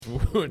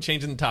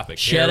Changing the topic.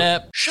 Shut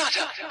up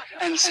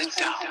and sit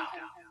down.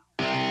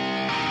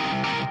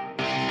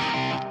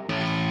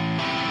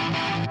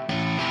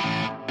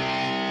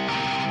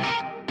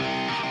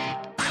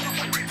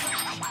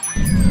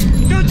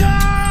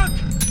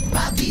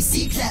 My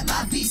BC clap,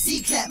 my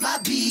BC clap, my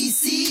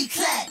BC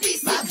clap.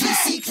 My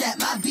BC clap,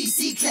 my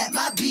BC clap,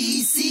 my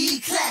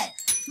BC clap.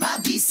 My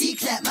BC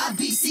clap, my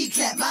BC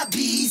clap, my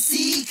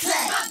BC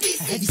clap.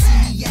 Have you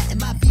seen me yet in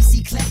my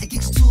BC clap? Get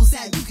your tools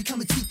out, you can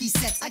come and tweak these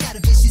sets. I got a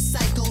vicious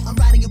cycle, I'm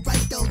riding it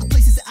right though. The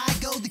places that I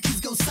go, the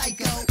kids go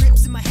psycho.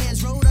 Grips in my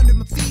hands, rolled under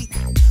my feet.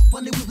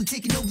 One day we'll be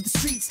taking over the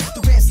streets.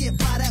 The ramps get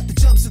brought up, the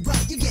jumps are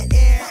up, you get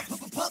air.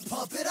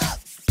 Pump it up.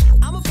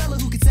 I'm a fella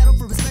who can settle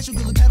for a special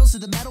bill of pedals to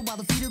the metal while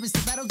the feeder is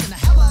stiletto. Then a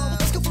hello.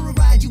 Let's go for a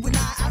ride, you and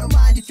I don't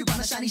mind if you're on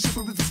a shiny ship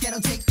or if it's ghetto,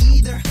 take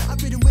either.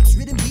 I've ridden whips,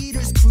 ridden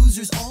beaters,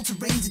 cruisers, all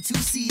terrains and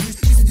two-seaters.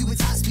 Used to do it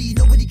top speed,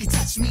 nobody could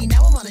touch me.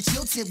 Now I'm on a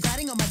chill tip,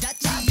 riding on my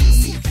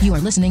Dutchie. You are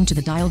listening to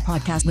the Dialed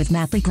Podcast with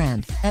Matt Lee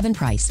Grand, Evan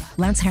Price,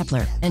 Lance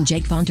Hepler, and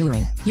Jake Von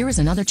Turing. Here is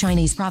another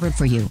Chinese proverb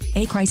for you.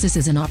 A crisis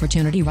is an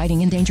opportunity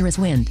riding in dangerous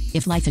wind.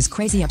 If life is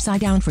crazy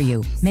upside down for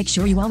you, make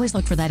sure you always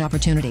look for that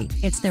opportunity.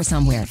 It's there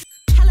somewhere.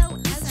 Hello,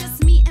 it's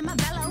just me and my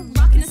bellow,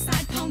 rocking a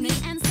side pony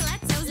and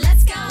stilettos.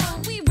 Let's go.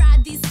 We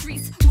ride these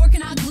streets,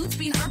 working our glutes,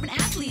 being urban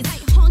athletes.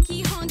 Like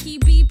honky,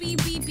 honky, beep,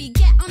 beep, beep, beep.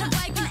 Get on a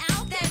bike and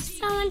out there.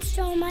 Someone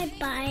stole my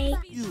bike.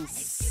 You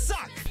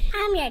suck.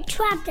 I'm your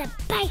trapped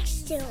bike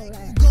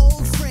stealer.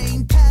 Gold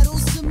frame,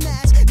 pedals to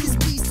match. This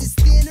beast is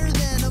thinner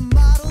than a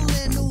model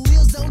and the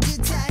wheels don't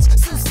detach.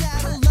 So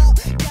saddle up,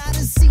 got a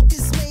seat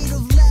that's made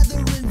of leather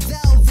and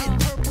velvet.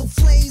 Purple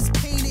flames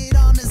painted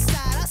on the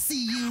side. I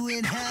see you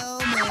in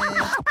helmet.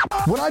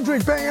 When I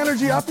drink Bang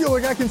Energy, I feel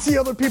like I can see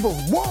other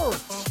people's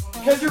words.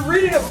 Because you're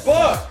reading a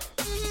book.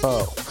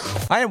 Oh.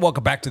 Hi, and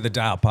welcome back to the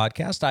Dial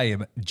Podcast. I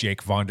am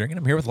Jake Von Turing, and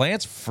I'm here with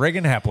Lance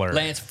friggin' Hepler.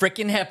 Lance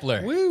frickin'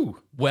 Hepler. Woo!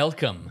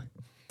 Welcome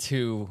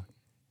to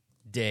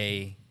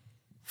day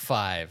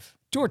 5.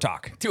 Tour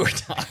talk. Tour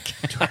talk.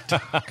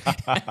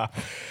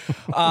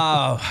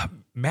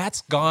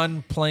 Matt's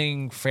gone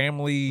playing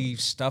family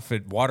stuff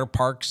at water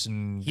parks,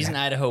 and He's in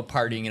Idaho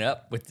partying it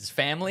up with his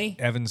family.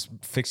 Evan's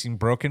fixing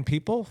broken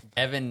people.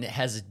 Evan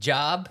has a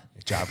job.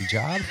 Jobby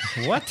job.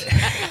 What?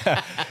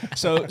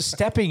 So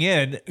stepping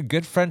in,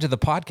 good friend to the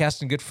podcast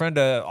and good friend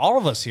to all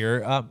of us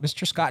here,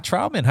 Mr. Scott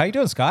Troutman. How you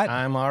doing, Scott?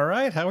 I'm all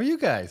right. How are you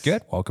guys?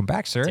 Good. Welcome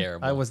back, sir.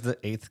 Terrible. I was the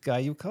 8th guy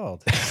you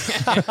called.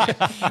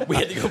 We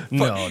had to go,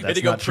 No, had that's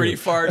to go not pretty true.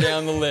 far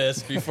down the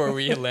list before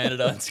we landed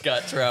on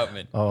Scott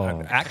Troutman.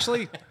 Oh,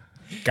 Actually,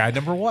 guy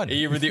number one.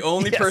 You were the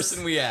only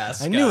person we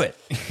asked. I knew it.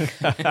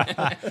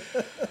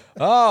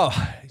 Oh,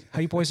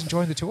 how you boys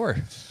enjoying the tour?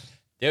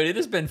 Dude, it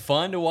has been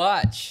fun to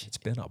watch. It's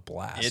been a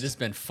blast. It has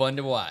been fun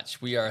to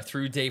watch. We are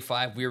through day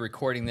 5. We are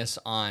recording this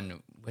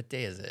on, what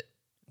day is it?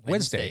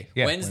 Wednesday.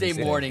 Yeah, Wednesday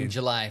Wednesday. morning,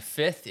 July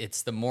 5th.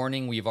 It's the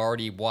morning. We've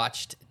already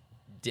watched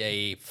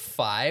day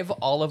 5,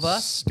 all of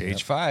us.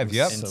 Stage 5.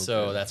 Yep. And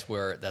so that's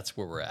where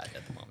we're at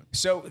the moment.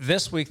 So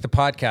this week the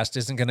podcast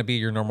isn't going to be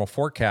your normal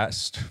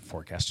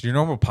your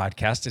normal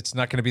podcast. It's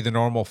not going to be the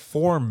normal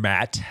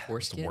format.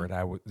 That's the Foreskin? word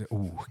I would.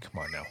 Ooh,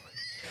 come on now.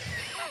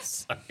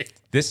 Sorry.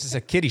 This is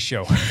a kiddie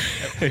show.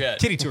 forgot.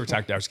 Kiddie tour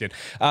talk. No, I was kidding.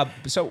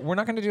 So we're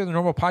not going to do the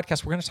normal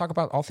podcast. We're going to talk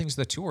about all things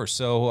the tour.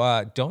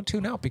 So don't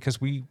tune out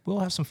because we will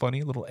have some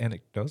funny little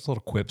anecdotes,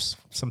 little quips,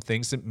 some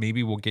things that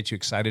maybe will get you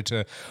excited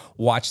to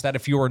watch that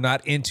if you are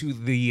not into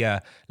the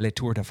Le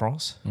Tour de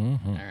France. All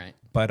right.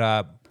 But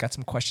got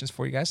some questions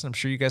for you guys, and I'm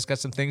sure you guys got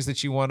some things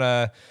that you want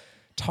to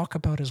talk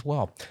about as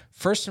well.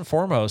 First and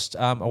foremost,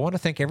 I want to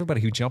thank everybody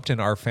who jumped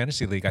in our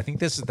fantasy league. I think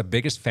this is the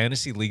biggest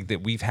fantasy league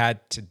that we've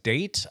had to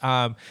date.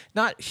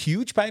 Not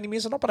huge by any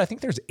means at all, but I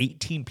think there's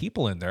 18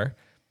 people in there.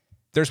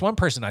 There's one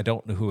person, I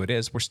don't know who it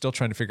is. We're still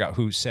trying to figure out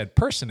who said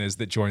person is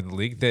that joined the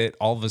league that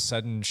all of a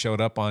sudden showed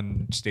up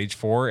on stage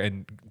 4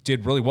 and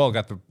did really well,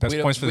 got the best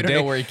points for the we day.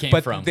 don't know where he came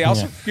but from. they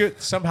also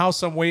somehow,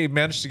 some way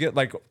managed to get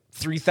like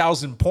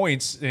 3,000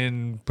 points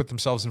and put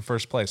themselves in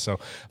first place. So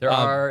There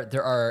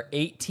are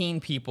 18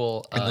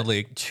 people in the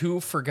league. 2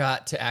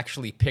 forgot to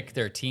actually pick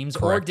their teams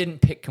or Correct.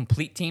 didn't pick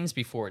complete teams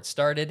before it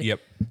started. Yep.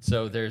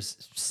 So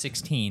there's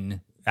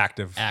 16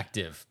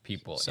 active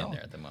people So, in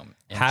there at the moment.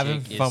 And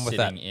having Jake fun is with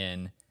that. sitting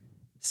in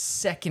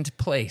second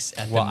place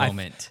at the Well,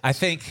 moment. I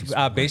think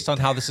based on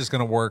how this is going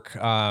to work,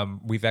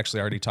 we've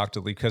actually already talked to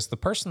the league because the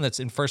person that's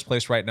in first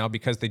place right now,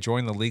 because they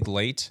joined the league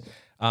late,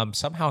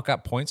 somehow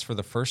got points for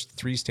the first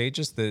 3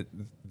 stages that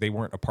they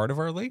weren't a part of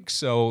our league.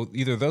 So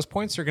either those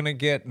points are going to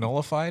get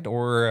nullified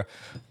or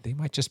they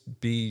might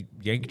just be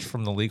yanked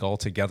from the league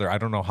altogether. I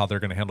don't know how they're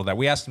going to handle that.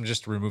 We asked them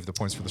just to remove the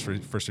points for the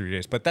first 3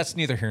 days, but that's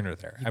neither here nor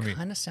there. I mean,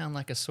 kind of sound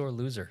like a sore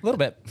loser. a little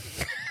bit.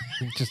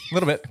 Just a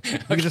little bit.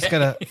 We just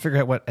gotta figure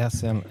out what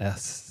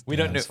SMS. We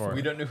don't know. stands for.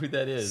 We don't know who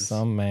that is.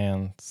 Some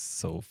man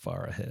so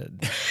far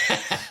ahead.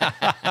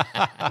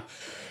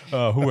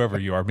 Whoever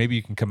you are, maybe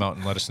you can come out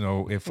and let us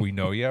know if we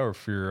know you or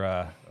if you're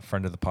a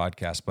friend of the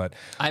podcast. But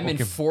I'm in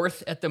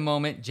 4th at the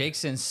moment.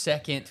 Jake's in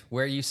 2nd.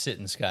 Where are you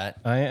sitting, Scott?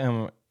 I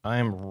am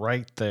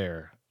right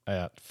there.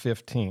 at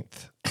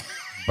 15th,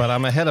 but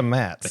I'm ahead of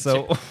Matt.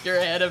 So You're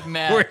ahead of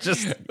Matt. We're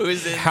just-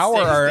 who's in How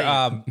are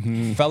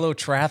 16th. our fellow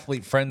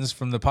triathlete friends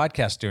from the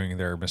podcast doing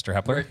there, Mr.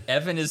 Hepler?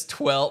 Evan is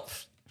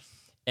 12th,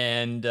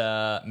 and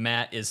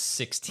Matt is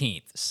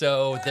 16th.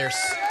 So they're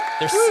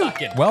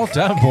sucking. Well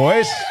done,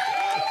 boys.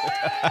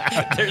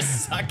 They're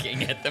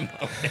sucking at the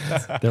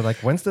moment. they're like,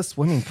 when's the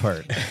swimming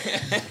part?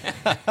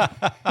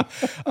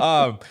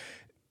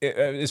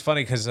 It's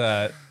funny because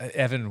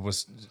Evan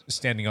was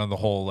standing on the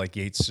whole like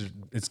Yates.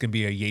 It's going to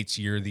be a Yates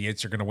year. The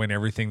Yates are going to win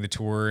everything, the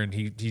tour, and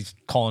he's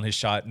calling his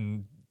shot.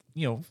 And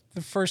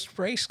the first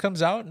race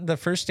comes out, and the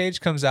first stage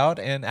comes out,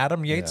 and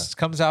Adam Yates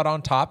comes out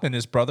on top, and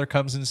his brother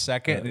comes in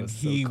second, and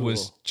he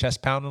was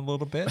chest pounding a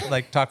little bit,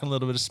 like talking a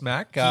little bit of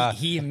smack.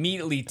 He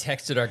immediately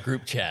texted our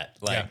group chat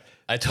like,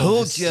 "I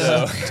Told you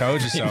ya." so."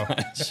 Told you so.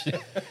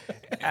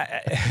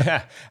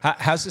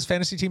 How's this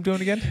fantasy team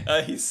doing again?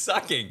 He's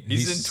sucking.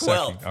 He's in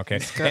 12th. sucking. Okay.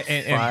 Got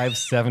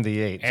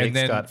 578. and Jake's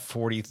then- got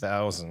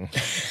 40,000.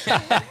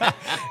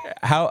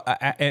 How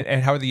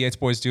are the Yates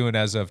boys doing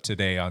as of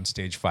today on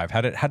stage 5?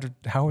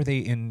 How are they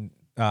in?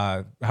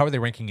 How are they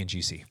ranking in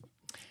GC?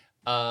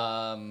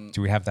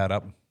 Do we have that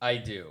up? I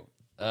do.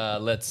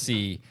 Let's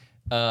see.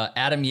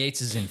 Adam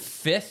Yates is in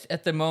 5th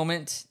at the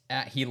moment.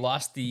 He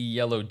lost the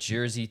yellow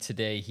jersey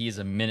today. He is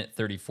a minute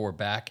 34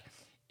 back.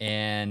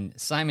 And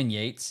Simon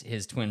Yates,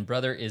 his twin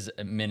brother, is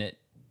a minute.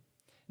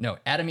 No,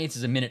 Adam Yates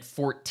is a minute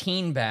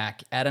 14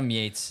 back. Adam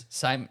Yates,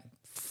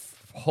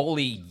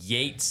 holy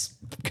Yates.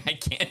 I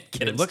can't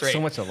get It it looks straight.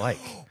 so much alike.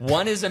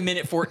 One is a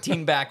minute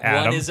 14 back.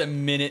 Adam. One is a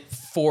minute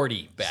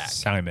 40 back.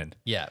 Simon.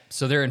 Yeah.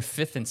 So they're in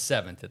 5th and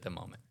 7th at the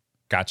moment.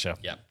 Gotcha.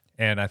 Yep.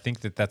 And I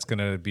think that's going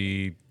to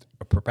be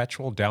a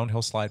perpetual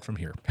downhill slide from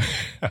here.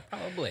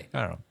 Probably.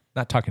 I don't know.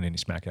 Not talking any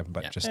smack, Evan,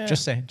 but Yeah.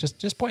 just saying,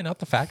 just pointing out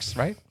the facts,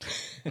 right?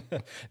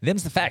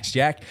 Them's the facts,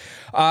 Jack.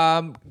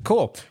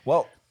 Cool.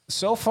 Well,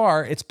 so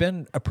far it's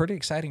been a pretty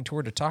exciting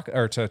tour to talk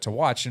or to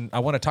watch, and I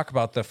want to talk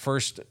about the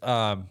first,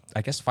 I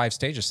guess, 5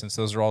 stages since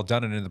those are all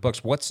done and in the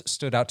books. What's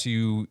stood out to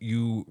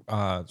you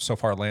so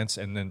far, Lance?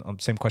 And then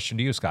same question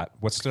to you, Scott.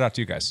 What stood out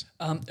to you guys?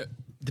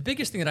 The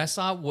biggest thing that I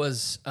saw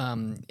was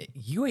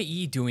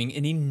UAE doing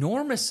an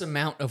enormous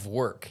amount of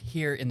work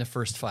here in the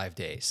first 5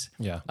 days.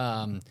 Yeah.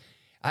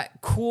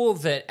 Cool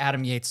that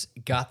Adam Yates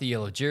got the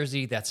yellow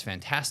jersey. That's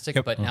fantastic.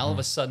 But now all of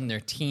a sudden their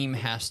team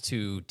has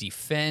to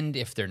defend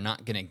if they're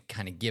not going to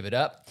kind of give it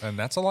up. And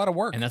that's a lot of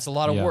work. And that's a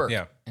lot of Yeah. work.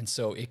 Yeah. And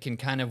so it can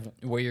kind of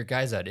wear your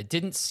guys out. It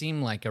didn't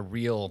seem like a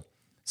real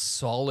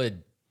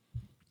solid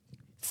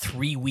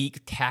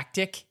 3-week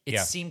tactic. It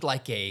Yeah. seemed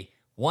like a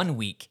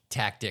 1-week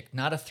tactic,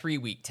 not a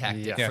 3-week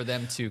tactic Yeah. for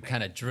them to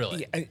kind of drill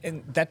it.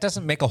 And that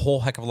doesn't make a whole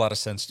heck of a lot of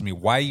sense to me.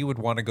 Why you would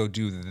want to go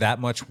do that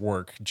much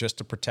work just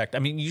to protect? I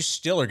mean, you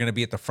still are going to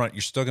be at the front.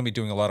 You're still going to be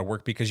doing a lot of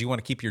work because you want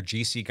to keep your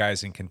GC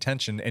guys in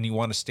contention and you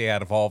want to stay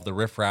out of all of the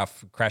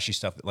riffraff, crashy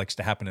stuff that likes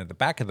to happen at the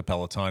back of the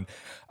peloton.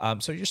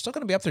 So you're still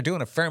going to be up there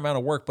doing a fair amount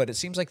of work, but it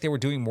seems like they were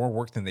doing more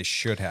work than they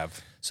should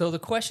have. So the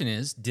question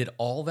is, did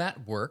all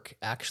that work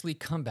actually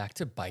come back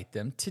to bite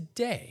them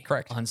today?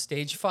 Correct. On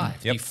stage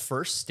 5, Yep. the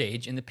first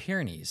stage in the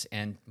Pyrenees.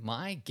 And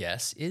my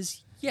guess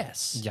is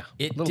yes. Yeah,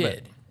 it a little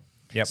did. bit.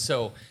 Yep.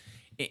 So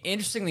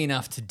interestingly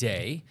enough,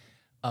 today,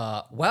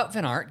 Wout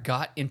van Aert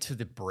got into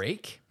the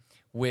break,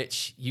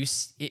 which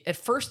at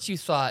first you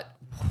thought,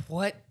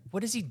 what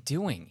is he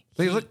doing?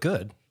 They look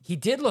good. He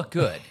did look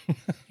good.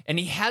 And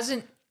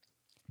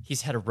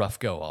he's had a rough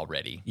go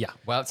already. Yeah.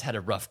 Wout's had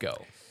a rough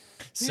go.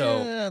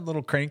 So Yeah, a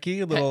little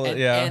cranky, a little,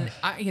 and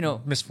I,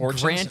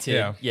 Misfortunes,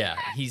 Granted, yeah.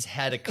 he's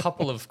had a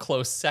couple of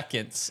close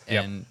seconds,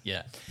 and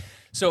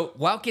So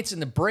Wout gets in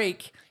the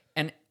break,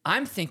 and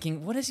I'm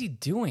thinking, what is he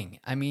doing?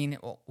 I mean,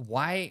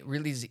 why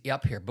really is he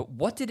up here? But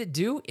what did it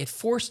do? It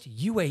forced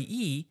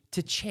UAE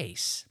to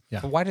chase.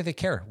 But why do they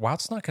care?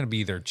 Wout's not going to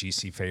be their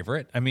GC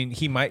favorite. I mean,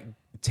 he might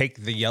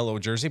take the yellow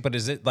jersey, but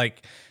is it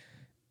like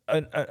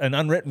an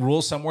unwritten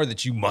rule somewhere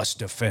that you must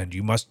defend?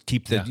 You must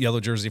keep the yellow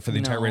jersey for the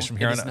entire No, race from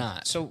here it on is out.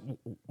 not. So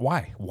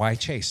why? Why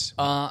chase?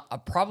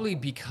 Probably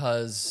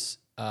because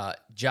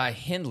Jai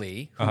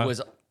Hindley, who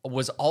Uh-huh.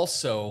 was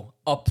also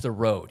up the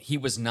road. He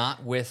was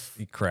not with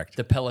Correct.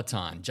 the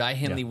peloton. Jai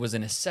Hindley was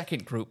in a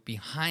second group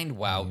behind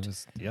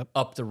Wout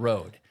up the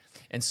road.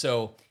 And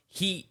so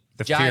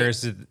The fear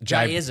is that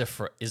Jai Jai-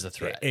 is a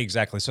threat.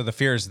 Exactly. So the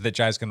fear is that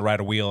Jai's going to ride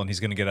a wheel and he's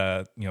going to get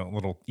a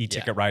little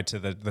e-ticket ride to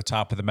the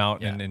top of the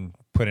mountain and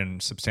put in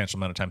a substantial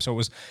amount of time. So it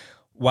was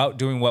Wout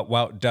doing what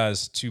Wout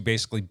does to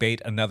basically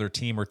bait another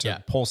team or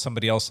to pull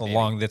somebody else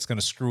along that's going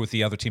to screw with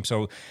the other team.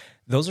 So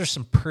those are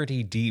some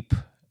pretty deep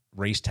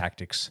race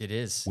tactics. It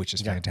is. Which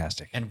is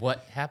fantastic. And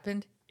what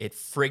happened? It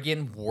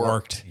friggin'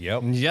 worked.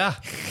 Yep. Yeah.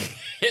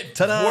 It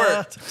Ta-da!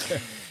 worked.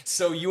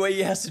 So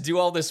UAE has to do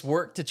all this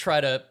work to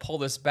try to pull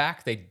this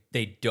back.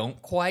 They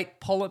don't quite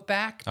pull it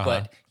back,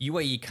 but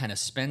UAE kind of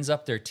spins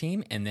up their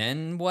team. And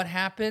then what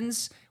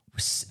happens?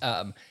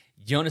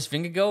 Jonas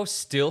Vingegaard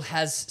still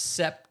has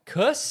Sepp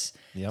Kuss.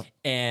 Yep.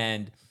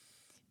 And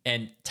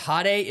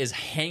Tade is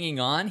hanging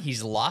on.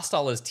 He's lost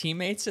all his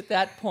teammates at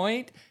that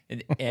point.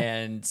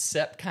 and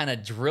Sepp kind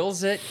of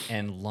drills it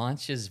and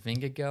launches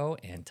Vingegaard,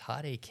 and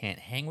Tadej can't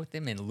hang with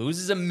him and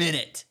loses a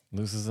minute.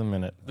 Loses a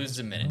minute.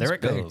 There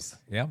it goes.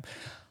 Yeah.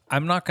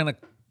 I'm not going to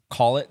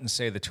call it and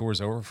say the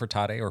tour's over for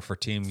Tadej or for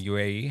Team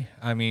UAE.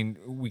 I mean,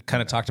 we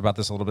kind of talked about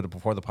this a little bit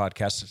before the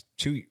podcast.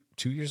 3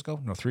 years ago,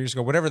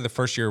 whatever the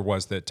first year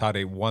was that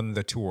Tadej won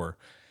the tour.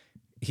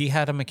 He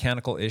had a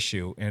mechanical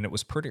issue, and it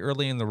was pretty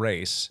early in the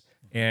race,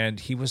 and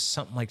he was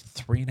something like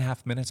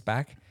 3.5 minutes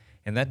back,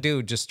 and that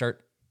dude just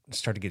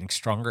started getting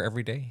stronger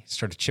every day,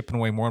 started chipping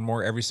away more and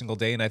more every single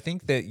day, and I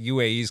think that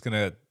UAE is going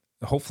to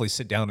hopefully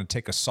sit down and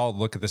take a solid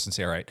look at this and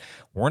say, all right,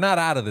 we're not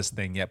out of this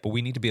thing yet, but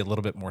we need to be a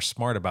little bit more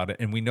smart about it,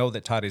 and we know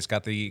that Tadej's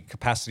got the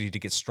capacity to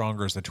get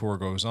stronger as the tour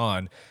goes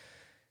on.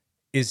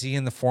 Is he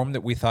in the form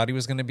that we thought he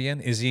was going to be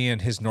in? Is he in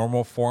his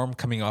normal form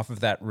coming off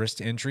of that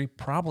wrist injury?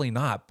 Probably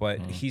not,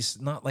 but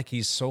he's not like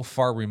he's so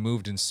far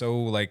removed and so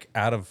like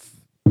out of,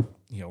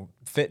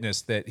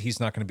 fitness that he's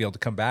not going to be able to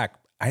come back.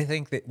 I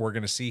think that we're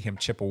going to see him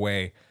chip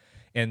away.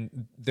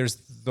 And there's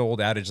the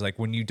old adage, like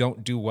when you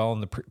don't do well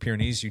in the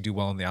Pyrenees, you do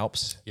well in the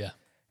Alps. Yeah.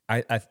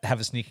 I have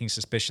a sneaking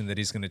suspicion that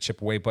he's going to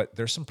chip away, but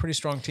there's some pretty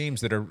strong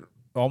teams that are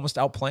almost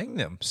outplaying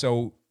them.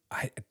 So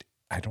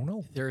I don't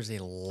know. There's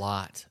a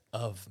lot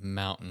of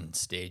mountain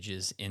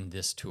stages in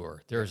this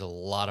tour. There's a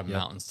lot of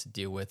mountains to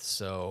deal with.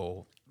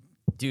 So,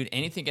 dude,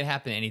 anything can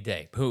happen any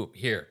day. Poop,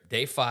 here,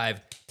 day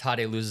 5,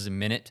 Tadej loses a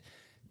minute.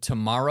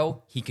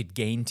 Tomorrow, he could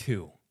gain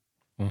 2.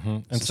 Mm-hmm.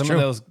 And some of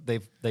those,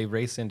 they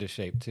race into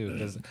shape, too.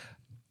 Because,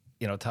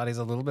 Tadej's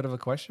a little bit of a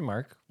question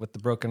mark with the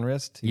broken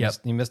wrist.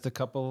 He missed a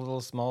couple of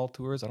little small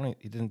tours.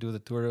 He didn't do the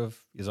tour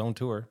of his own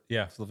tour.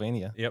 Yeah.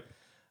 Slovenia. Yep.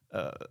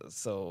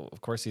 So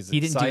of course he's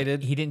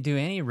excited. He didn't do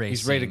any racing.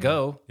 He's ready to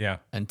go. Yeah.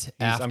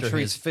 After I'm sure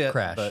his he's fit,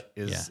 crash. but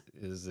is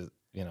it,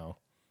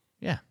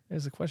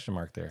 there's a question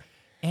mark there.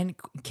 And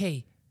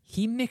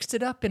he mixed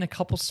it up in a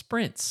couple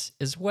sprints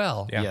as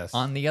well. Yeah. Yes.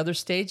 On the other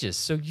stages.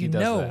 So He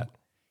does that.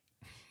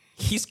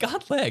 He's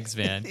got legs,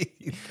 man.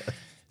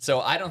 So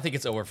I don't think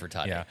it's over for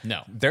Tadej. Yeah.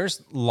 No.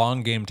 There's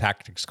long game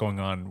tactics going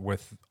on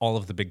with all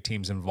of the big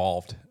teams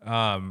involved.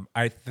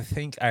 I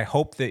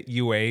hope that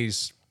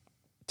UAE's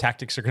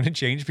tactics are going to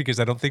change because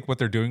I don't think what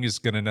they're doing is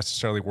going to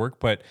necessarily work,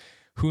 but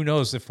who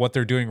knows if what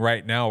they're doing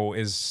right now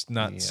is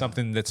not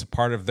something that's a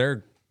part of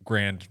their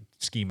grand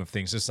scheme of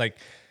things. It's like,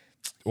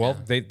 well,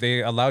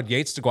 they allowed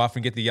Yates to go off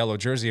and get the yellow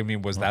jersey. I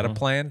mean, was that a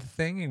planned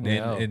thing?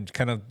 And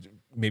kind of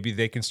maybe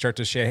they can start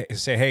to say,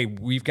 hey,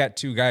 we've got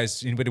 2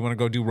 guys. Anybody want to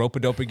go do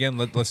rope-a-dope again?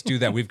 Let's do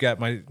that. We've got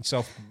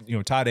myself,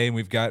 Tadej, and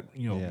we've got,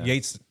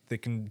 Yates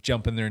that can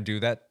jump in there and do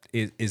that.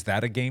 Is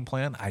that a game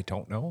plan? I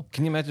don't know.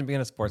 Can you imagine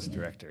being a sports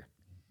director?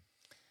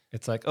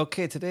 It's like,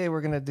 okay, today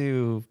we're going to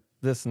do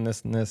this and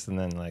this and this. And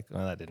then like,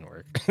 well, that didn't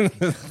work.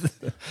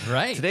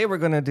 Right. Today we're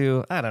going to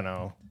do, I don't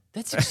know.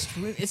 It's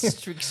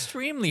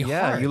extremely hard.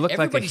 Yeah, you look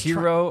like a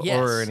hero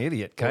or an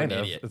idiot, kind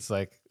of. Idiot. It's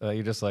like,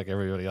 you're just like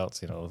everybody else,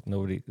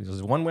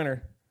 there's one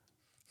winner.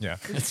 Yeah.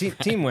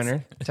 Team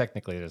winner.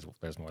 Technically, there's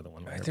more than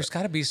one winner. There's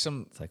got to be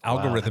some like, wow,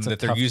 algorithm that's a that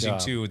they're tough using job.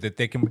 too, that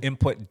they can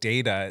input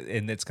data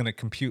and it's going to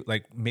compute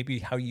like maybe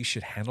how you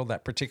should handle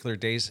that particular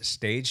day's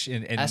stage.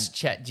 And Ask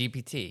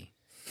ChatGPT.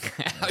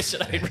 How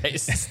should I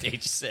race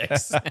stage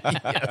 6?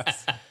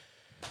 Yes.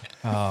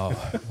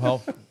 Oh,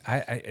 well,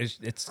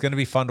 it's going to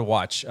be fun to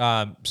watch.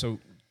 So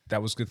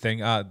that was a good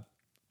thing.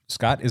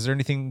 Scott, is there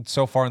anything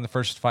so far in the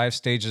first 5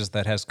 stages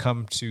that has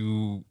come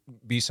to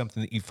be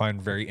something that you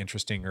find very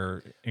interesting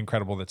or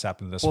incredible that's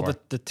happened this far? Well,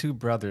 the 2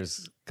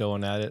 brothers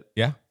going at it.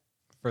 Yeah.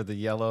 For the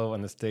yellow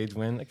on the stage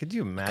win. Like, could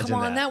you imagine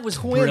Come on, that was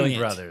Twin brilliant.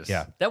 brothers.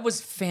 Yeah. That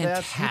was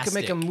fantastic. You could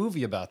make a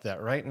movie about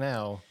that right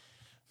now.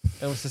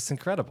 It was just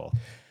incredible.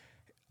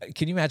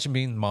 Can you imagine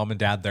being mom and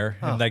dad there?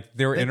 And like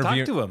they were They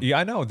interviewing talked to him. Yeah,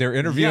 I know. They're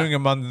interviewing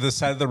him on the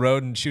side of the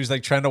road and she was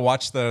like trying to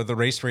watch the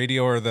race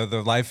radio or the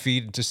live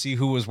feed to see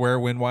who was where,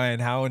 when, why,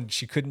 and how. And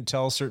she couldn't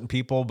tell certain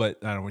people, but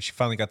I don't know, when she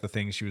finally got the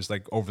thing, she was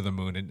like over the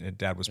moon and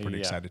dad was pretty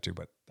excited too.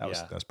 But that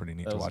was pretty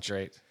neat to watch.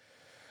 Great.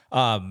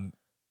 Do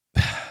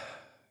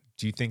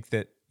you think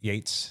that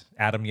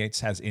Adam Yates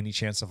has any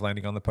chance of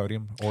landing on the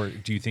podium? Or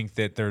do you think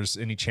that there's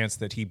any chance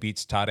that he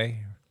beats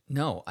Tadej?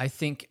 No, I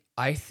think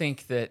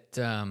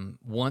that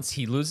once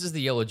he loses the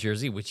yellow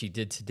jersey, which he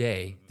did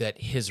today, that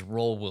his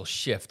role will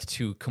shift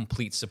to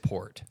complete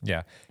support.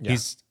 Yeah.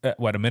 He's, a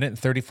minute and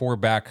 34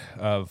 back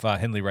of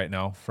Hindley right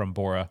now from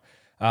Bora.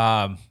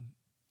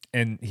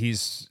 And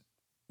he's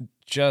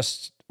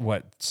just,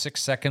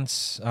 6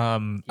 seconds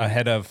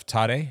ahead of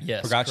Tadej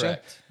Yes, Pogacar?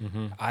 correct.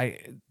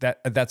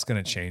 Mm-hmm. That's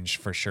going to change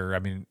for sure. I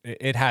mean,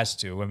 it has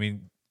to. I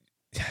mean,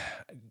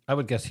 I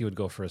would guess he would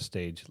go for a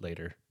stage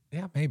later.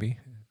 yeah, maybe.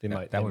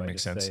 That would make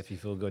just sense. say, if you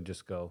feel good,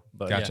 just go.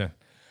 But Gotcha.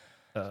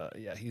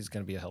 he's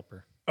going to be a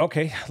helper.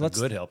 Okay, A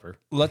good helper.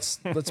 Let's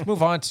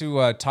move on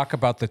to talk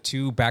about the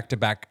 2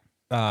 back-to-back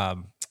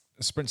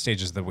sprint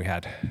stages that we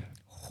had.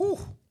 Whew.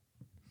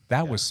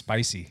 That was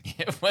spicy.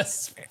 It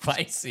was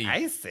spicy.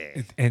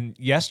 And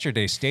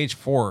yesterday, stage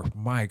 4,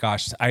 my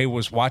gosh, I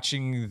was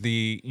watching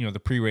the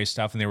pre-race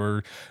stuff and they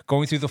were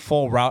going through the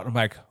full route. And I'm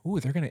like, ooh,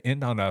 they're going to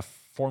end on a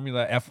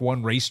Formula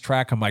F1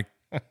 racetrack. I'm like,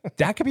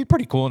 that could be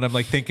pretty cool. And I'm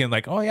like thinking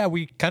like, oh yeah,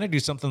 we kind of do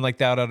something like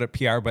that out at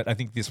PR, but I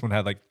think this one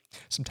had like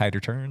some tighter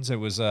turns. It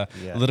was a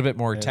little bit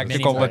more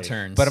technical, many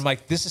turns. But I'm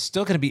like, this is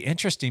still going to be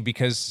interesting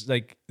because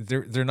like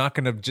they're not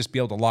going to just be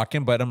able to lock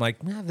in. But I'm like,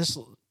 we'll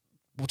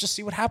just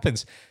see what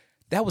happens.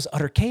 That was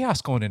utter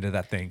chaos going into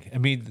that thing. I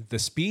mean, the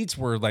speeds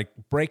were like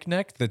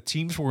breakneck. The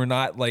teams were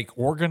not like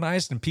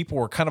organized, and people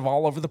were kind of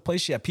all over the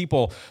place. You had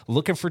people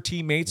looking for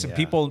teammates and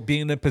people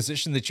being in a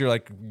position that you're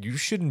like, you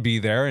shouldn't be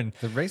there. And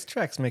The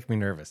racetracks make me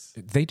nervous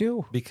they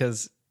do.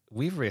 because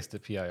we've raced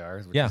at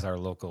PIRs, which is our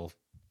local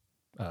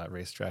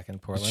racetrack in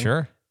Portland.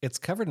 Sure. It's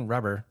covered in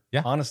rubber.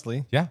 Yeah.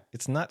 Honestly. Yeah.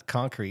 It's not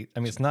concrete. I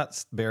mean, it's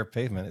not bare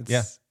pavement.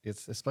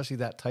 It's especially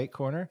that tight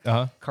corner.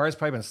 Cars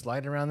probably been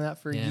sliding around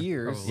that for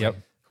years. probably. Yep.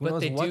 Who But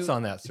knows they what's do-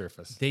 on that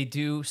surface? They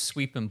do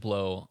sweep and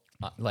blow.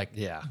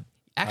 Yeah.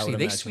 Actually, would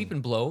they imagine. sweep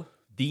and blow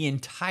the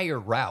entire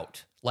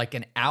route, like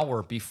an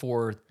hour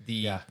before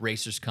the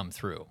racers come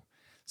through.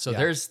 So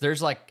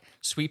there's like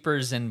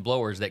sweepers and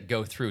blowers that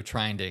go through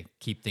trying to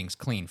keep things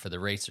clean for the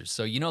racers.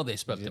 So they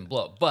swept and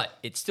blow, but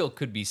it still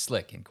could be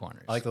slick in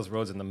corners. I like those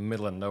roads in the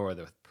middle of nowhere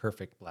with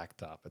perfect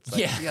blacktop. It's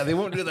like, Yeah. they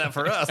won't do that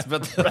for us,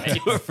 but they'll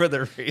do it for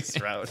the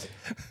race route.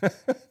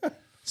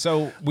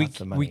 So we Lots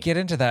of money. we get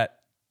into that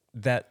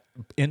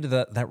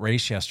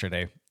race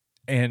yesterday,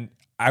 and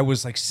I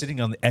was like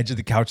sitting on the edge of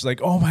the couch, like,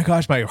 oh my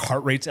gosh, my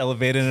heart rate's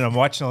elevated, and I'm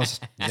watching all this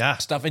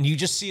stuff, and you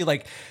just see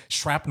like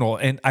shrapnel,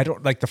 and I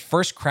don't like the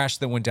first crash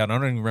that went down. I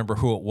don't even remember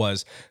who it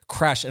was.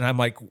 Crash, and I'm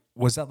like,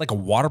 was that like a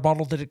water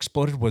bottle that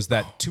exploded? Was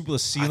that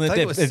tubeless sealant thought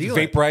it was that sealant.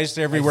 vaporized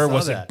everywhere? saw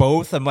Was that. it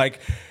both? I'm like,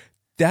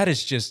 that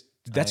is just.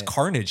 That's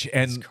carnage.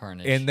 And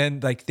carnage. and then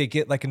like they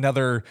get like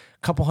another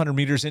couple hundred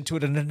meters into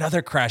it and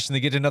another crash, and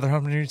they get another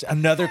 100 meters,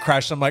 another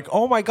crash. I'm like,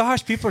 oh my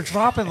gosh, people are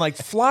dropping like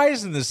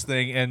flies in this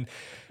thing. And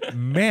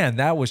man,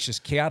 that was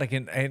just chaotic.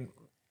 And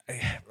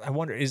I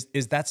wonder, is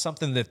that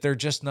something that they're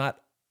just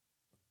not,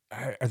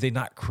 are they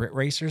not crit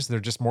racers? They're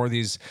just more of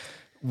these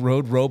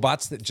road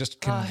robots that just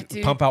can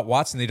pump out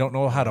watts and they don't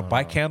know how to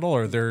bike handle,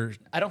 or they're.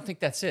 I don't think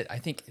that's it. I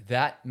think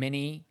that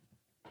many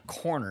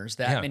corners,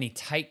 many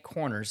tight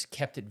corners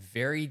kept it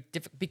very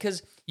difficult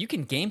because you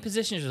can gain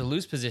positions or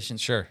lose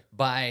positions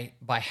by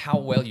how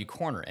well you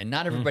corner. And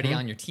not everybody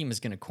on your team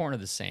is going to corner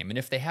the same. And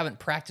if they haven't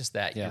practiced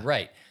that, you're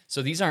right.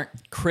 So these aren't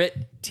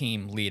crit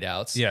team lead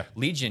outs. Yeah.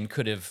 Legion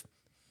could have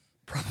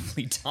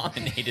probably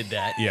dominated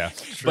that. Yeah,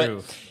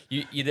 true.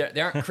 But they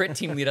aren't crit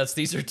team lead outs.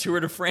 These are Tour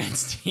de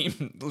France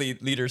team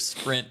leader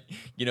sprint,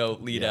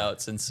 lead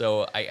outs. And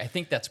so I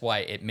think that's why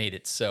it made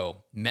it so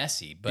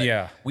messy.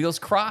 But wheels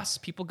cross,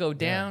 people go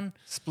down.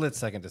 Split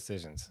second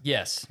decisions.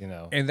 Yes.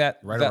 And that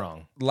right that or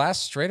wrong.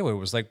 last straightaway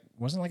was like,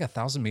 wasn't it like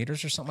 1,000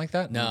 meters or something like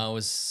that? No, it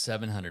was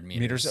 700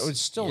 meters. It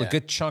was still a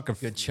good chunk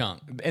of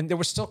and there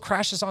were still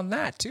crashes on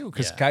that too,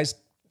 because guys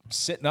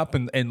sitting up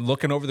and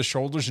looking over the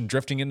shoulders and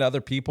drifting into other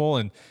people,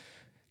 and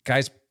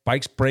guys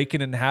bikes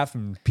breaking in half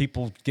and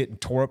people getting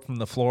tore up from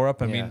the floor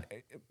up. I mean,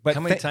 but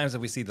how many times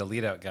have we seen the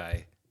lead out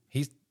guy?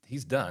 He's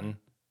done.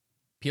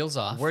 Peels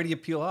off. Where do you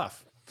peel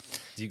off?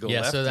 Do you go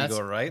left? So do you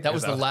go right? That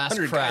was the last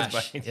 100 guys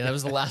crash. behind Yeah, that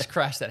was the last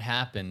crash that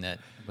happened.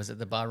 Was it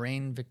the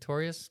Bahrain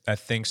Victorious I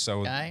think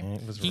so. guy?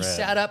 It was He red.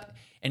 sat up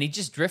and he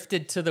just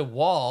drifted to the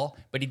wall,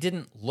 but he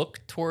didn't look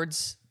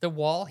towards the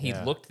wall. He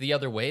looked the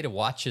other way to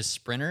watch his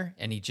sprinter,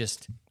 and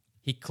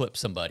he clipped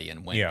somebody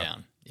and went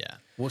down. Yeah.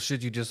 Well,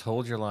 should you just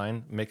hold your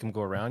line, make them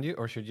go around you,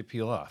 or should you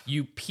peel off?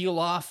 You peel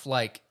off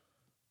like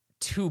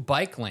 2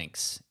 bike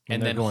lengths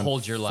and they're then going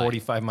hold your line.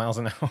 45 miles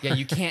an hour. Yeah,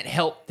 you can't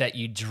help that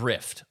you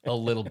drift a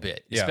little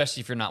bit,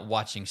 especially if you're not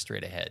watching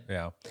straight ahead.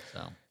 Yeah.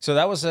 So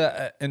that was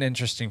an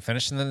interesting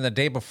finish. And then the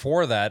day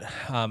before that,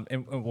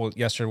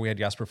 yesterday we had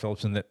Jasper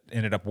Philipsen that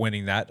ended up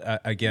winning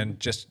that. Again,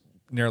 just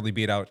narrowly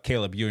beat out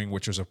Caleb Ewing,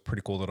 which was a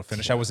pretty cool little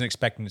finish. I wasn't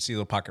expecting to see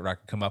the pocket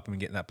rocket come up and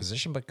get in that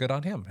position, but good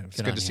on him. It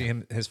was good to see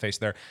his face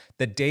there.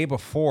 The day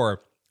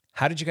before,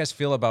 how did you guys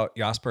feel about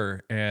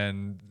Jasper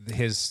and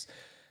his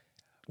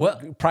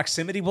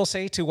proximity, we'll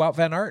say, to Wout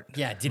van Aert?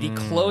 yeah, did he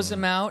close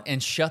him out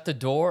and shut the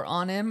door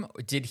on him?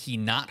 Did he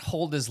not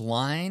hold his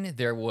line?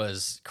 There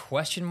was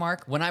question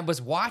mark. When I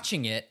was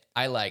watching it,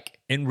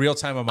 in real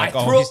time, I'm like,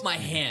 I threw up my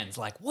hands.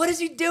 Like, what is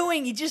he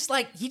doing? He just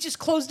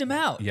closed him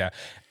out. Yeah,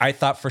 I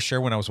thought for sure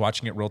when I was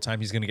watching it real time,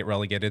 he's going to get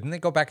relegated. And they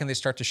go back and they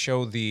start to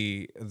show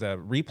the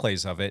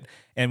replays of it.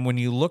 And when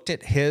you looked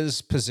at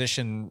his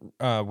position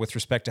with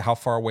respect to how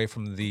far away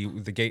from the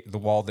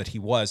wall that he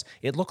was,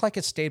 it looked like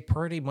it stayed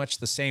pretty much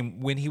the same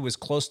when he was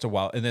close to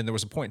Wout. And then there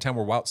was a point in time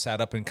where Wout sat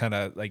up and kind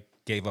of like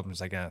gave up and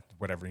was like,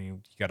 whatever,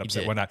 you got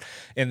upset, whatnot.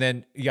 And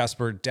then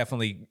Jasper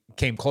definitely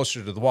came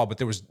closer to the wall, but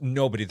there was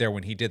nobody there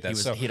when he did that.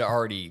 Wout had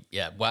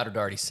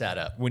already sat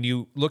up. When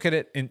you look at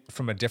it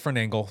from a different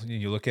angle,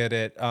 you look at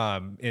it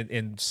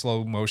in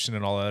slow motion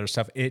and all that other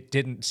stuff, it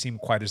didn't seem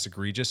quite as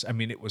egregious. I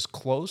mean, it was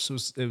close.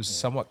 It was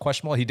somewhat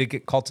questionable. He did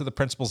get called to the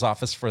principal's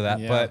office for that,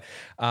 but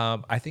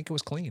I think it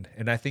was clean.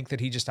 And I think that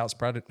he just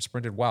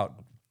sprinted Wout.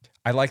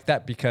 I like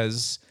that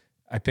because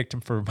I picked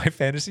him for my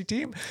fantasy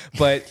team.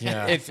 But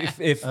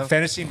if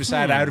fantasy team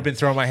decided, I would have been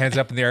throwing my hands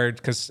up in the air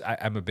because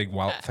I'm a big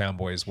Wout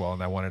fanboy as well,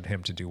 and I wanted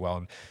him to do well.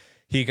 And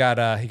he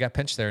got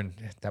pinched there, and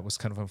that was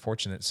kind of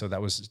unfortunate. So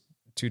that was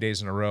 2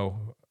 days in a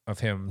row of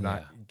him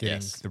not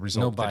getting the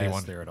result no that he bias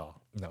wanted. there at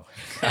all. No.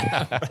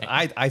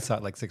 I saw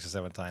it like 6 or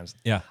 7 times.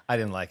 Yeah. I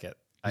didn't like it.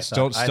 I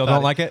still thought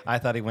don't like it? I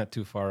thought he went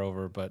too far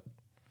over, but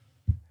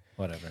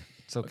whatever.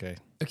 It's okay.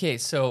 Okay,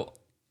 so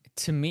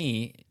to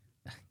me,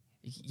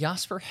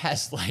 Jasper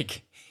has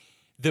like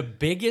the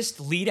biggest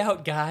lead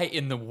out guy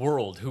in the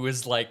world who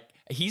is like,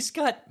 he's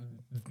got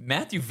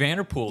Matthew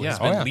Vanderpool has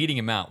been leading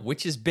him out,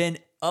 which has been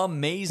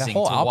amazing. That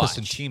whole to Alpecin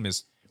watch. team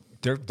is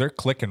they're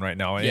clicking right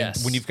now. And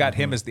Yes. when you've got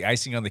him as the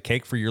icing on the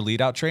cake for your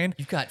lead out train,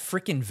 You've got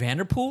freaking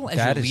Vanderpool as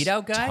that your is lead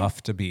out guy.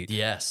 tough to beat.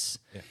 Yes.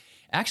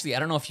 Actually, I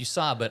don't know if you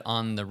saw, but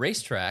on the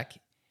racetrack,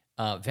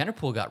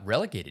 Vanderpool got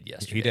relegated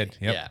yesterday. He did,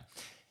 yep. Yeah.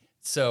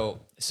 So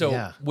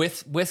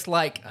with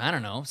like, I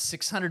don't know,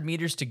 600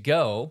 meters to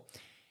go,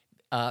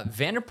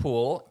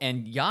 Vanderpool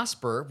and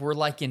Jasper were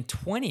like in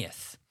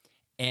 20th.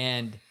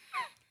 And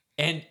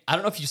I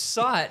don't know if you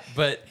saw it,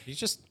 but He's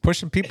just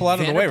pushing people out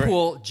of the way. Right?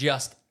 Vanderpool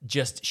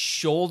just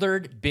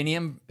shouldered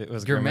Biniam It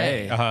was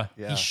Gourmet. Gourmet.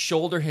 Yeah. He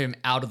shouldered him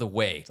out of the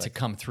way to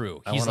come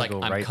through. He's wanna like,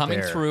 go I'm right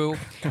coming there." through.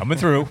 Coming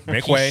through,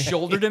 make He way.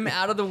 shouldered him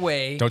out of the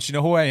way. Don't you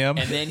know who I am?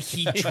 And then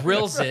he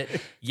drills it.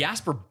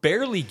 Jasper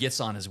barely gets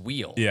on his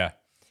wheel. Yeah.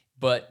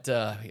 But,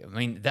 I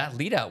mean, that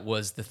lead out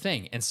was the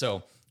thing. And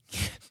so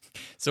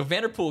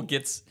Vanderpool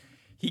gets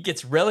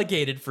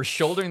relegated for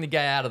shouldering the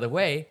guy out of the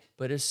way,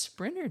 but his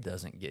sprinter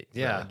doesn't get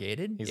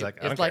relegated. He's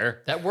like, I don't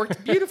care. That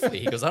worked beautifully.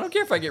 He goes, I don't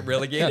care if I get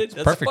relegated.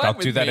 That's Perfect. fine I'll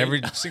with do that me.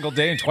 every single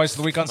day and twice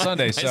a week on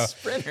Sunday. My So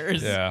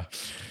sprinters. yeah.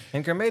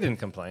 And Gourmet didn't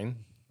complain.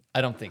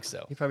 I don't think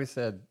so. He probably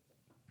said,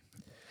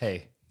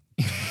 "Hey,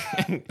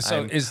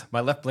 So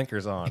my left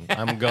blinker's on.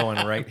 I'm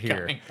going right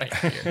here." Right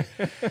here.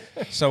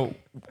 So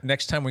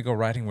next time we go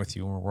riding with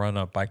you, or we're on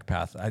a bike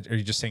path, are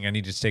you just saying I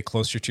need to stay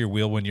closer to your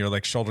wheel when you're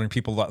like shouldering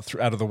people out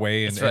of the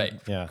way and, That's right.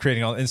 and Yeah.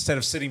 creating all, instead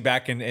of sitting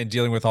back and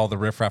dealing with all the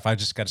riffraff, I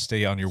just got to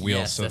stay on your wheel.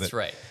 Yes, so that's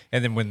right.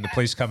 And then when the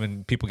police come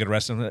and people get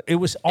arrested, it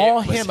was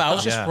all It was- him. I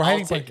was just Yeah.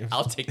 riding.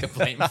 I'll take the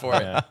blame for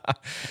it.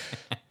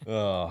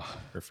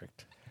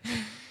 Perfect.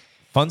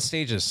 Fun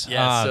stages.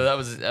 Yeah, so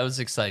that was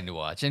exciting to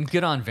watch, and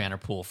good on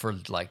Vanderpool for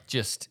like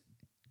just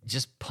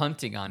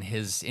punting on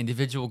his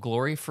individual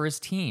glory for his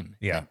team.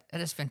 Yeah. that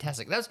is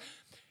fantastic. That was,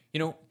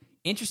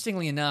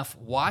 interestingly enough,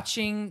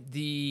 watching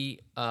the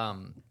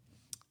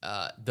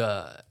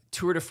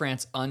Tour de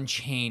France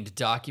Unchained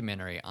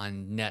documentary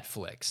on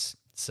Netflix.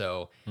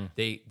 So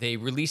they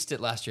released it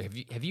last year.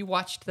 Have you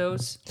watched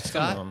those,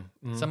 Scott?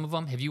 Some of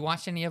them. Have you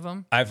watched any of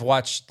them? I've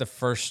watched the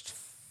first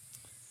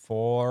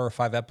 4 or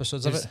 5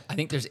 episodes of it. I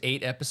think there's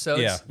 8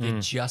 episodes. Yeah. They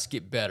just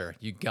get better.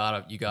 You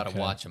gotta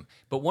watch them.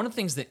 But one of the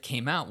things that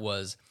came out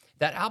was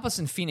that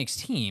Alpecin Phoenix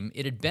team.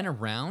 It had been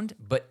around,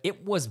 but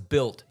it was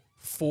built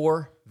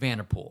for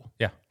Vanderpool.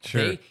 Yeah,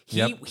 sure.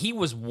 He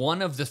was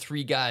one of the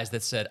 3 guys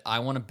that said, "I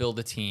want to build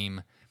a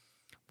team.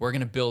 We're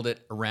going to build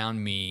it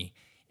around me."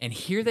 And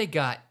here they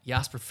got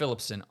Jasper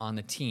Philipsen on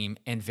the team,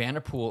 and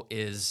Vanderpool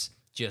is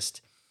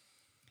just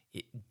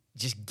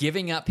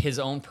giving up his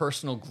own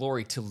personal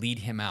glory to lead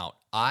him out.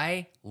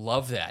 I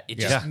love that. It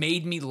just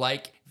made me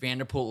like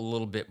Vanderpool a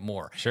little bit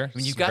more. Sure. I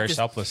mean, you've It's got very this,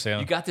 selfless, yeah.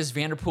 You got this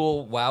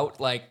Vanderpool Wout,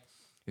 like,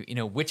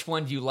 which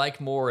one do you like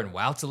more? And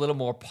Wout's a little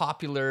more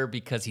popular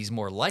because he's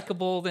more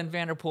likable than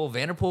Vanderpool.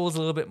 Vanderpool is a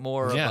little bit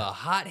more of a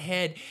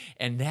hothead,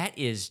 and that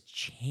is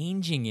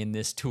changing in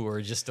this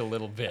tour just a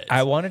little bit.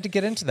 I wanted to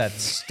get into that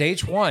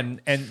stage 1,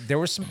 and there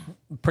were some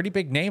pretty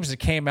big names that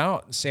came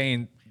out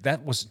saying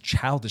that was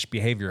childish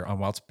behavior on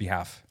Wout's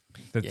behalf.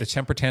 The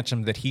temper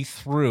tantrum that he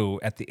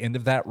threw at the end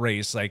of that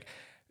race, like,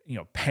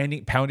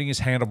 pounding his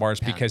handlebars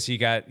because he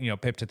got,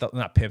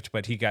 not pipped,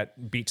 but he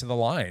got beat to the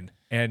line.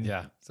 And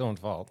Yeah, it's his own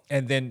fault.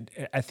 And then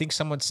I think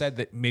someone said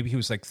that maybe he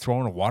was like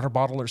throwing a water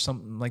bottle or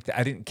something like that.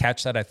 I didn't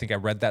catch that. I think I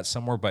read that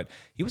somewhere, but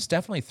he was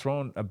definitely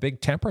throwing a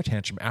big temper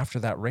tantrum after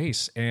that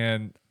race.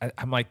 And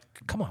I'm like,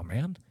 come on,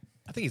 man.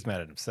 I think he's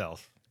mad at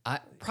himself.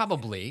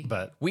 Probably,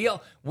 But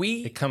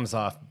it comes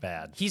off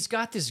bad. He's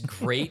got this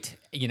great,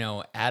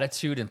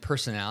 attitude and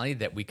personality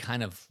that we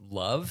kind of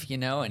love,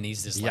 and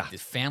he's this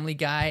this family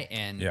guy,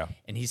 and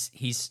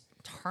he's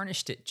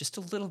tarnished it just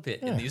a little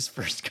bit in these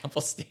first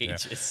couple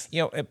stages.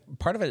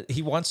 Part of it,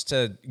 he wants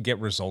to get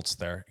results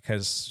there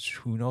because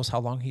who knows how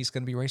long he's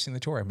going to be racing the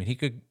tour. I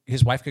mean,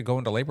 his wife could go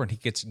into labor and he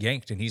gets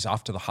yanked and he's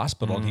off to the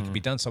hospital and he could be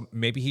done. So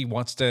maybe he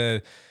wants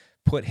to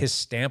put his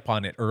stamp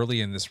on it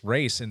early in this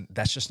race, and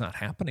that's just not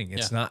happening.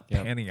 It's not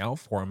panning out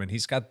for him, and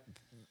he's got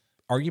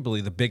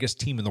arguably the biggest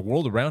team in the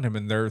world around him,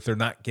 and they're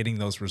not getting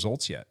those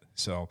results yet.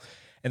 So,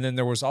 and then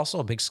there was also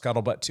a big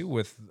scuttlebutt too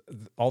with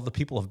all the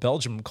people of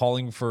Belgium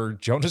calling for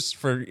Jonas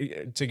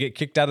to get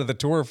kicked out of the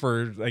tour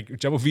for like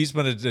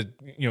Jumbo-Visma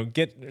to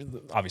get.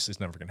 Obviously, it's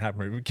never going to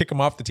happen. We kick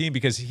him off the team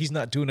because he's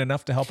not doing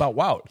enough to help out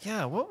Wout.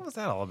 Yeah, what was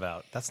that all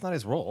about? That's not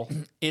his role.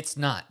 It's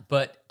not,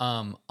 but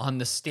on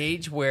the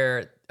stage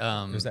where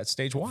Was that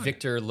stage 1?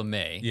 Victor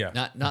LeMay.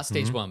 Yeah. Not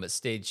stage 1, but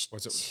stage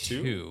Was it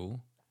 2.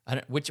 I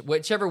don't,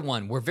 whichever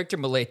one where Victor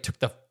Malay took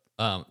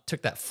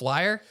that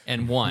flyer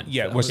and won.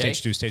 Yeah, it was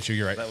stage 2. Stage 2.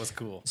 You're right. That was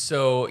cool.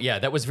 So yeah,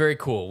 that was very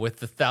cool. With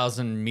the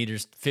 1,000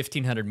 meters,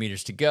 1,500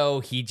 meters to go,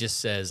 he just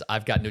says,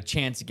 "I've got no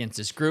chance against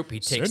this group." He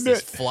takes Send this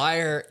it.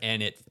 flyer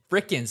and it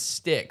frickin'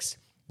 sticks.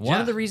 One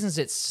of the reasons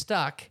it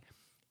stuck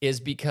is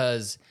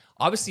because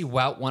obviously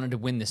Wout wanted to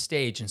win the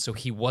stage, and so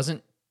he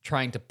wasn't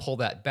trying to pull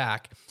that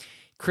back.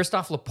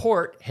 Christophe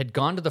Laporte had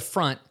gone to the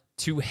front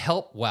to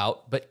help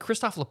Wout, but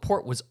Christophe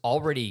Laporte was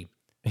already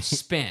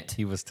spent.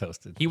 He was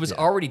toasted. He was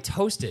already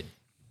toasted.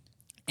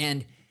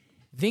 And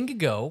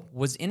Vingegaard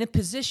was in a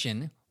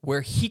position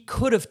where he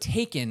could have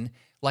taken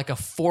like a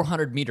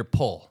 400-meter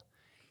pull.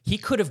 He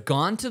could have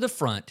gone to the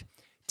front,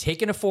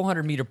 taken a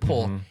 400-meter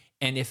pull,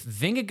 and if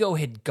Vingegaard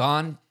had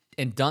gone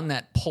and done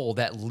that pull,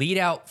 that lead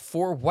out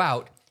for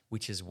Wout,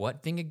 which is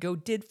what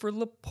Vingegaard did for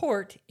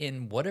Laporte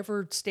in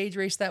whatever stage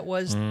race that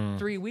was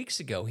 3 weeks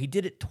ago. He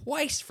did it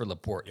twice for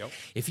Laporte.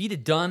 If he'd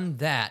have done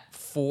that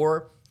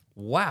for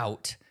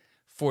Wout,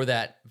 for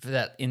that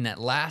in that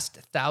last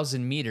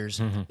 1,000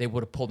 meters, they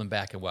would have pulled him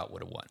back and Wout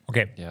would have won.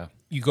 Okay. Yeah.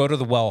 You go to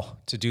the well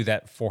to do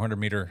that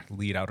 400-meter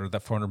lead out or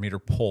that 400-meter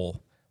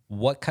pull.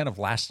 What kind of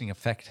lasting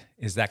effect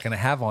is that going to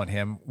have on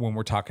him when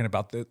we're talking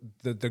about the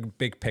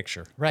big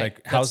picture? Right.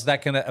 Like, how's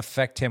that going to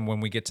affect him when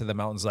we get to the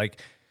mountains? Like,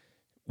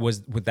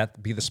 would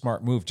that be the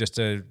smart move just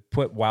to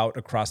put Wout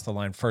across the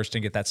line first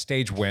and get that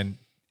stage win?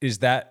 Is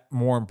that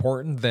more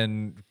important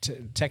than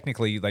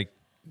technically, like,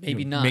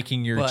 Maybe not,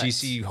 making your but-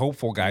 GC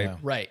hopeful guy?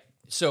 Right.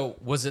 So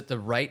was it the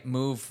right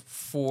move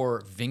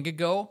for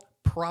Vingegaard?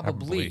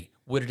 Probably.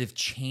 Would it have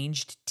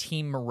changed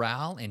team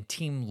morale and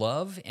team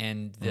love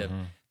and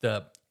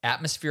the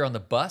atmosphere on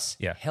the bus?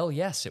 Yeah. Hell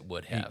yes, it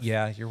would have.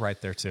 Yeah, you're right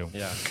there too.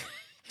 Yeah.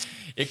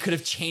 It could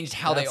have changed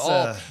how they That's,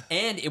 all,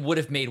 and it would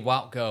have made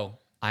Wout go,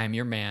 "I am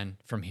your man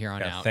from here on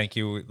Yeah, out." thank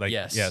you. Like,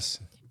 Yes. yes.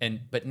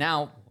 But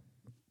now,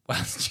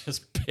 Wout's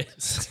just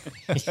pissed.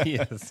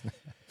 Yes.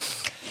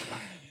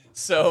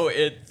 So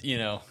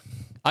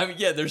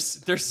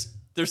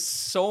there's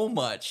so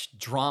much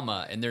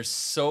drama and there's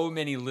so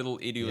many little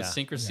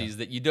idiosyncrasies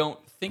that you don't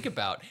think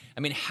about. I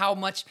mean, how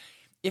much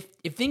if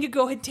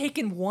Vingegaard had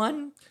taken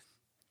one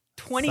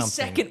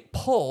 20-second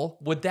pull,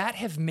 would that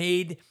have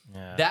made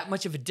that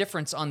much of a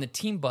difference on the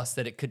team bus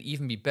that it could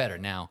even be better?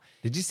 Now,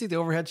 Did you see the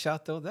overhead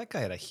shot though? That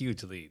guy had a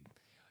huge lead.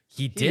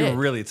 he did. He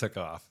really took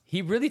off.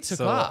 He really took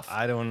So off.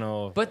 I don't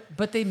know.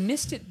 But they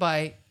missed it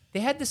by they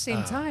had the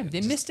same time.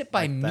 They missed it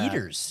by like that.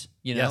 meters,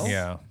 you know? Yes.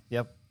 Yeah.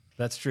 Yep.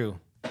 That's true.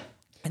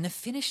 And the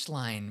finish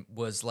line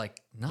was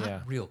like not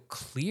Yeah. real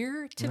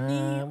clear to Nah,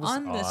 me it was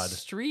on the odd.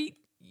 street,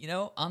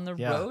 on the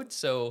Yeah. road.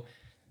 So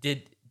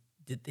did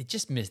they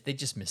just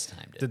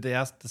mistimed it? Did they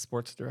ask the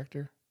sports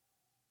director?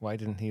 Why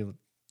didn't he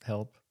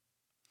help?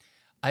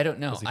 I don't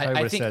know. he probably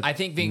would've said, I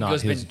think "Not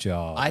Vingegaard's his been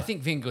job." I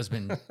think Vingegaard's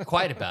been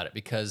quiet about it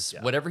because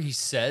whatever he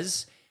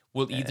says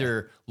will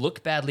either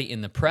look badly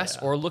in the press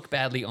or look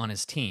badly on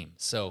his team.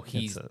 So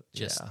he's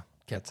just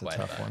kept That's a quiet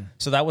tough about it. one.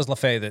 So that was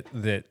Lafay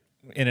that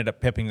ended up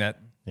pipping that.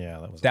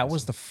 Yeah, That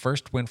was the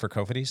first win for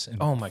Cofidis in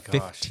Oh my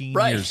gosh. 15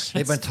 Right. years.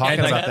 They've been talking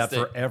And about that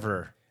fantastic.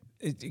 forever.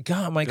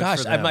 God, my Good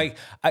gosh. for I'm them. like,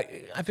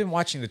 I've been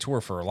watching the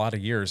tour for a lot of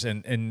years,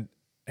 and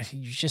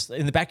you just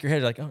in the back of your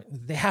head, like, oh,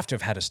 they have to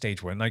have had a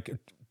stage win. Like,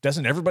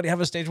 doesn't everybody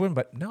have a stage win?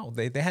 But no,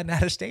 they hadn't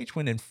had a stage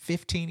win in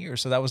 15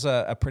 years. So that was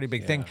a pretty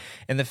big thing.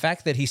 And the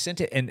fact that he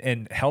sent it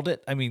and held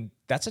it, I mean,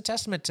 that's a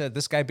testament to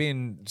this guy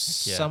being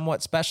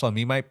somewhat special. I mean,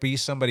 he might be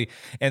somebody.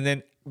 And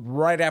then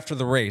right after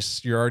the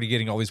race, you're already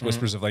getting all these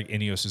whispers of like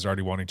Ineos is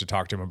already wanting to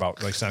talk to him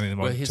about like signing them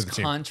Well, on his to the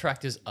team.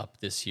 contract is up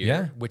this year,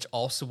 Yeah. which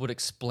also would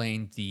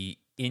explain the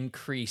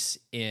increase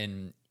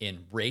in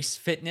race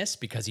fitness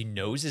because he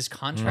knows his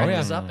contract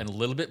is up and a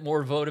little bit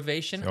more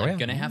motivation. I'm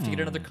going to have to get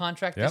another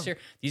contract this year.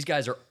 These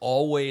guys are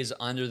always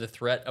under the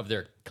threat of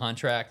their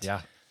contract.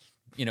 Yeah.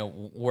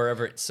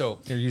 Wherever. So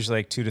They're usually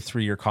like 2 to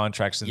 3 year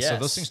contracts. And so Yes.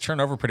 those things turn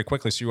over pretty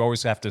quickly. So you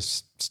always have to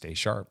stay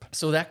sharp.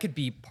 so that could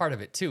be part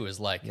of it too. Is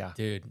like, Yeah.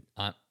 dude,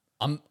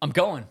 I'm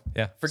going.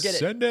 Yeah. Forget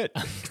Send it.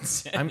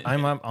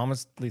 I'm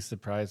honestly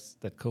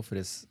surprised that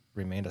Cofidis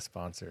remained a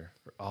sponsor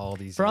for all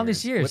these For years. all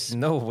these years. With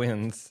no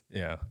wins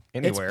Yeah.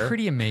 anywhere. It's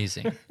pretty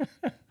amazing.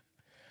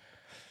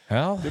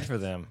 Well, good for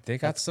them. they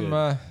got That's some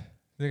good.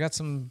 they got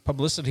some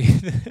publicity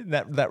in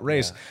that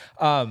race.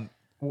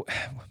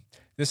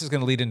 This is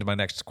going to lead into my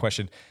next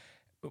question.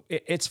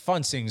 It's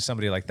fun seeing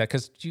somebody like that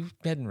because you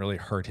hadn't really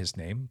heard his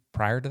name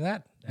prior to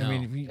that. I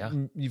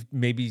mean, you've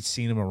maybe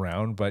seen him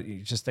around, but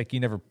you just like you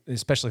never,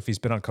 especially if he's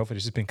been on COVID,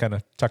 he's just been kind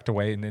of tucked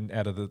away and then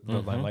out of the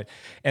limelight.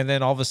 And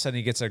then all of a sudden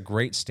he gets a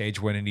great stage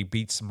win and he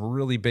beats some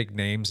really big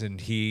names and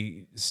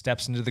he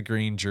steps into the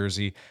green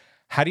jersey.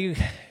 How do you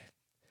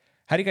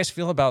guys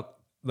feel about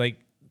like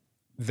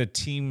the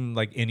team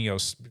like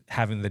Ineos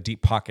having the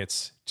deep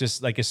pockets,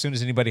 just like as soon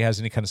as anybody has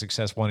any kind of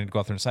success wanting to go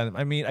out there and sign them?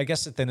 I mean, I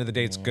guess at the end of the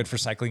day, it's good for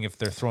cycling if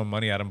they're throwing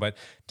money at them, but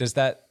does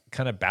that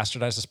kind of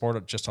bastardize the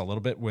sport just a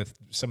little bit with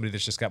somebody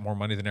that's just got more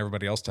money than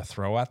everybody else to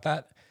throw at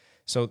that?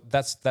 So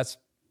that's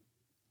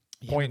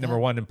point number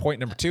one. And point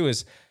number two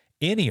is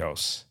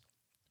Ineos.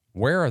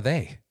 Where are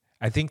they?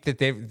 I think that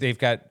they've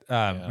got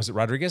was it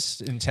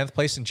Rodriguez in 10th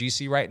place in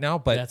GC right now?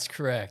 But that's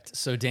correct.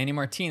 So Danny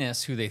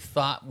Martinez, who they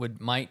thought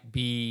might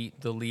be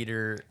the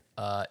leader,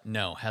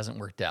 no, hasn't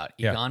worked out.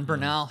 Egan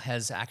Bernal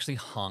has actually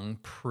hung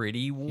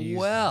pretty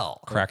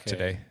well. Cracked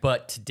today.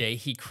 But today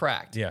he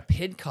cracked. Yeah.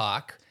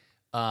 Pidcock,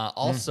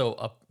 also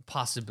a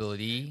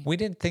possibility. We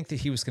didn't think that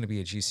he was going to be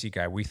a GC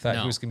guy. We thought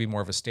he was going to be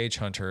more of a stage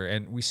hunter,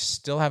 and we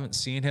still haven't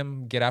seen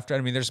him get after it.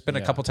 I mean, there's been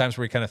a couple times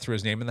where he kind of threw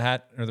his name in the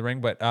hat or the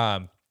ring, but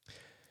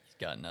he's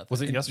got nothing.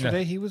 Was it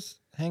yesterday he was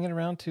hanging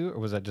around too, or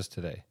was that just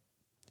today?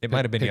 It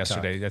might have been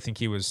yesterday. I think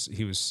he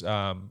was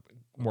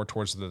more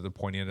towards the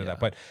pointy end of that.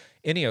 But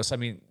Ineos, I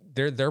mean,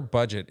 their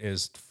budget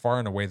is far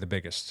and away the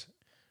biggest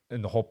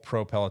in the whole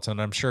pro peloton.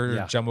 I'm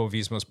sure Jumbo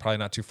Visma is probably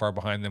not too far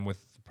behind them with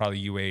probably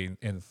UA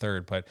in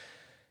third, but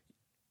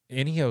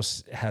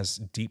Ineos has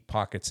deep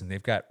pockets and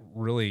they've got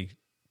really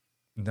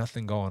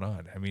nothing going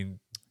on. I mean,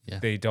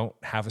 they don't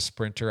have a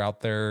sprinter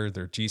out there.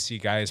 Their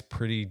GC guy is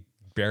pretty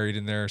buried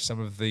in there. Some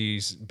of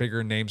these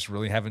bigger names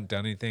really haven't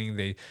done anything.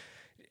 Do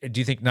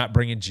you think not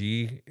bringing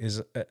G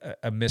is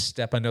a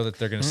misstep? I know that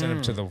they're going to send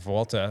him to the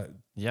Vuelta.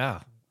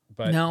 Yeah.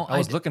 But no, I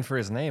was looking for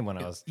his name when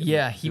I was.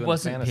 He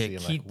wasn't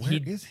picked.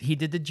 He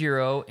did the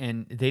Giro,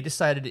 and they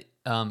decided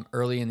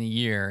early in the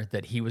year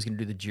that he was going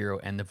to do the Giro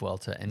and the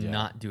Vuelta and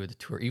not do the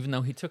Tour, even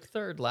though he took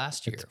third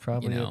last year.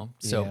 Probably,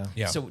 So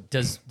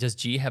does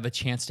G have a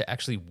chance to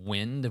actually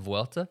win the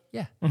Vuelta?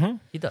 Yeah,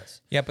 he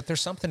does. Yeah, but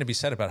there's something to be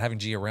said about having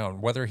G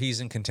around, whether he's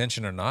in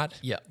contention or not.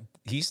 Yeah,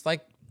 he's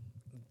like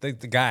the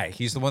guy.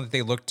 He's the one that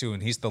they look to,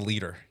 and he's the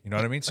leader. You know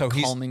what I mean? So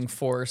he's calming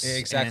force,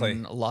 exactly.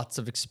 And lots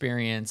of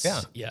experience.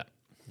 Yeah. Yep.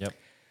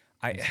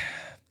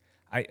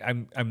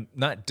 I'm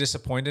not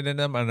disappointed in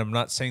them, and I'm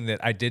not saying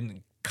that I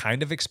didn't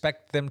kind of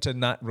expect them to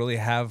not really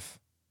have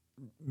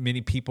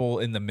many people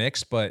in the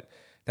mix, but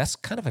that's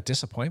kind of a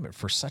disappointment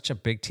for such a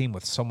big team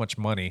with so much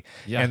money.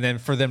 Yeah. And then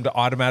for them to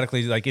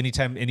automatically, like,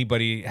 anytime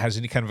anybody has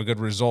any kind of a good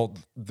result,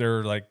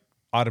 they're like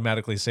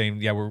automatically saying,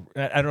 I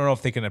don't know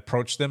if they can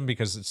approach them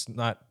because it's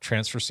not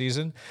transfer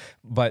season,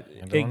 but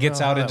it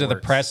gets out into the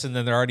press, and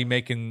then they're already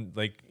making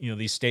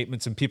these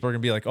statements, and people are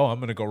gonna be like, oh,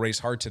 I'm gonna go race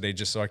hard today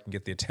just so I can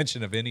get the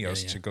attention of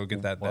Ineos to go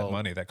get that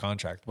money, that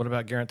contract. What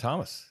about Geraint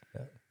Thomas?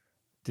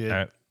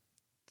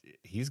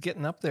 He's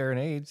getting up there in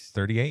age.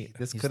 38.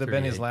 This could have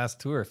been his last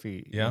tour if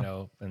he,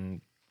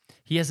 and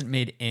he hasn't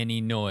made any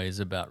noise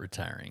about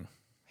retiring.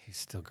 He's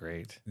still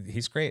great.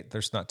 He's great.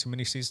 There's not too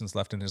many seasons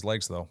left in his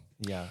legs, though.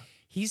 Yeah.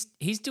 He's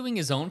doing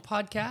his own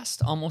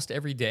podcast almost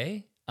every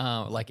day,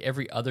 like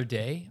every other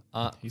day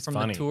he's from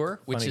funny. the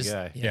tour, which funny is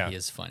guy. He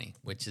is funny,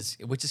 which is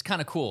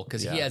kind of cool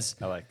because he has.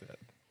 I like that.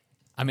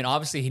 I mean,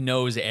 obviously he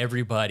knows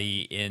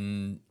everybody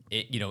in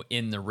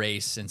the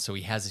race, and so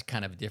he has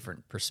kind of a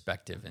different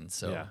perspective, and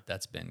so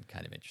that's been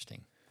kind of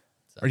interesting.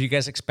 So. Are you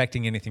guys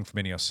expecting anything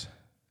from Ineos?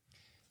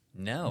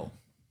 No.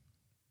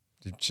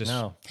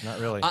 No, not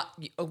really.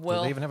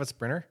 Well, do they even have a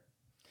sprinter?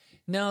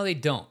 No, they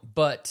don't.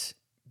 But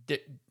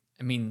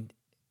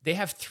they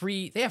have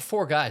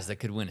 4 guys that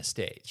could win a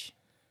stage.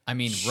 I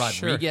mean,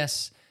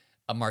 Rodriguez,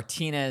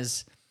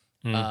 Martinez,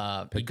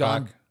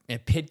 Pidcock,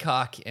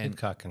 and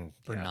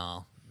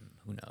Bernal.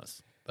 Who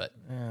knows? But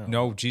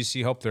no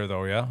GC hope there,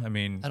 though. Yeah, I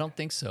mean, I don't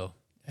think so.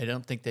 I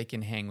don't think they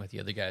can hang with the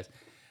other guys.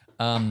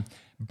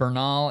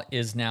 Bernal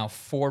is now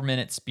 4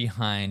 minutes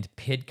behind.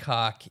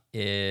 Pidcock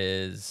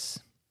is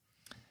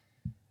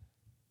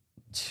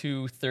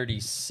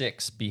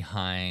 2:36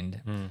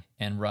 behind,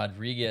 and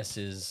Rodriguez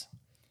is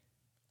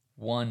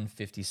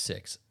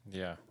 1:56.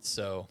 Yeah.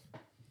 So,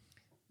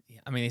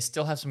 I mean, they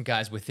still have some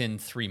guys within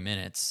 3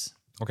 minutes.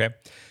 Okay.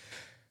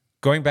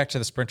 Going back to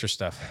the sprinter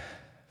stuff,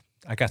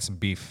 I got some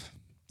beef.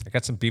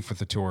 With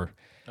the Tour.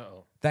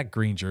 Uh-oh. That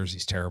green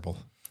jersey's terrible.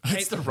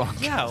 It's the wrong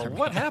color.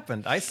 What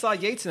happened? I saw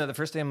Yates in it the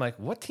first day. I'm like,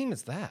 what team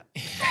is that?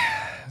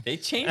 They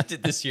changed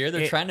it this year.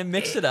 They're trying to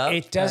mix it up.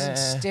 It doesn't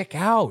stick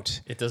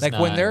out. It does like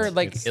not. When they're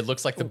like, it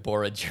looks like the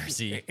Bora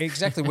jersey.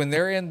 Exactly. When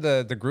they're in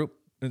the group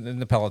in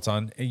the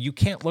peloton, you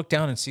can't look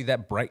down and see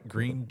that bright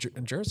green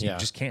jersey. You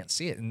just can't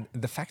see it. And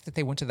the fact that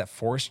they went to that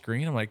forest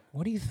green, I'm like,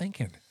 what are you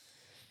thinking?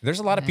 There's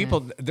a lot of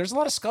people. There's a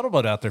lot of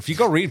scuttlebutt out there. If you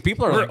go read,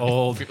 people are like,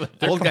 old.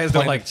 Old guys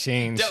don't like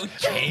change.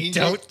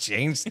 Don't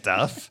change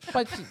stuff.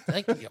 But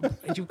like,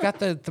 you got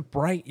the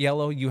bright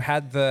yellow. You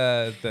had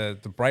the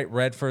bright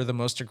red for the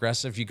most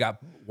aggressive. You got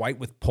white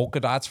with polka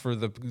dots for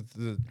the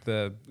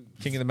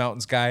King of the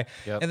Mountains guy.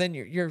 Yep. And then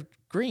you're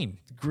green.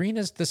 Green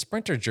is the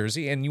sprinter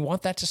jersey, and you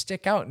want that to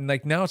stick out. And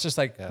like now, it's just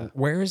like,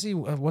 where is he?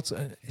 What's?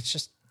 It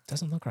just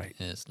doesn't look right.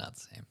 It's not the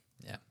same.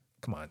 Yeah.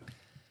 Come on.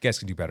 You guys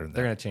can do better than that.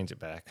 They're going to change it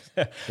back.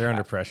 They're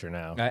under pressure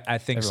now. I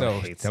think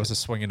Everyone so. hates That was it. a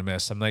swing and a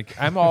miss.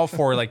 I'm all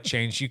for like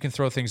change. You can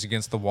throw things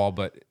against the wall,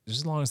 but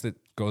just as long as it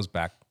goes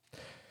back.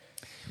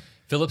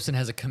 Philipsen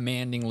has a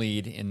commanding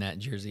lead in that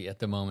jersey at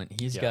the moment.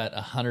 He's got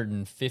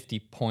 150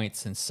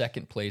 points, and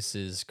second place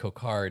is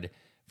Cocard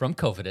from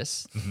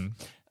Cofidis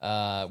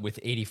with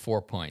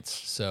 84 points.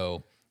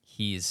 So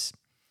he's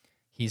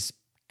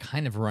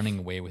kind of running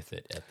away with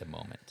it at the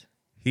moment.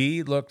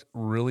 He looked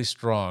really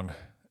strong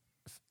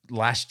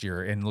last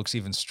year and looks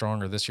even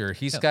stronger this year.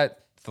 He's got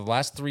the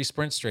last 3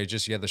 sprint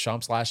stages. You had the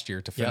Champs last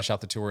year to finish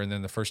out the tour, and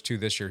then the first 2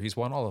 this year. He's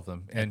won all of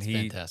them. And That's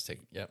fantastic.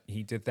 Yep.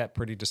 He did that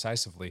pretty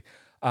decisively.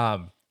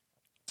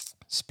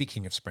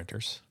 Speaking of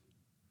sprinters,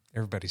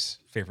 everybody's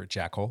favorite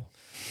jackhole,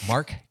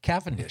 Mark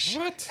Cavendish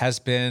has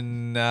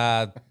been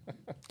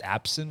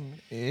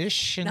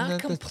absent-ish.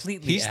 Not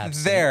completely He's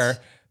absent. there,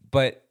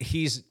 but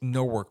he's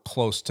nowhere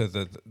close to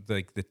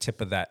the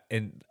tip of that.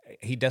 And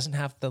he doesn't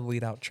have the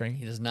lead-out train.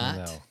 He does not.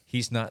 No.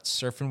 He's not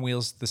surfing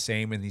wheels the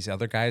same, and these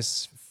other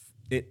guys,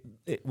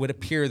 it would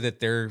appear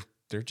that they're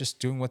just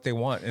doing what they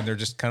want, and they're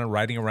just kind of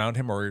riding around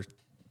him, or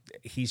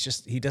he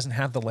doesn't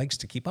have the legs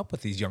to keep up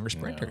with these younger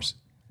sprinters.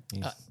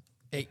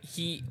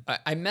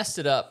 I messed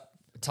it up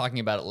talking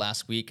about it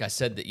last week. I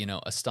said that,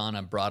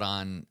 Astana brought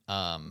on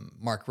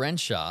Mark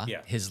Renshaw,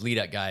 his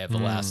lead-out guy of the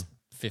last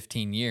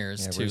 15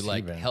 years, to where's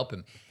he been? help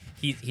him.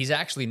 He's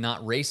actually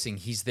not racing.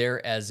 He's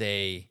there as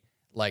the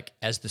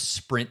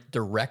sprint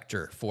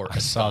director for Astana. I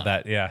saw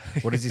that, yeah.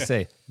 What does he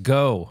say?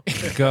 Go.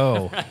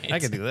 I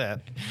can do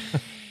that.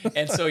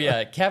 And so,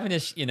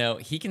 Cavendish,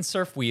 he can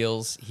surf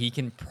wheels. He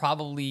can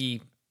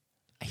probably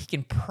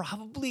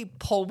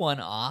pull one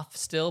off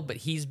still, but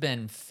he's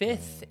been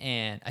 5th,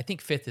 and I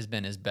think 5th has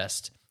been his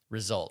best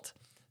result.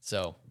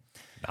 So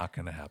Not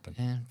going to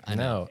happen. I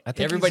know. I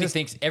think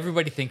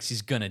everybody thinks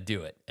he's gonna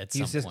do it at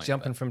some point. He's just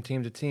jumping from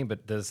team to team,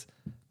 but to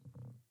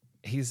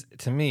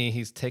me,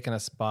 he's taken a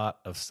spot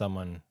of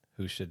someone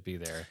who should be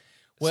there.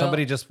 Well-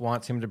 Somebody just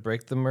wants him to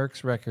break the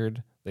Merckx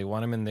record. They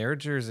want him in their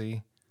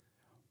jersey.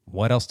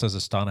 What else does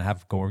Astana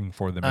have going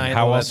for them? I And know,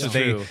 how else do that's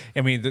they? true.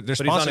 I mean, their But he's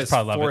on sponsors his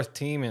probably love it. 4th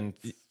team in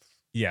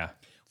Yeah.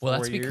 Well,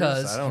 4 that's years?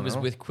 because I he don't was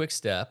know. with Quick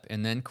Step,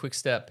 and then Quick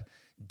Step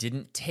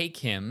didn't take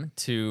him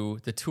to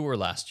the tour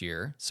last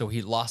year, so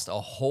he lost a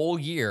whole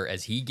year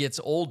as he gets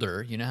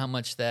older. You know how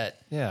much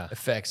that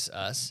affects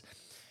us.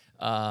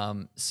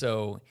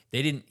 So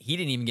he didn't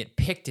even get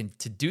picked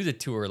to do the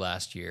tour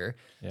last year.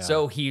 Yeah.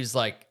 So he's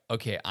like,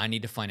 okay, I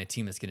need to find a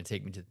team that's going to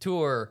take me to the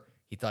tour.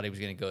 He thought he was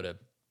going to go to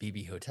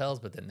BB Hotels,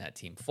 but then that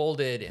team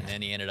folded, and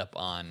then he ended up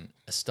on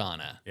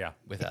Astana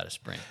without a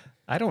sprint.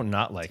 I don't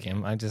not like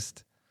him.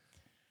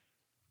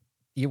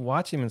 You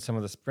watch him in some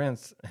of the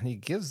sprints, and he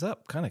gives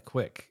up kind of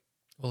quick.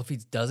 Well, if he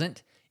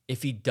doesn't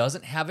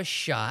have a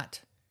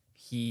shot,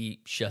 he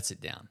shuts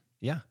it down.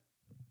 Yeah.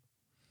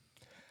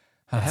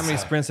 How many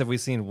sprints have we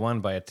seen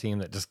won by a team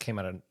that just came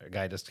out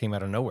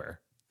of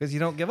nowhere? Because you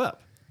don't give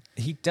up.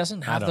 He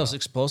doesn't have those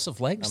explosive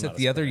legs that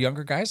the other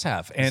younger guys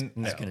have. And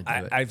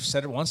I've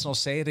said it once and I'll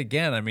say it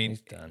again. I mean,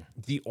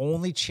 the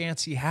only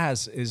chance he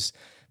has is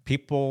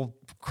people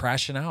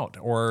crashing out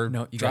or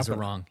No, you guys are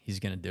wrong.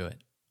 He's going to do it.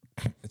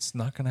 It's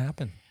not going to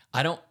happen.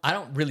 I don't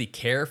really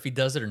care if he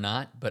does it or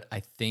not, but I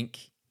think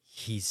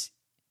he's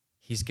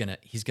gonna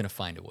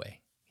find a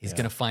way. He's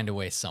gonna find a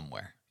way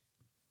somewhere.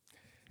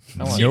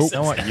 I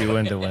want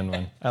Ewan to win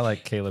one. I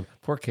like Caleb.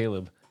 Poor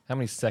Caleb. How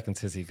many seconds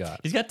has he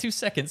got? He's got 2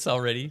 seconds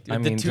already.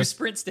 The 2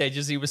 sprint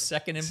stages, he was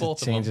second in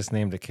both of them. Change his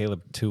name to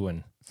Caleb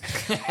Tuin.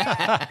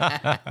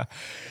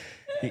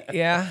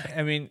 Yeah,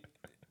 I mean,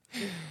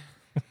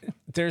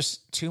 there's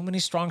too many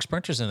strong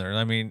sprinters in there.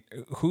 I mean,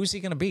 who's he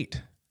going to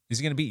beat? Is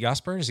he going to beat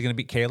Jasper? Is he going to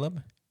beat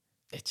Caleb?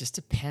 It just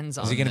depends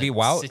on he gonna the be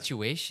Wout?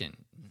 situation.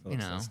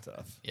 That's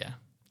tough. Yeah,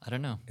 I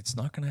don't know. It's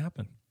not going to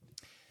happen.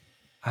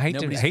 I hate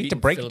Nobody's to beaten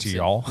break it to Philipsen.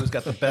 y'all. Who's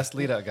got the best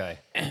lead-out guy?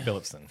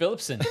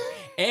 Philipsen.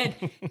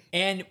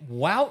 And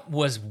Wout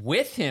was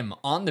with him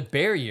on the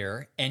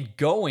barrier and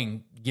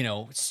going,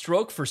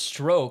 stroke for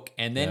stroke,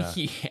 and then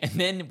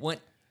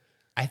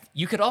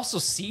you could also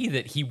see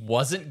that he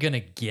wasn't gonna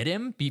get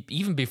him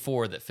even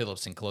before that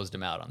Philipsen closed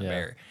him out on the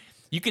barrier.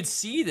 You could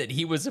see that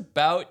he was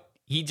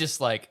he just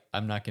like,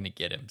 I'm not gonna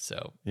get him,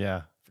 so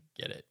Yeah.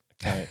 forget it.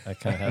 I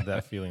kind of had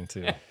that feeling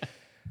too.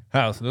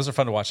 Oh, those are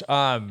fun to watch.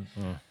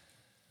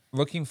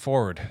 Looking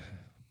forward,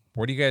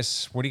 what are you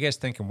guys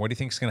thinking? What do you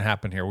think is going to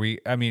happen here?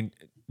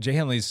 Jai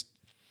Hindley's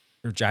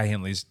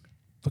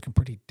looking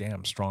pretty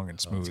damn strong and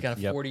smooth. He's got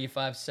a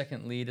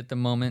 45-second lead at the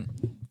moment.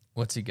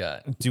 What's he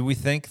got? Do we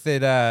think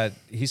that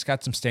he's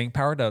got some staying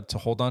power to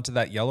hold on to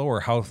that yellow, or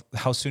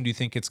how soon do you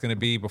think it's going to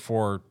be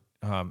before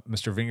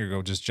Mr.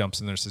 Vingegaard just jumps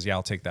in there and says, "Yeah,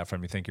 I'll take that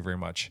from you. Thank you very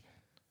much."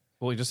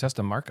 Well, he just has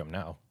to mark him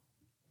now.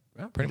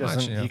 Well, pretty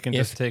much. He can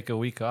just take a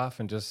week off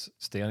and just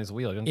stay on his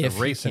wheel. He doesn't have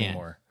to race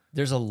anymore.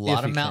 There's a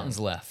lot of mountains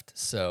left,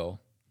 so.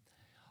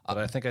 But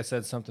I think I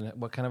said something.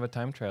 What kind of a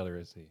time trailer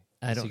is he?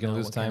 I don't know. Is he going to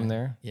lose time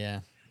there?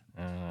 Yeah.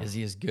 Is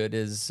he as good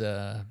as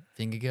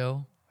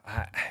Vingegaard?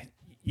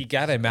 You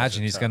got to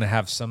imagine he's going to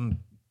have some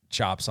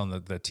chops on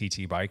the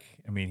TT bike.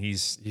 I mean, he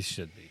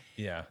should be.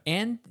 Yeah.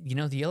 And,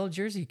 the yellow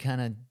jersey kind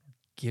of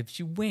gives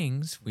you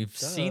wings. We've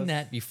seen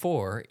that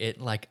before. It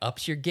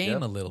ups your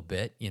game a little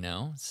bit,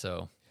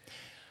 so.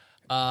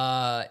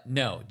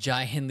 No,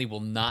 Jai Hindley will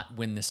not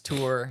win this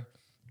tour.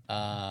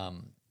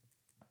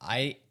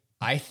 I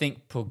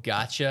think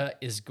Pogačar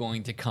is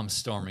going to come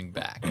storming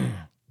back.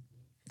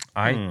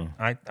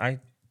 I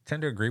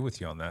tend to agree with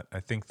you on that.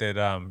 I think that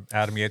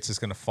Adam Yates is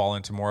going to fall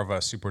into more of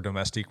a super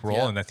domestic role,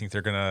 Yeah. and I think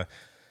they're going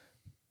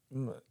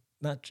to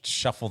not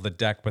shuffle the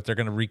deck, but they're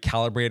going to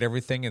recalibrate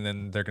everything, and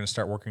then they're going to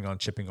start working on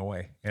chipping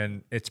away.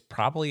 And it's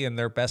probably in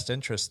their best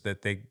interest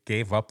that they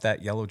gave up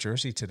that yellow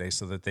jersey today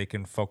so that they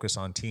can focus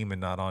on team and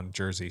not on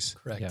jerseys.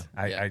 Correct.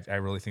 Yeah. I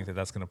really think that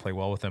that's going to play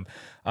well with them.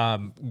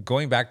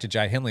 Going back to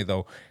Jai Hindley,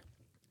 though,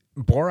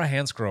 Bora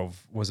Hansgrove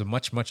was a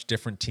much, much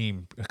different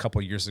team a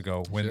couple of years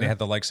ago when they had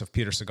the likes of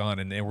Peter Sagan,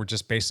 and they were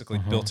just basically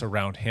built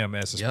around him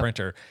as a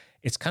sprinter.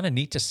 It's kind of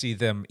neat to see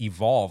them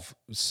evolve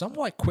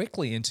somewhat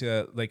quickly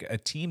into a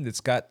team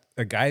that's got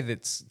a guy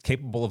that's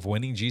capable of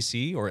winning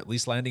GC or at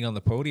least landing on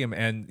the podium,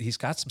 and he's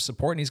got some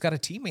support, and he's got a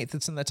teammate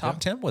that's in the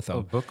top 10 with him.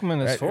 Oh, Bookman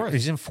is fourth.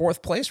 He's in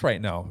fourth place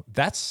right now.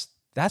 That's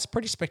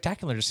pretty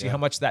spectacular to see how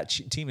much that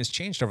team has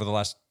changed over the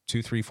last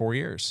 2, 3, 4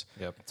 years.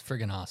 Yep. It's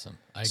friggin' awesome.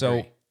 I So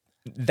agree.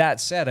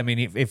 that said, I mean,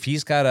 if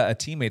he's got a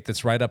teammate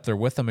that's right up there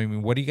with him, I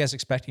mean, what are you guys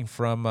expecting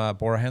from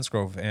Bora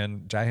Hansgrove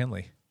and Jai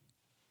Hindley?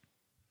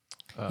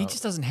 He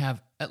just doesn't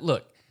have.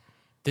 Look,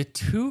 the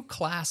two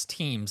class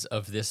teams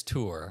of this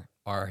tour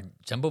are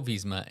Jumbo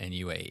Visma and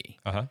UAE.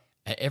 Uh-huh.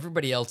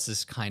 Everybody else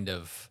is kind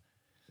of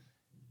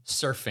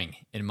surfing,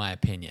 in my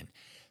opinion.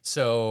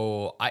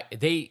 So I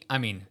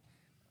think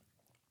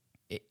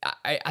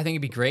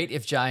it'd be great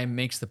if Jai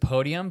makes the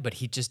podium, but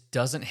he just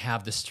doesn't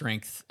have the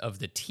strength of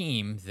the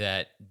team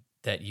that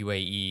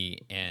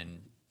UAE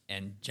and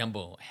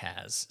Jumbo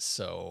has.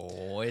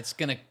 So it's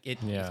gonna.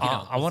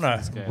 I want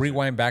to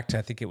rewind back to,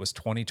 I think it was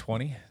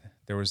 2020.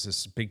 There was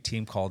this big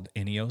team called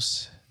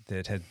Ineos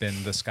that had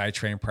been the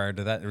SkyTrain prior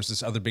to that. There was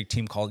this other big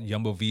team called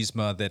Jumbo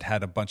Visma that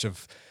had a bunch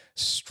of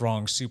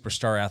strong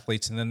superstar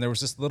athletes. And then there was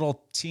this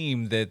little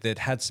team that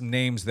had some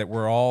names that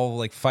were all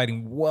like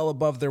fighting well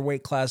above their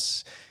weight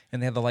class.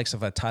 And they had the likes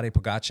of Tadej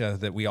Pogacar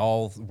that we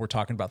all were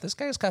talking about. This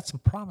guy's got some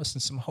promise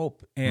and some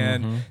hope.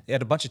 And they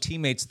had a bunch of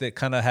teammates that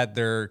kind of had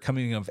their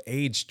coming of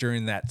age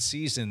during that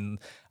season.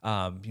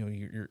 I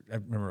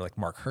remember like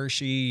Mark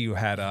Hershey. You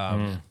had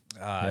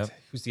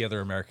who's the other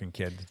American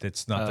kid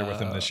that's not there with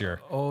him this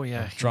year? Oh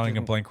yeah, I'm drawing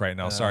a blank right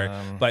now. Sorry,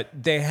 but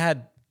they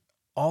had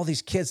all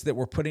these kids that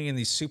were putting in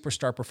these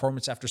superstar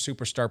performance after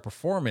superstar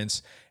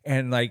performance,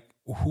 and like,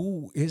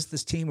 who is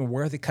this team and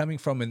where are they coming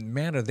from? And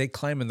man, are they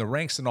climbing the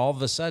ranks? And all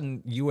of a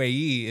sudden,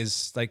 UAE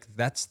is like,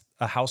 that's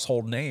a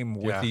household name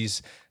with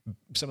these,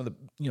 some of the,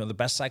 the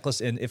best cyclists,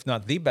 and if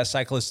not the best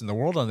cyclists in the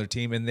world on their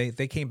team. And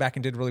they came back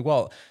and did really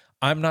well.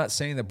 I'm not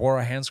saying that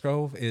Bora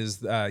Hansgrove is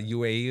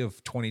UAE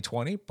of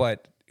 2020,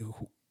 but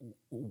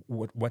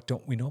what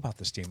don't we know about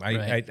this team?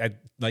 I'd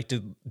like to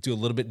do a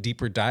little bit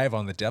deeper dive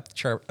on the depth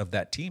chart of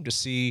that team to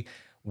see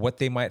what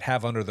they might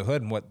have under the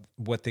hood and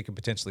what they could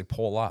potentially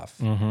pull off.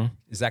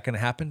 Is that going to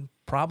happen?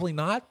 Probably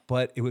not,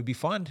 but it would be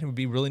fun. It would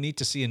be really neat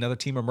to see another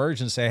team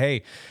emerge and say,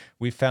 hey,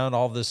 we found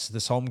all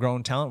this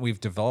homegrown talent. We've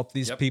developed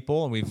these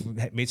people and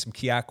we've made some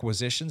key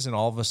acquisitions, and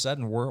all of a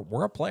sudden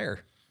we're a player.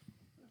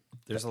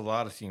 There's a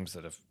lot of teams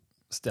that have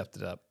stepped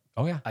it up.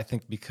 Oh yeah. I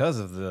think because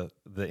of the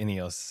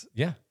Ineos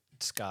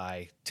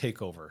Sky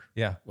takeover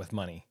with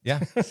money. Yeah.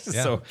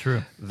 So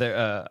true.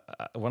 There,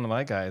 one of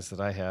my guys that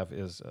I have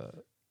is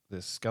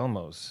this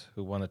Skelmos,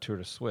 who won the Tour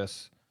de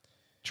Suisse.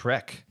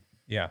 Trek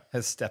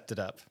has stepped it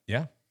up.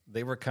 Yeah.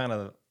 They were kind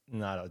of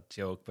not a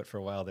joke, but for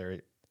a while there,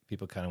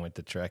 people kind of went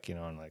to Trek,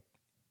 and like,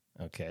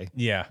 okay.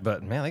 Yeah.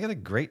 But man, they got a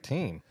great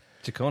team.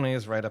 Ciccone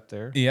is right up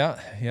there. Yeah.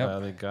 Yeah.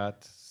 They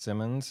got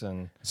Simmons,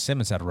 and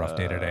Simmons had a rough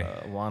day today.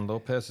 Juan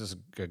Lopez is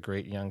a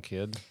great young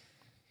kid.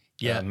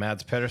 Yeah.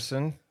 Mads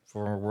Pedersen,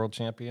 former world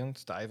champion.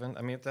 Stuyven.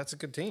 I mean, that's a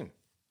good team.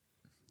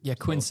 Yeah,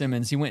 Quinn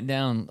Simmons. He went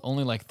down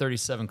only like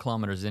 37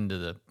 kilometers into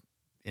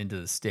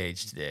the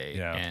stage today.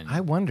 Yeah. And I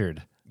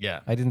wondered.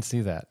 yeah, I didn't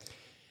see that.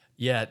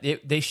 yeah.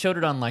 They showed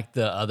it on like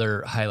the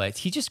other highlights.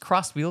 He just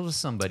crossed wheels with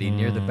somebody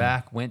near the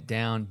back, went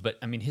down. But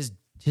I mean, his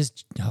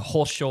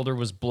whole shoulder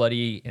was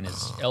bloody, and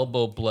his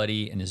elbow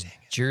bloody, and his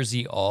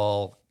jersey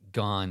all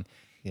gone.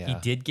 Yeah. He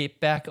did get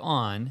back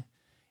on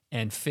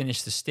and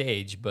finish the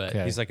stage, but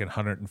He's like in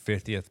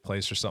 150th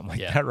place or something like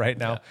Yeah. that right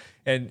now.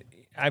 And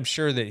I'm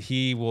sure that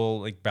he will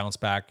like bounce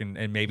back,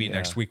 and maybe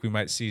next week we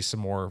might see some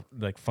more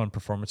like fun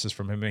performances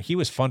from him. And he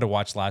was fun to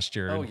watch last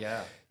year. Oh, and,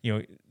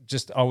 yeah.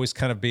 Just always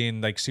kind of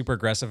being like super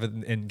aggressive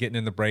and getting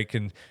in the break.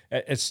 And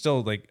it's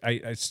still like,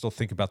 I still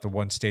think about the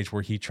one stage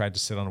where he tried to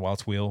sit on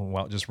Wout's wheel and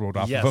Wout just rode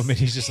off Yes. of him. And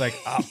he's just like,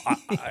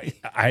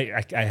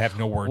 I have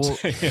no words. Well,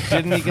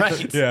 didn't he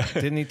get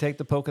Didn't he take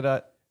the polka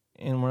dot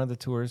in one of the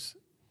tours?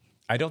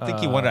 I don't think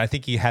he won it. I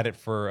think he had it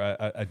for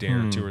a day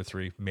or two or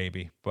three,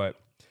 maybe. But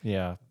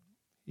Yeah.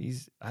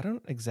 I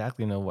don't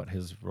exactly know what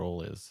his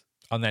role is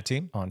on that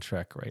team, on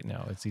Trek right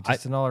now. Is he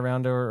just an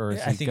all-arounder, or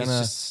is I he think gonna...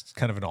 he's just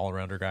kind of an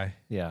all-arounder guy.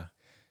 Yeah.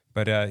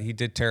 But he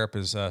did tear up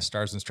his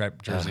Stars and Stripes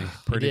jersey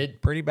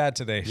did. pretty bad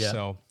today. Yeah.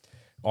 So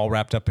all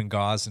wrapped up in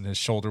gauze, and his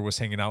shoulder was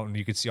hanging out, and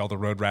you could see all the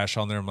road rash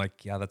on there. I'm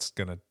like, yeah, that's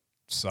gonna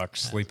suck.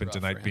 Sleeping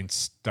tonight, being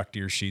stuck to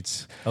your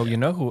sheets. Oh, you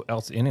know who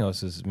else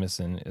Ineos is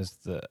missing is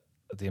the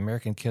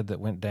American kid that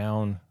went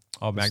down.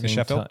 Oh, the Magnus same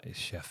Sheffield?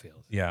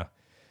 Sheffield. Yeah.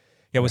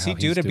 Yeah, was he how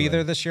due he's to be doing.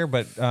 there this year?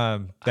 But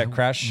that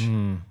crash.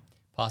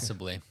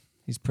 Possibly.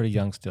 He's pretty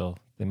young still.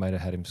 They might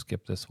have had him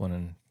skip this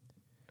one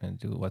and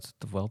do what's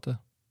the Vuelta?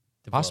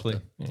 Possibly.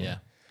 Yeah.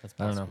 That's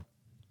I don't possible. know.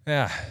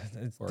 Yeah,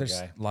 Poor there's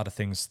guy. a lot of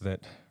things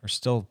that are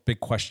still big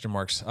question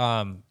marks.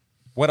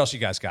 What else you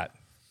guys got?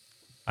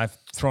 I've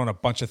thrown a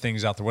bunch of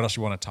things out there. What else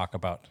you want to talk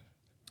about?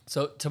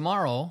 So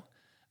tomorrow,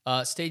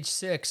 stage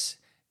 6,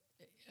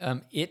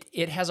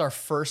 it has our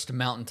first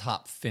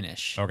mountaintop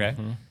finish. Okay.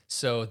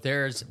 So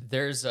there's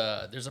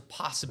a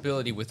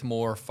possibility with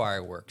more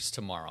fireworks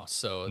tomorrow.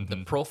 So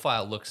the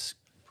profile looks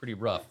pretty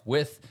rough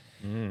with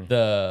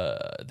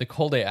the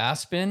Col de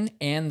Aspen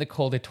and the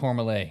Col de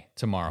Tourmalet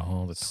tomorrow.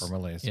 Oh, the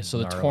Tourmalet. Yeah, so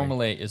the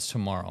Tourmalet is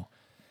tomorrow,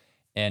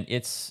 and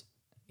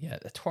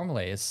the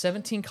Tourmalet is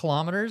 17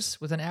 kilometers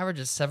with an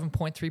average of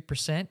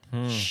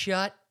 7.3%.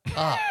 Shut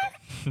up.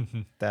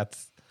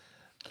 That's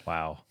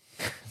wow.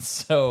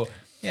 So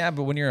Yeah,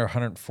 but when you're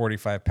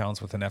 145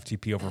 pounds with an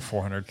FTP over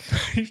 400,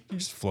 you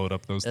just float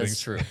up those that's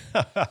things. true.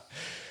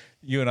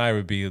 You and I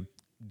would be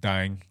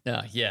dying.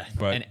 Yeah,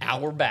 But- an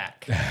hour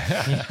back.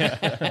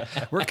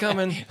 We're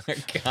coming. They're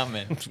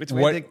coming. Which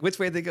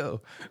way they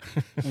go?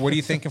 What are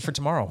you thinking for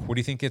tomorrow? What do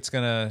you think it's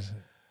gonna?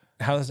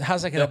 How's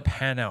that gonna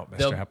pan out,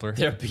 Mr. Hepler?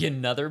 There'll be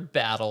another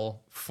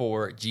battle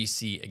for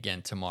GC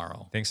again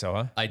tomorrow. Think so,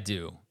 huh? I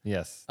do.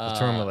 Yes, the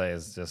Tourmalet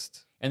is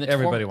just. and the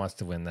everybody wants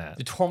to win that.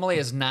 The Tourmalet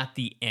is not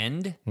the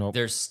end. Nope.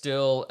 There's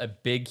still a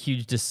big,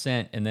 huge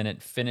descent, and then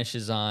it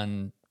finishes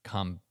on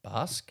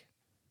Kambasque,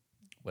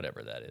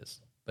 whatever that is.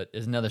 But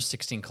there's another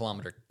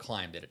 16-kilometer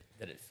climb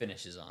that it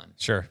finishes on.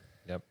 Sure.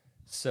 Yep.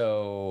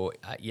 So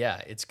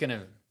yeah, it's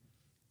gonna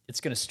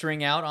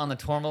string out on the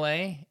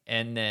Tourmalet,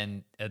 and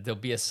then there'll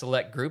be a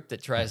select group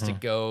that tries to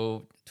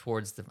go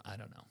towards the. I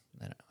don't know.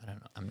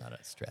 I'm not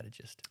a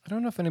strategist. I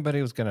don't know if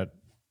anybody was gonna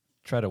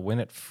try to win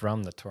it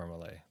from the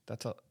Tourmalet.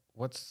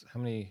 How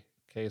many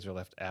Ks are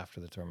left after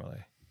the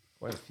Tourmalet?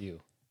 Quite a few.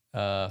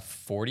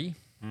 40.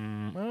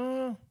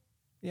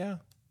 Yeah.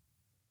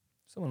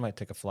 Someone might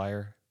take a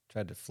flyer,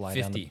 tried to fly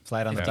 50.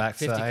 down the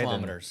backside. 50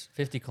 kilometers.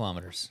 50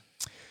 kilometers.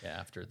 Yeah,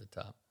 after the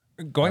top.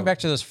 Going back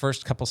to those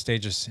first couple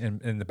stages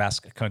in the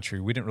Basque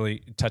Country, we didn't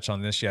really touch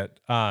on this yet.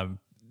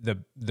 The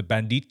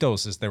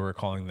banditos, as they were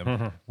calling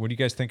them. What do you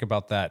guys think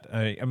about that?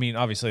 I mean,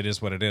 obviously it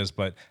is what it is,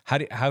 but how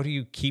do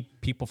you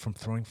keep people from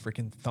throwing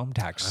freaking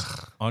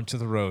thumbtacks onto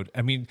the road?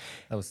 I mean,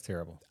 That was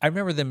terrible. I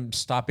remember them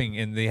stopping,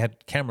 and they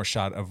had camera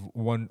shot of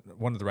one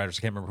of the riders.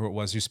 I can't remember who it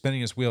was. Who's spinning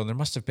his wheel, and there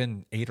must have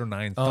been 8 or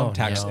 9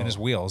 thumbtacks in his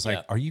wheel. I was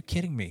like, "Are you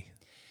kidding me?"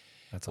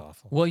 That's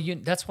awful. Well,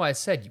 that's why I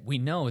said we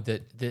know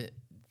that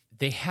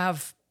they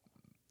have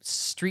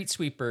street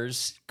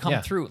sweepers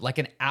come through like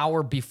an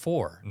hour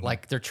before.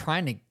 Like they're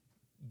trying to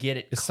get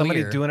it Is clear,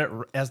 somebody doing it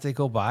as they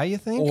go by, you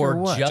think? or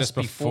what? just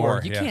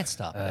before. You yeah. can't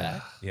stop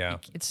that. Yeah.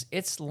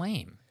 It's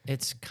lame.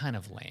 It's kind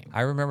of lame.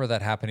 I remember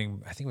that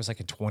happening. I think it was like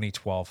in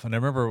 2012, and I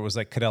remember it was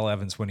like Cadell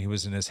Evans when he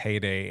was in his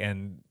heyday,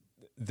 and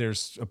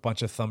there's a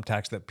bunch of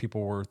thumbtacks that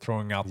people were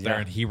throwing out there,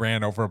 and he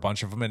ran over a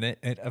bunch of them, and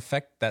it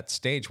affected that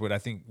stage, which I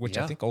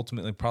think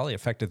ultimately probably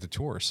affected the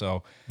tour.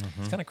 So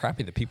it's kind of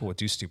crappy that people would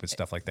do stupid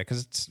stuff like that,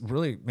 because it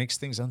really makes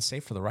things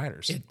unsafe for the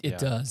riders. It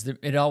does.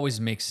 It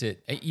always makes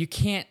it. You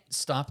can't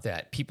stop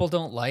that. People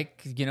don't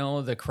like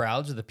the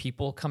crowds or the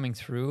people coming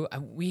through.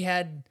 We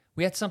had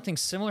something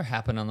similar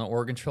happen on the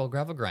Oregon Trail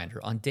Gravel Grinder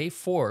on day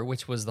 4,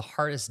 which was the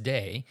hardest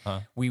day.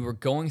 We were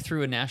going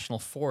through a national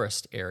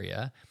forest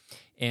area.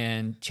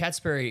 And Chad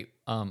Sperry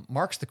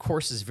marks the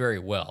courses very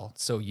well,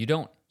 so you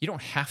don't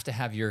have to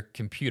have your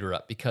computer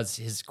up because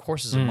his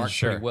courses are marked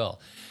pretty well.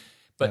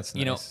 But That's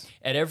nice.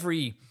 at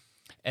every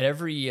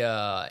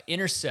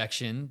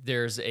intersection,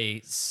 there's a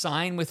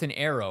sign with an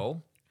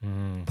arrow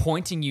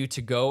pointing you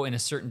to go in a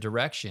certain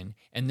direction,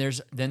 and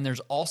there's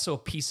also a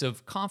piece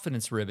of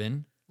confidence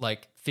ribbon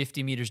like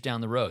 50 meters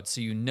down the road,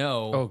 so you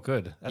know. Oh,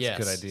 good. That's a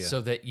good idea.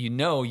 So that you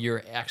know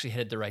you're actually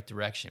headed the right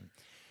direction.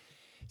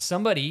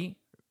 Somebody,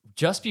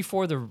 just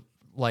before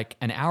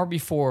an hour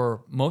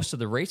before most of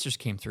the racers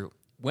came through,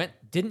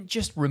 didn't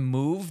just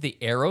remove the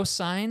arrow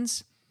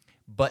signs,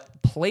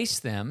 but place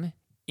them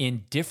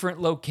in different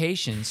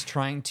locations,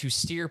 trying to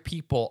steer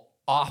people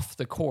off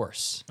the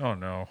course. Oh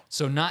no!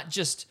 So not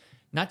just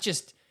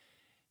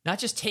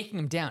taking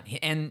them down,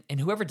 and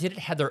whoever did it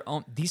had their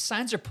own. These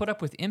signs are put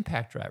up with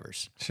impact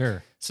drivers.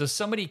 Sure. So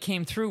somebody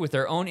came through with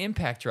their own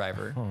impact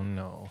driver. Oh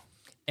no!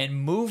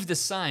 And moved the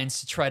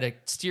signs to try to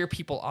steer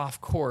people off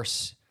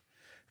course.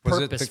 Was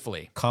Purposefully.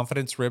 it the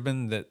confidence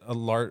ribbon that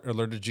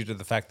alerted you to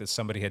the fact that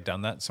somebody had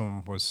done that?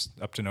 Someone was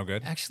up to no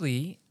good?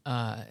 Actually,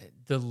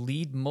 the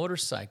lead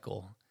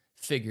motorcycle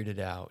figured it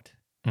out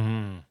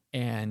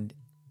and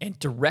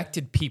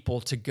directed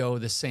people to go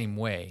the same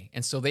way.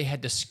 And so they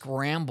had to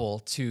scramble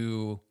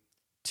to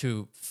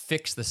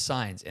fix the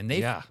signs. And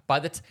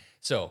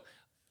so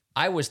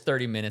I was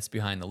 30 minutes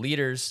behind the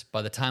leaders.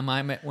 By the time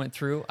I went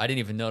through, I didn't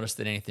even notice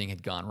that anything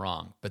had gone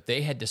wrong. But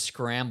they had to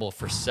scramble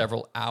for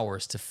several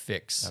hours to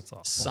fix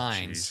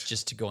signs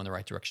just to go in the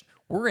right direction.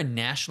 We're in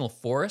national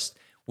forest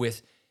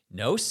with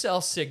no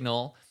cell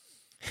signal,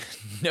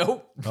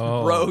 Nope.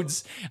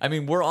 Roads. I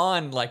mean, we're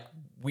on like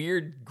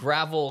weird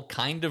gravel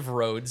kind of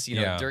roads,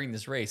 during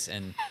this race,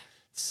 and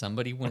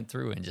somebody went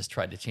through and just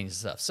tried to change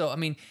this up. So, I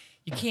mean,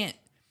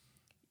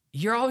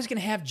 you're always going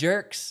to have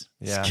jerks.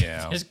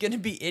 Yeah. There's going to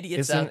be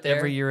idiots Isn't out there.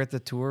 every year at the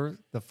Tour,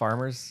 the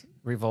farmers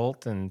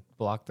revolt and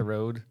block the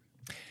road?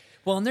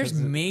 Well, and there's They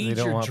don't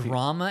major want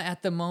drama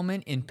at the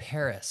moment in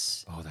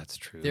Paris. Oh, that's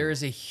true. There is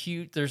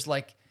there's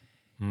like,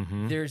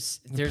 there's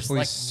Police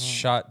like,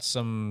 shot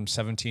some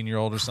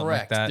 17-year-old or something like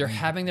correct. that. They're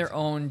having their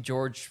own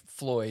George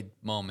Floyd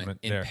moment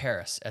in there.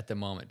 Paris at the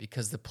moment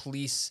because the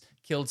police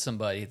killed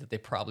somebody that they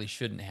probably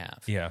shouldn't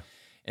have. Yeah.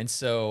 And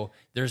so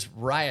there's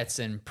riots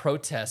and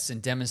protests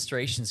and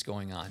demonstrations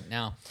going on.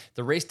 Now,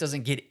 the race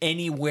doesn't get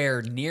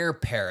anywhere near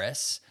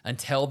Paris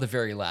until the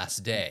very last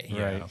day.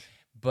 Right.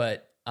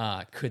 But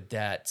could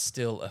that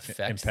still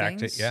affect Impact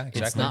things? it, yeah, It's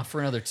exactly. not for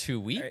another 2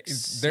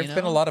 weeks. There have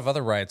been a lot of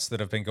other riots that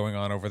have been going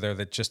on over there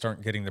that just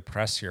aren't getting the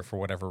press here for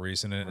whatever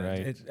reason. And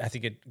Right. I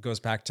think it goes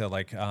back to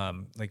like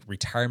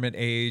retirement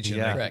age.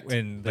 Yeah. And, Correct.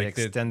 and They like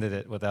extended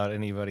it without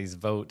anybody's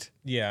vote.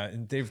 yeah,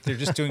 and they're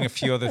just doing a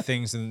few other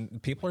things,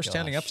 and people are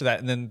standing up to that.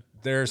 And then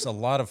there's a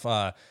lot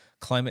of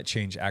climate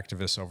change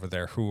activists over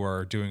there who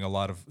are doing a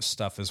lot of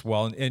stuff as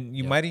well. And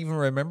you might even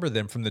remember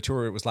them from the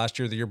Tour. It was last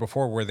year or the year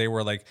before where they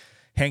were like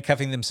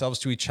handcuffing themselves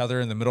to each other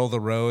in the middle of the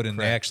road, and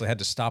they actually had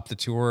to stop the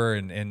tour,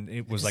 and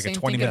it was like a Same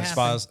thing 20-minute could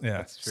pause. happen.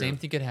 Yeah. Same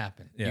thing could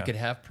happen. Yeah. You could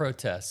have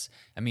protests.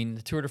 I mean,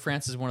 the Tour de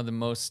France is one of the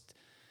most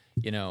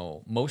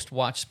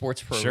watched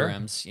sports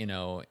programs,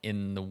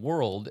 in the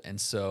world. And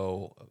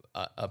so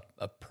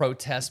a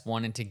protest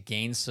wanting to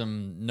gain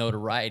some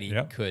notoriety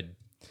Yep. could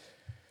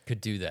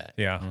do that.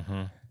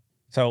 Yeah.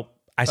 So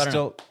I don't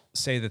still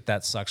say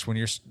that sucks when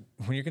you're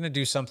going to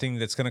do something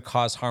that's going to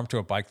cause harm to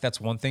a bike.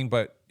 That's one thing,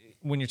 but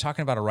when you're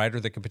talking about a rider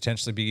that could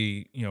potentially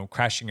be,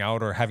 crashing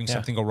out or having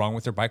something go wrong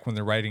with their bike when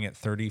they're riding at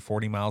 30,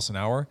 40 miles an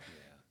hour,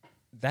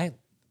 that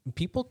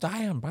people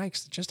die on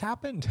bikes. It just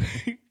happened,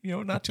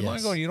 not too long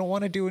ago. You don't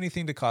want to do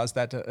anything to cause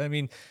that to, I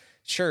mean,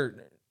 sure,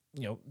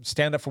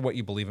 stand up for what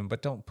you believe in,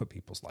 but don't put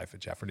people's life at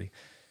jeopardy.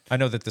 I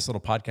know that this little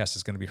podcast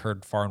is going to be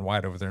heard far and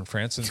wide over there in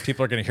France, and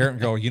people are going to hear it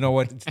and go, you know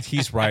what?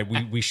 He's right.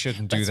 We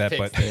shouldn't do that.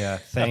 But Yeah,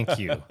 thank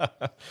you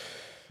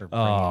for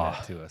bringing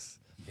that to us.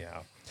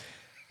 yeah.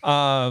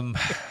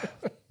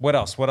 What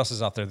else? What else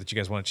is out there that you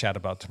guys want to chat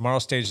about?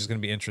 Tomorrow's stage is going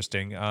to be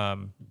interesting.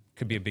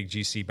 Could be a big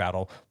GC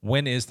battle.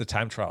 When is the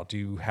time trial? Do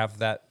you have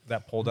that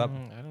pulled up?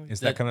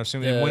 Is that kind of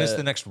soon? And when is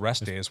the next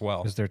rest day as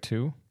well? Is there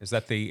two? Is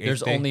that the 8th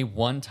There's day? only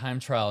one time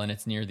trial, and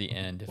it's near the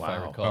end, if I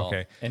recall.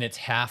 Okay. And it's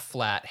half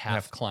flat,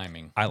 half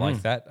climbing. I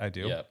like that. I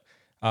do.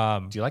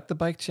 Yep. Do you like the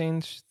bike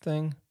change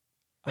thing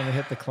when they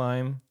hit the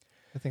climb?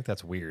 I think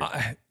that's weird.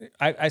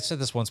 I said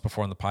this once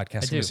before on the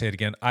podcast. I'm going to say it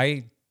again.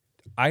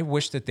 I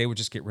wish that they would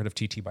just get rid of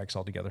TT bikes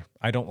altogether.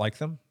 I don't like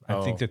them.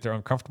 I think that they're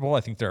uncomfortable.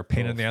 I think they're a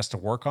pain in the ass to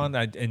work on.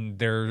 And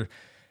they're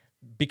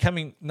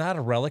becoming not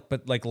a relic,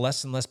 but like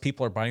less and less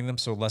people are buying them.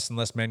 So less and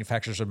less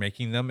manufacturers are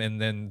making them. And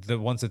then the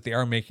ones that they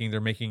are making,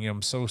 they're making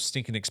them so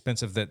stinking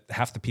expensive that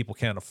half the people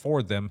can't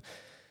afford them.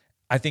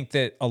 I think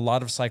that a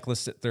lot of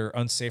cyclists, that they're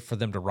unsafe for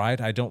them to ride.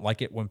 I don't like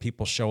it when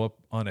people show up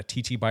on a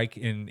TT bike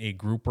in a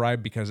group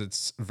ride because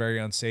it's very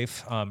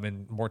unsafe.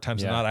 And more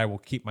times than not, I will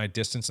keep my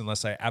distance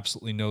unless I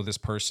absolutely know this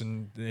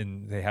person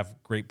and they have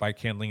great bike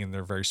handling and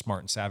they're very smart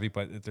and savvy,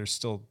 but there's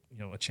still,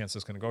 a chance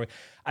that's going to go away.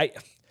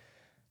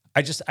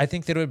 I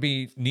think that it would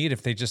be neat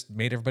if they just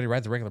made everybody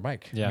ride the regular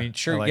bike. Yeah, I mean,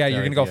 sure, I like you're that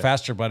going to go idea.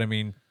 faster, but I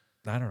mean,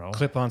 I don't know.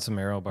 Clip on some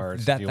aero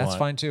bars. That's if you want,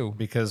 fine too.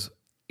 Because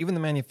even the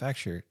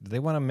manufacturer, do they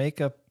want to make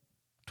a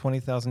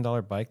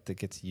 $20,000 bike that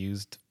gets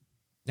used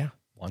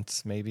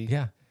once maybe?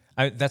 Yeah.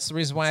 That's the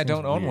reason why I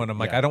don't own weird. one. I'm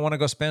like, Yeah. I don't want to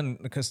go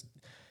spend because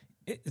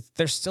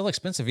they're still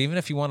expensive. Even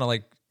if you want to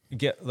like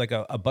get like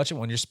a budget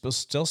one, you're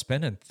still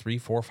spending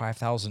 $3,000,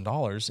 $4,000,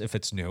 $5,000 if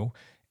it's new,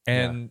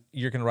 and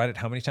you're going to ride it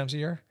how many times a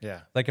year?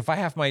 Yeah. Like if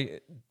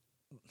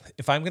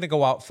I'm going to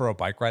go out for a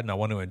bike ride and I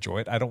want to enjoy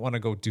it, I don't want to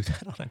go do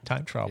that on a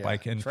time trial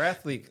bike. And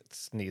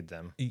triathletes need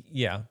them.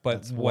 yeah,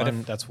 but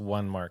That's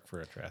one mark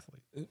for a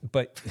triathlete.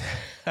 but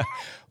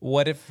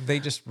what if they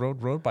just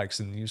rode road bikes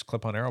and used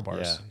clip-on aero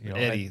bars? Yeah,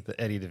 the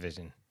Eddie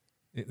division.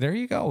 There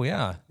you go.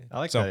 Yeah, I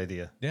like that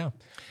idea. Yeah.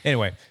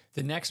 Anyway,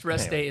 The next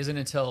rest day isn't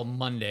until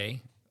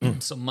Monday.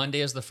 So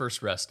Monday is the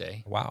first rest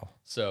day. wow.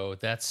 So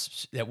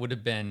that's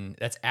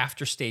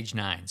after stage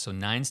 9. So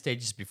 9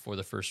 stages before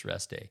the first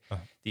rest day.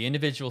 The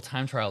individual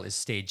time trial is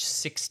stage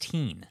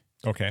 16.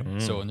 Okay.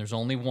 So and there's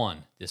only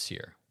one this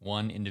year.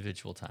 One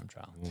individual time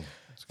trial.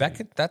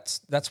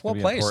 That's well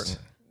be placed. important.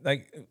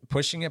 Like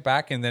pushing it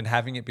back and then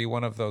having it be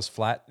one of those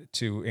flat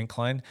to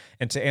incline.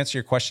 And to answer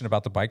your question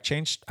about the bike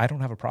change, I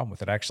don't have a problem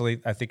with it.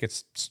 Actually, I think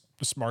it's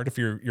smart if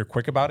you're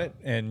quick about it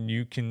and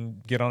you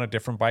can get on a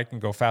different bike and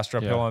go faster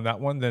uphill on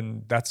that one.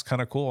 Then that's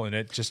kind of cool, and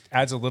it just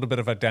adds a little bit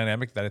of a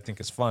dynamic that I think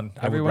is fun.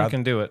 Everyone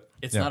can do it.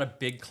 It's not a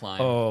big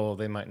climb. Oh,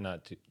 they might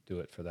not do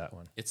it for that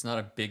one. It's not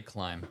a big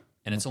climb.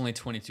 And it's only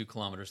 22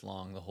 kilometers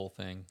long, the whole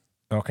thing.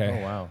 Okay.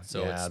 Oh, wow.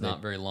 So it's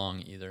not very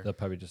long either. They'll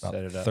probably just set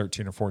it up.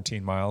 13 or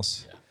 14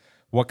 miles.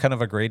 What kind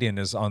of a gradient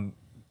is on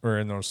or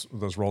in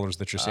those rollers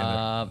that you're seeing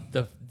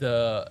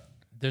there?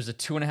 There's a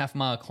 2.5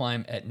 mile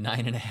climb at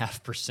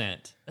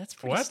 9.5%. That's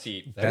pretty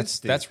steep.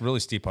 That's really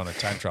steep on a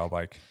time trial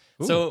bike.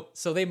 So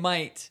they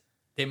might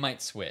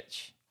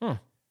switch.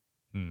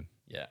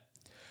 Yeah,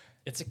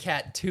 it's a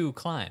Cat 2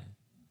 climb.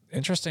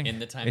 Interesting. In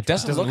the time it trial.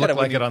 doesn't Doesn't look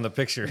like it on the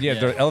picture. Yeah,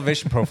 the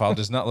elevation profile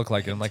does not look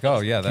like it. I'm like,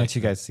 oh yeah, Can't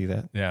you guys see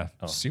that? Yeah,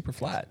 super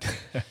flat.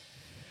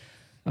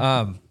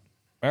 All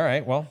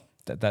right, well,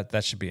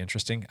 that should be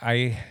interesting.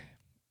 I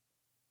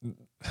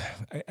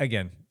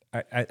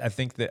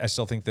think that I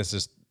still think this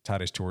is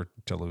Tade's tour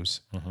to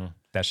lose.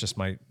 That's just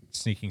my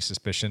sneaking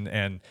suspicion,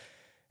 and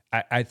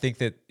I think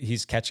that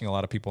he's catching a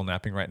lot of people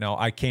napping right now.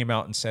 I came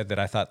out and said that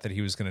I thought that he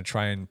was going to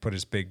try and put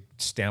his big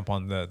stamp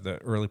on the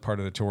early part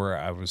of the tour.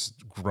 I was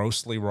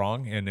grossly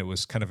wrong, and it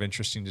was kind of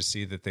interesting to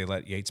see that they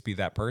let Yates be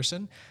that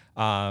person.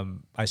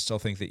 I still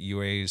think that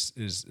UA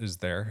is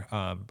there.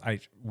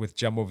 With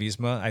Jumbo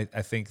Visma,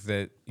 I think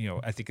that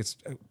I think it's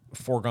a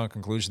foregone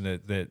conclusion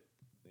that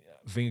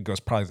Vingegaard is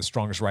probably the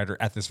strongest rider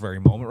at this very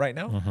moment right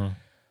now.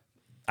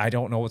 I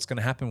don't know what's going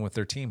to happen with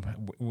their team,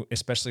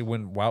 especially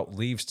when Wout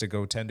leaves to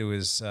go tend to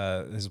his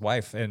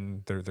wife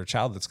and their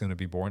child that's going to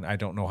be born. I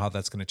don't know how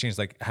that's going to change.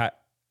 Like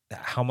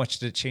how much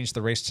did it change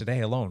the race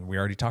today alone? We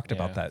already talked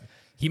about that.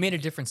 He made a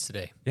difference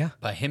today. Yeah,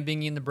 by him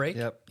being in the break.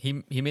 Yep.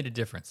 He made a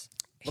difference.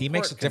 He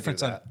makes a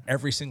difference on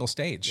every single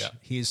stage. Yeah.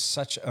 He is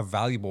such a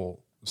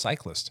valuable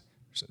cyclist,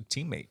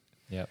 teammate.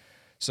 Yep.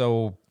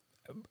 So,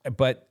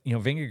 but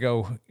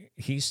Vingegaard,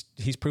 he's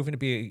proven to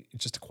be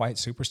just a quiet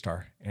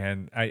superstar,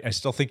 and I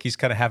still think he's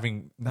kind of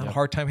having not a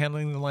hard time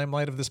handling the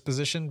limelight of this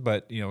position.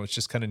 But it's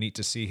just kind of neat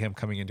to see him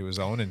coming into his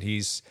own, and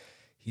he's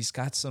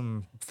got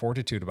some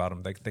fortitude about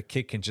him. Like the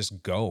kid can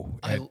just go.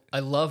 I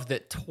love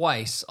that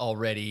twice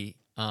already.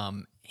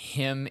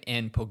 Him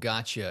and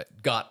Pogačar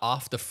got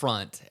off the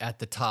front at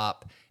the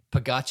top.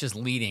 Pogačar's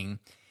leading.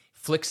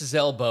 Flicks his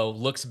elbow,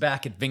 looks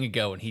back at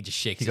Vingegaard, and he just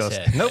shakes his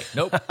head.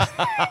 Nope.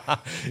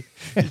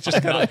 He's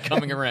just not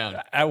coming around.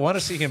 I want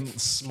to see him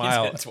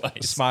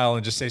smile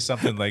and just say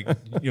something like,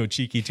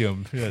 cheeky to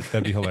him. Yeah,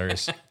 that'd be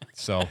hilarious.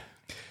 So,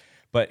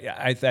 but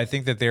I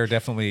think that they're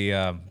definitely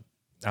out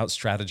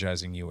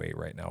strategizing UA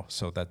right now.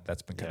 So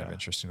that's been kind of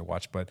interesting to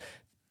watch. But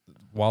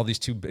while these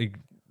two big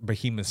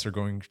behemoths are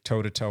going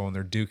toe to toe and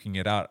they're duking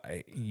it out,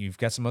 you've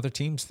got some other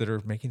teams that are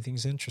making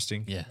things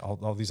interesting. Yeah,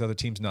 all these other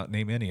teams not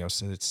name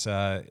Ineos.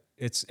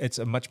 It's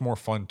a much more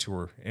fun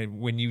tour, and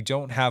when you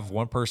don't have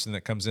one person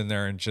that comes in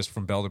there and just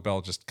from bell to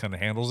bell just kind of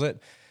handles it,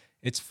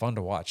 it's fun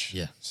to watch.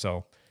 Yeah.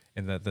 So,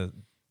 and the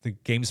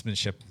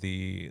gamesmanship,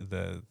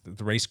 the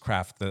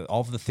racecraft,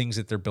 all of the things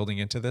that they're building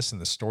into this and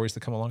the stories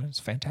that come along, it's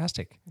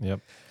fantastic. Yep.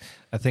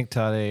 I think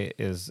Tade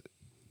is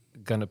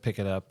going to pick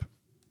it up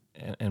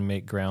and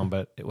make ground,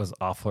 but it was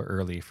awful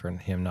early for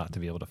him not to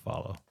be able to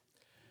follow.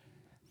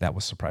 That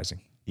was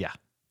surprising. Yeah.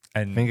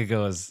 And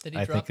Vingegaard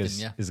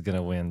is going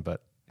to win,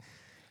 but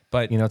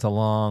But it's a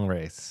long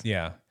race.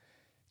 Yeah.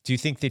 Do you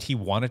think that he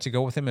wanted to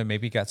go with him and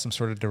maybe got some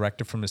sort of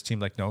directive from his team,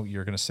 like, no,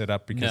 you're going to sit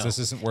up because this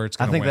isn't where it's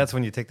going to win? I think that's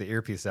when you take the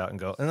earpiece out and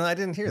go, and I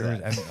didn't hear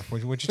that.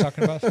 What you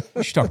talking about?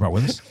 What you talking about,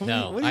 Willis?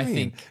 No, I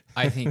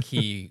think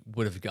he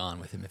would have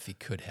gone with him if he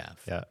could have.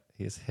 Yeah,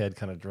 his head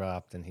kind of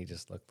dropped and he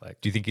just looked like...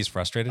 Do you think he's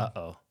frustrated?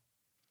 Uh-oh.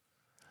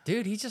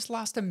 Dude, he just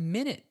lost a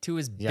minute to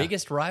his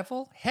biggest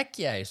rival. Heck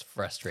yeah, he's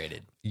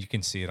frustrated. You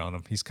can see it on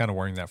him. He's kind of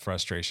wearing that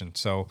frustration.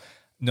 So...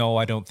 No,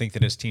 I don't think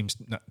that his team's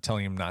not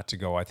telling him not to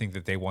go. I think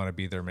that they want to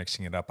be there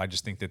mixing it up. I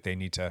just think that they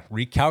need to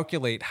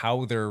recalculate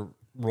how they're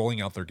rolling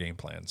out their game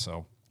plan.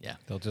 So yeah,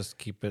 they'll just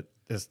keep it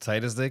as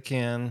tight as they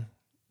can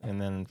and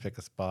then pick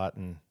a spot.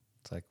 And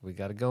it's like, we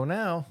got to go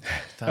now.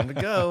 It's time to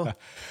go.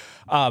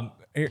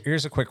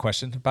 Here's a quick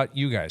question about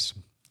you guys.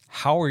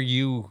 How are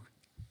you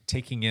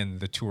taking in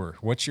the tour?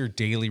 What's your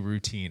daily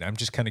routine? I'm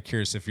just kind of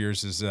curious if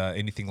yours is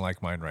anything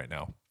like mine right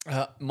now.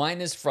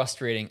 Mine is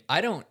frustrating.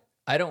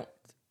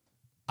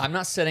 I'm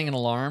not setting an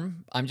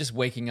alarm. I'm just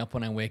waking up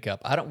when I wake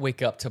up. I don't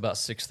wake up till about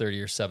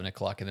 6:30 or 7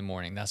 o'clock in the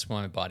morning. That's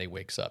when my body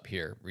wakes up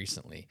here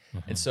recently.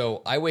 Mm-hmm. And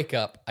so I wake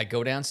up, I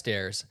go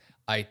downstairs,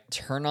 I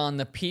turn on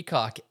the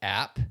Peacock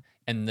app,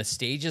 and the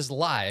stage is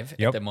live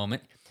at the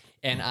moment,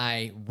 and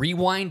I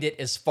rewind it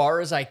as far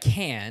as I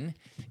can,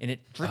 and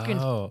it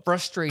freaking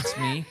frustrates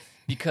me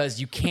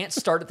because you can't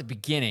start at the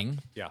beginning.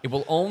 Yeah. It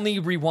will only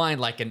rewind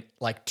like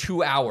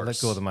 2 hours. Let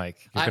go of the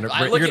mic.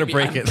 You're gonna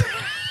break it.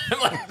 I'm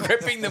like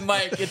gripping the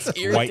mic. It's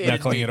irritating. White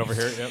knuckling it over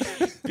here.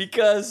 Yep.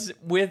 Because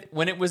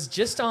when it was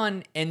just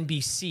on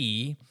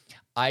NBC,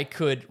 I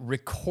could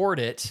record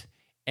it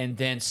and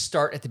then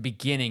start at the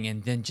beginning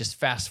and then just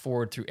fast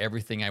forward through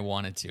everything I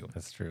wanted to.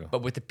 That's true.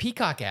 But with the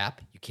Peacock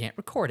app, you can't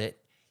record it.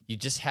 You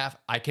just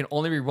I can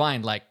only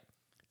rewind like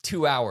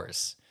 2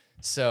 hours.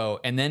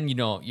 So, and then,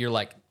 you're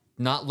like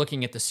not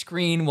looking at the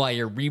screen while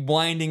you're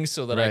rewinding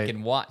so that I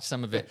can watch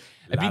some of it.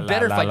 It'd be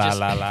better if I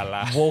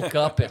just woke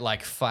up at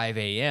like 5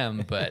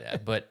 a.m.,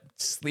 but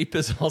sleep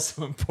is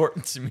also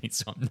important to me,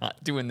 so I'm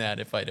not doing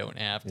that if I don't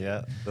have to.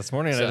 Yeah. This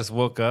morning I just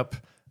woke up,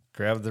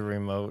 grabbed the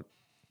remote,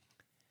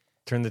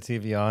 turned the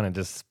TV on, and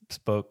just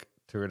spoke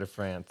Tour de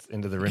France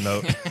into the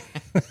remote.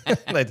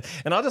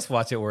 And I'll just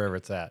watch it wherever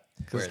it's at.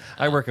 Because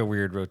I work a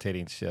weird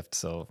rotating shift,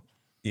 so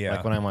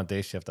like when I'm on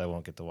day shift, I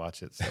won't get to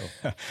watch it. So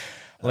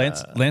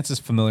Lance is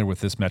familiar with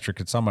this metric.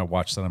 It's on my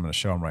watch that I'm going to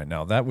show him right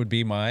now. That would be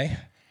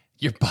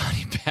Your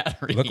body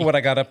battery. Look at what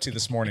I got up to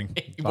this morning.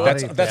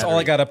 Body That's all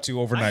I got up to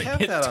overnight. I have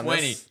that on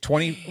 20. this.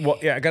 20. Well,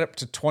 yeah, I got up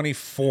to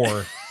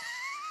 24.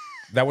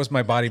 That was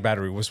my body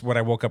battery. Was what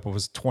I woke up with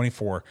was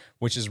 24,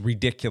 which is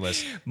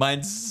ridiculous.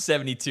 Mine's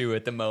 72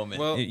 at the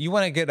moment. Well, You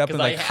want to get up in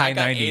like high I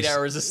got 90s. 8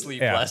 hours of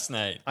sleep Yeah. last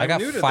night. I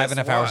got I'm new to 5.5 this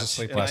hours of watch,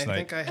 sleep and last I night.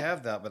 think I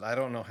have that, but I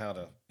don't know how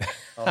to.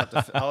 I'll have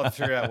to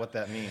figure out what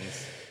that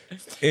means.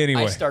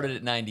 Anyway, I started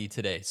at 90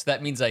 today, so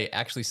that means I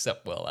actually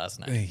slept well last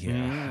night.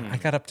 yeah, I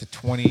got up to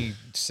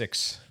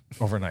 26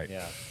 overnight.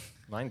 Yeah,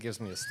 mine gives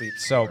me a sleep.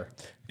 So score.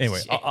 anyway,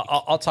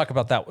 I'll talk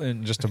about that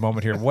in just a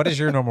moment here. What is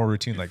your normal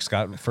routine like,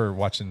 Scott, for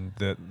watching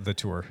the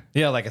tour?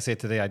 Yeah, like I say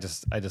today, I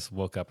just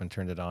woke up and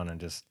turned it on and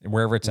just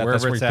Wherever it's at,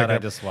 that's wherever where it's you pick at, it I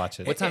up. just watch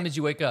it. What time did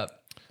you wake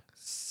up?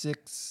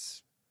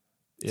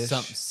 6-ish.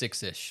 Some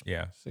 6-ish.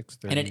 Yeah, 6:30.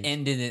 And it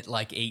ended at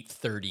like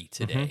 8:30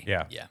 today.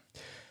 Yeah. Yeah.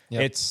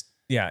 Yep.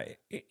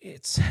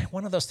 It's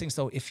one of those things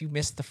though. If you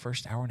miss the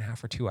first hour and a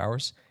half or 2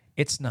 hours,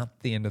 it's not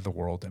the end of the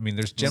world. I mean,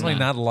 there's generally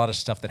not a lot of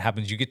stuff that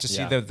happens. You get to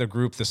see Yeah. the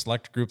group, the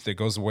select group that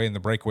goes away in the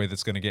breakaway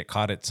that's going to get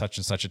caught at such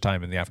and such a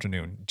time in the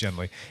afternoon,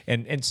 generally.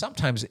 And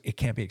sometimes it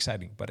can be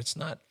exciting, but it's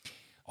not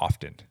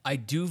often. I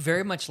do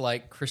very much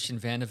like Christian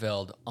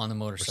Vandeveld on the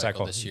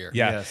motorcycle this year.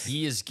 Yeah. Yes.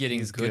 He is getting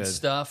He's good good.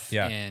 stuff.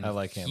 Yeah. And I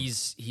like him.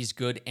 He's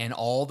good, and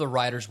all the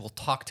riders will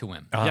talk to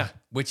him. Yeah.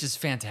 Which is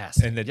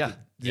fantastic. And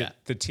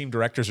the team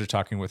directors are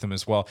talking with him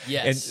as well.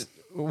 Yes.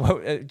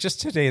 And just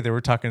today they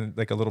were talking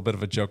like a little bit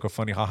of a joke, a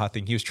funny haha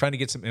thing. He was trying to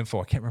get some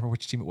info. I can't remember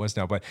which team it was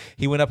now, but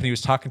he went up and he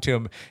was talking to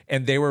him,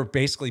 and they were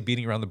basically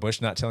beating around the bush,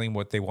 not telling him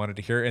what they wanted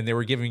to hear, and they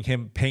were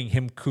paying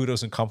him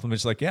kudos and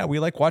compliments, like, "Yeah, we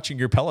like watching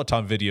your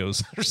Peloton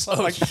videos," or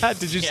something like that.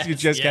 Did you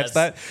just catch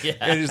that? Yeah.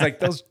 And he's like,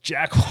 "Those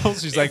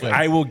jackholes." He's like,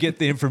 "I will get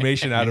the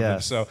information out of him."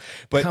 Yes. So,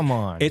 but Come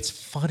on. it's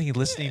funny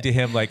listening to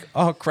him. Like,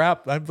 oh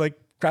crap, I'm like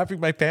crapping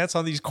my pants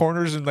on these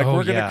corners, and like Oh,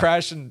 we're gonna yeah.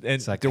 crash. And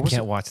It's like, there I was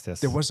can't watch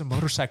this. There was a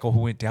motorcycle who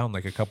went down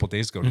like a couple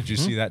days ago. Did you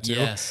see that too?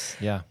 Yes.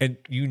 Yeah. And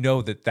you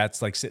know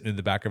that's like sitting in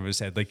the back of his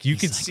head. Like you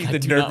can like, see "I the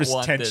do not nervous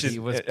want this." tension He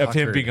was of him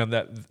puckered. being on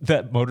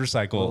that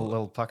motorcycle.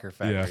 little pucker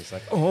factory. Yeah. It's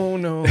like, oh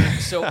no.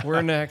 So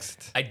we're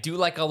next. I do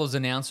like all those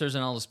announcers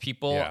and all those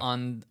people Yeah.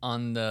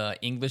 on the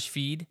English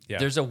feed. Yeah.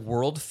 There's a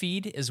world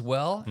feed as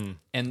well,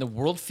 and the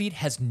world feed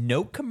has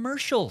no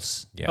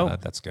commercials. Yeah,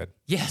 that's good.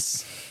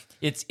 Yes,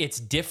 it's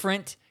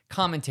different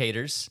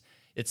commentators.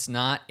 It's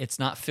not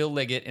Phil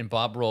Liggett and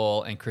Bob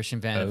Roll and Christian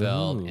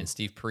Vandeveld and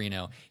Steve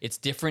Perino. It's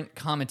different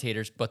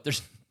commentators, but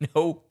there's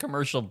no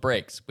commercial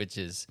breaks, which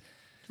is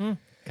kind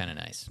of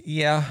nice.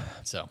 Yeah.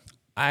 So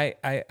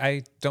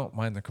I don't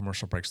mind the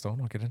commercial breaks though,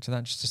 and I'll get into that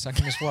in just a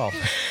second as well.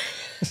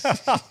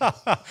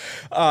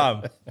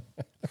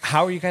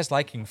 How are you guys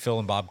liking Phil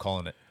and Bob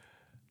calling it?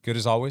 Good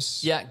as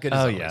always? yeah, good as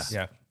Oh, always. yeah.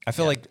 Yeah. I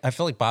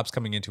feel like Bob's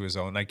coming into his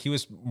own. Like he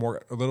was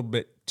a little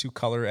bit too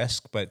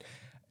color-esque, but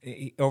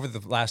over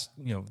the last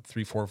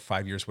 3, 4,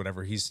 5 years,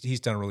 whatever, he's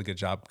done a really good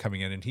job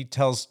coming in, and he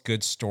tells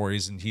good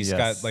stories, and he's Yes.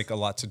 got like a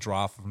lot to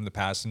draw from the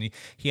past, and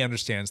he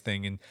understands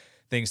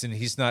things, and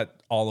he's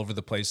not all over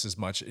the place as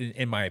much,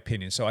 in my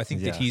opinion. So I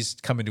think that Yeah. he's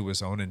come into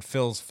his own, and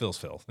Phil's Phil.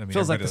 I mean,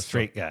 Feels like everybody the loves Phil.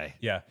 straight guy.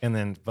 Yeah. And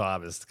then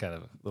Bob is kind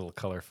of a little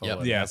colorful. Yep.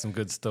 And Yeah. has some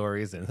good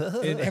stories. And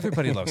And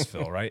everybody loves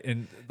Phil, right?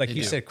 And like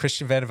you said,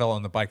 Christian Vandeveld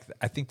on the bike,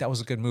 I think that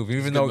was a good move. Even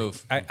a good though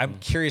move. I'm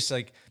curious,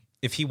 like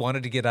if he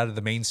wanted to get out of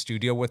the main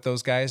studio with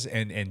those guys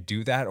and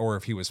do that, or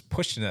if he was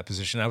pushed in that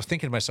position. I was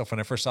thinking to myself when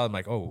I first saw him,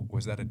 like, oh,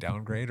 was that a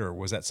downgrade, or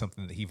was that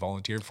something that he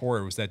volunteered for,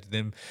 or was that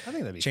them I think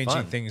that'd be changing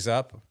fun. things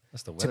up?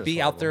 That's the To weather's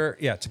be out horrible.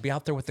 there, to be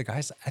out there with the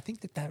guys. I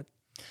think that Yeah.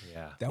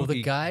 that Well, would the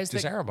be guys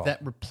desirable.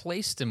 that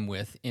replaced him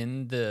with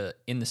in the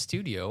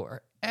studio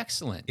are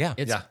excellent. Yeah.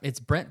 It's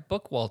Brent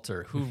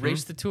Bookwalter who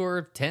raced the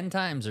tour 10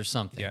 times or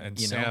something. yeah, and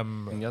you know,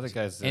 Sam. And the other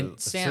guy's the And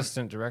Sam-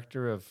 assistant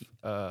director of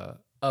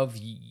of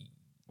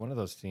one of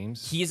those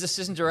teams. he is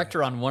assistant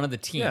director on one of the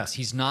teams. Yeah.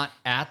 He's not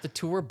at the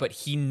tour, but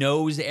he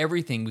knows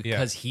everything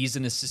because he's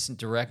an assistant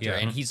director, Yeah.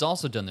 and he's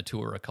also done the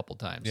tour a couple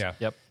times. Yeah.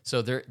 Yep.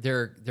 So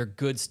they're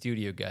good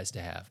studio guys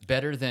to have,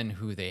 better than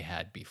who they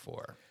had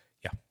before.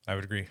 Yeah, I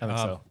would agree. I think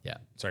so. Yeah,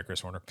 Sorry, Chris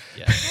Horner.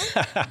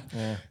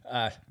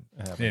 yeah.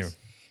 Anyway.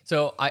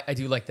 So I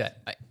do like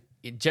that.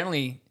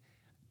 Generally,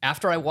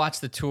 after I watch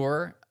the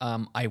tour,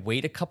 I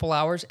wait a couple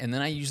hours and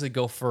then I usually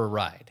go for a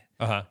ride.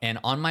 Uh-huh. And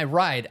on my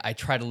ride, I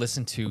try to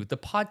listen to the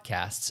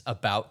podcasts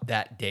about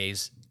that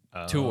day's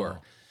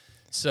tour.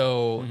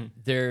 So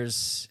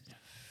there's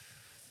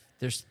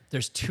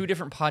 2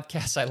 different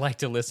podcasts I like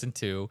to listen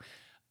to.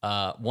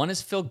 One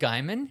is Phil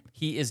Guyman.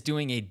 He is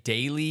doing a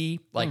daily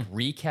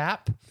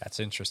recap. That's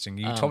interesting.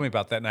 You told me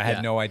about that, and I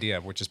had no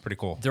idea, which is pretty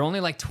cool. They're only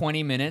like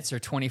 20 minutes or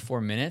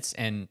 24 minutes,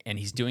 and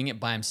he's doing it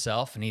by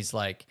himself. And he's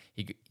like,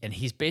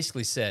 he's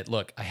basically said,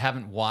 "Look, I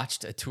haven't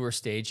watched a tour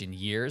stage in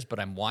years, but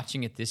I'm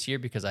watching it this year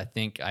because I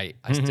think I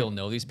still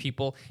know these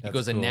people." He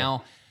goes, and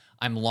now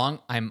I'm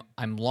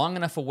long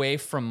enough away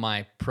from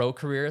my pro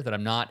career that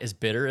I'm not as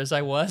bitter as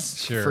I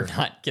was for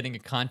not getting a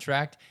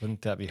contract.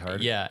 Wouldn't that be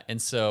hard? Yeah,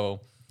 and so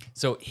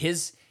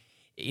his,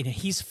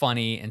 he's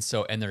funny, and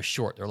they're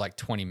short. They're like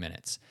 20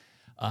 minutes.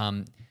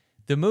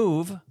 The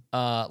Move,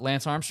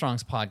 Lance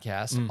Armstrong's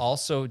podcast,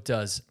 also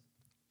does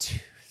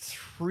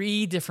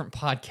 3 different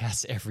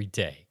podcasts every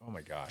day. Oh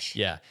my gosh.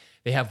 Yeah,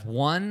 they have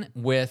one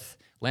with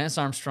Lance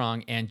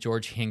Armstrong and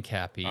George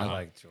Hincapie. I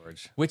like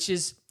George, which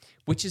is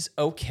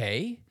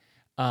okay.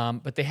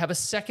 But they have a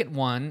second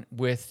one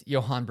with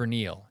Johan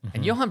Bernil.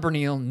 And Johan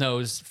Bernil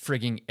knows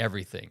frigging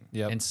everything.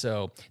 Yep. And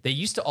so they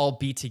used to all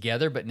be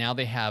together, but now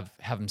they have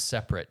them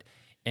separate.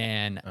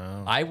 And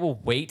I will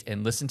wait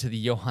and listen to the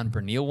Johan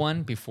Bernil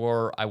one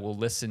before I will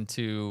listen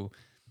to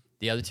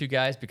the other 2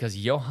 guys, because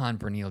Johan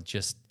Bernil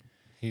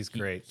he's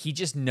great. He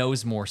just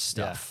knows more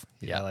stuff.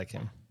 Yeah, I like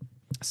him.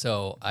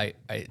 So I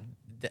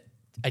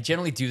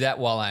generally do that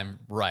while I'm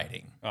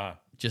writing,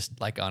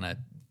 just like on a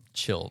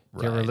chill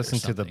ride. You ever listen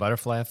to The something.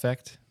 Butterfly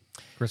Effect?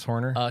 Chris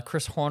Horner?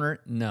 Chris Horner,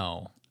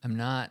 no. I'm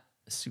not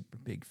a super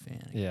big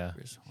fan of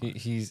Chris Horner.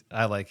 He's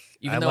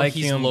Even though like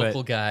he's him, a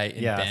local but guy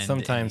in Bend, and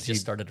sometimes he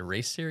just started a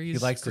race series.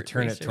 he likes to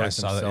turn race it series.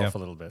 towards I saw that, himself yeah.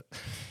 a little bit.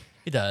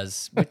 He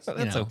does. Which,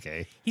 That's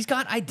okay. He's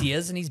got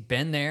ideas, and he's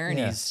been there, and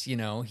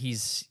Yeah.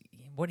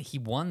 he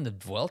won the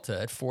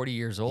Vuelta at 40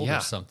 years old Yeah.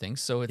 or something.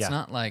 So it's Yeah.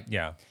 not like,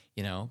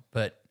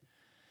 but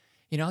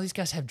all these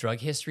guys have drug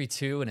history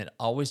too, and it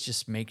always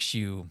just makes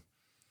you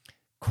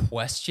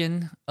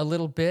question a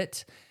little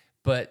bit.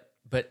 But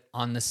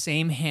on the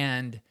same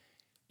hand,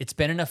 it's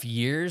been enough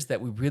years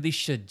that we really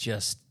should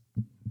just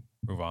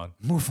Move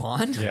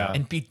on. Yeah.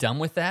 and be done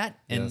with that.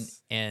 And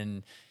Yes.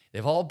 and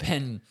they've all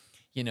been,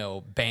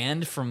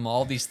 banned from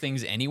all these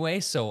things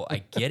anyway, so I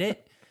get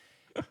it.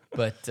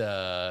 But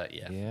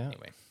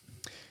anyway.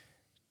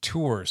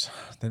 Tours,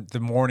 the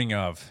morning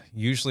of,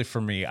 usually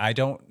for me, I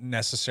don't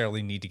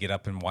necessarily need to get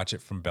up and watch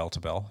it from bell to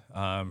bell,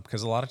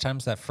 because a lot of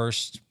times that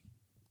first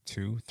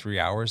 2-3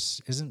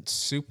 hours isn't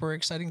super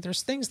exciting.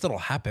 There's things that'll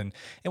happen.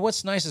 And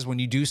what's nice is when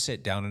you do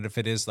sit down, and if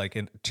it is like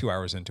 2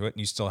 hours into it and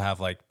you still have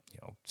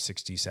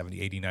 60, 70,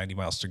 80, 90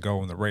 miles to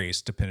go in the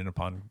race, depending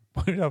upon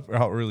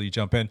how early you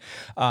jump in.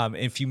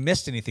 If you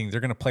missed anything,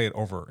 they're going to play it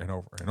over and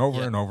over and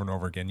over and over and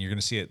over again. You're going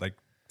to see it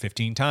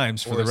 15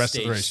 times for the rest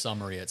of the race.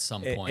 Summary at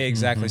some point.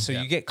 Exactly. So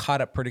you get caught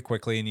up pretty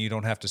quickly, and you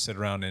don't have to sit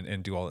around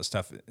and do all that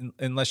stuff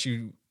unless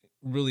you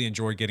really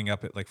enjoy getting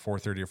up at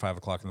 4:30 or 5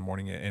 o'clock in the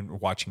morning and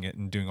watching it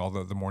and doing all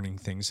the morning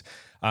things.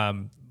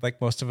 Like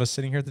most of us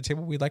sitting here at the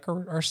table, we like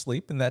our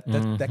sleep, and that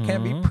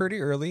can be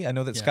pretty early. I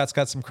know that Scott's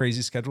got some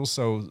crazy schedules,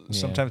 so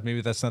sometimes maybe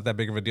that's not that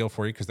big of a deal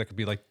for you, because that could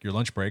be like your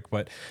lunch break.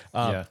 But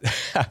I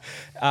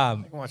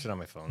can watch it on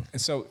my phone.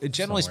 so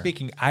generally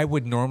speaking, I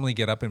would normally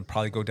get up and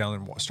probably go down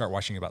and start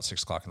watching about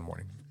 6 o'clock in the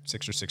morning,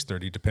 6 or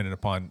 6:30, depending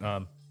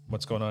upon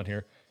what's going on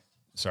here.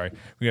 Sorry,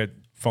 we got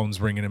phones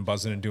ringing and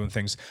buzzing and doing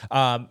things.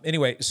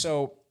 Anyway,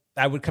 so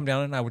I would come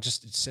down and I would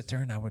just sit there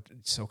and I would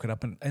soak it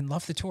up and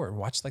love the tour.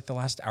 Watch the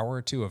last hour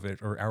or 2 of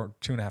it, or hour,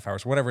 2.5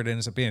 hours, whatever it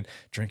ends up being,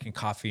 drinking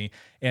coffee.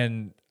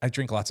 And I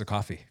drink lots of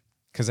coffee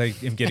because I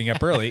am getting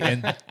up early.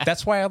 And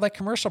that's why I like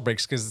commercial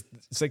breaks, because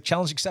it's like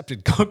challenge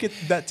accepted. Go get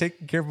that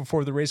taken care of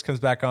before the race comes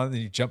back on, and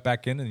you jump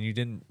back in and you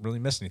didn't really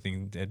miss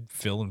anything. And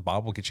Phil and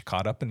Bob will get you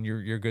caught up and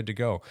you're good to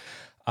go.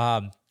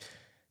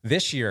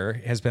 This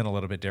year has been a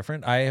little bit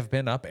different. I have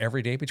been up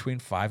every day between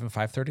 5 and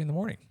 5:30 in the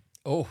morning.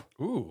 Oh,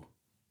 Ooh.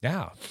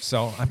 Yeah.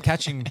 So I'm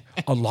catching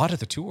a lot of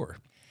the tour,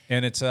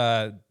 and it's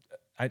I'm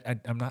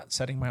not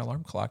setting my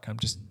alarm clock. I'm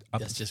just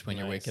up. that's just when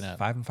you're waking up.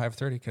 5 and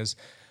 5:30, because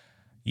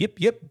yip,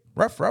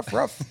 rough,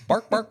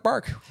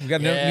 bark. We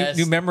got a Yes.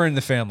 new member in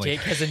the family.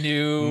 Jake has a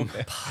new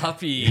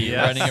puppy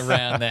running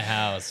around the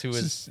house who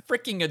is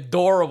freaking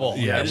adorable.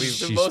 Yeah, That is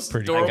the she's most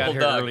pretty- I adorable got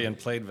here dog. early and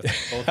played with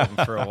both of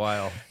them for a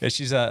while. Yeah,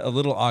 she's a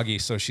little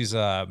Augie. So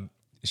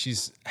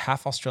she's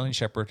half Australian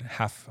Shepherd,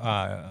 half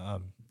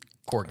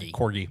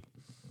Corgi.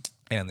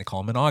 And they call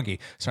him an Augie.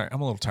 Sorry,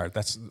 I'm a little tired.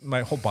 That's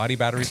my whole body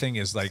battery thing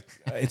is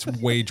it's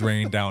way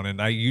drained down. And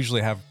I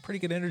usually have pretty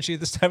good energy at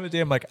this time of day.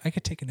 I'm like, I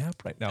could take a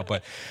nap right now.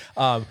 But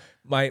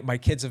my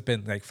kids have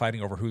been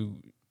fighting over who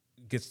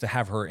gets to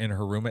have her in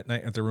her room at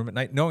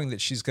night, knowing that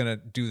she's going to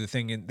do the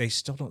thing. And they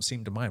still don't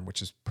seem to mind,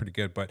 which is pretty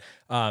good. But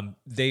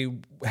they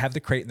have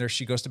the crate in there.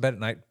 She goes to bed at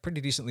night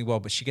pretty decently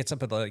well, but she gets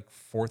up at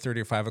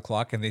 4:30 or 5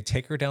 o'clock, and they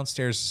take her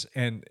downstairs.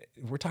 And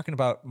we're talking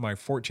about my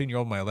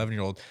 14-year-old, my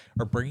 11-year-old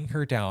are bringing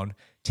her down,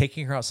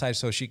 taking her outside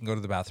so she can go to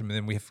the bathroom. And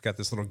then we've got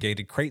this little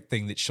gated crate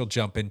thing that she'll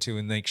jump into,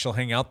 and she'll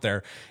hang out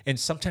there. And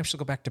sometimes she'll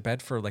go back to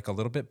bed for a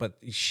little bit, but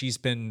she's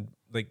been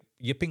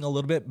yipping a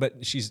little bit,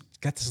 but she's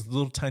got this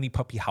little tiny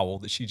puppy howl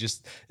that she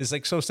just is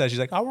so sad. She's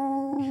like,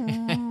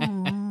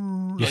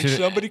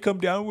 somebody come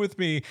down with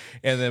me.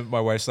 And then my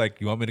wife's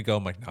like, you want me to go?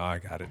 I'm like, no, I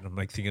got it. And I'm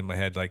thinking in my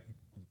head,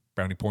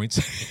 brownie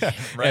points.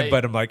 Right.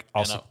 But I'm like, I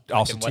also know.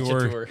 I can watch a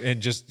tour, tour.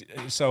 and just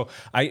so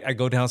I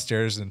go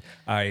downstairs and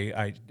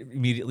I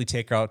immediately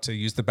take her out to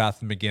use the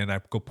bathroom again. I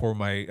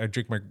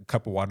drink my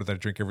cup of water that I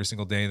drink every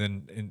single day,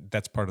 and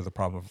that's part of the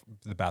problem of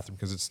the bathroom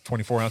because it's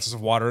 24 ounces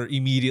of water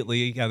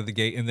immediately out of the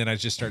gate, and then I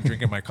just start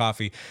drinking my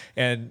coffee,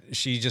 and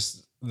she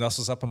just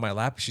nuzzles up on my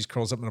lap. She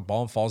curls up in a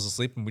ball and falls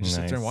asleep, and we just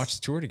sit there and watch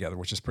the tour together,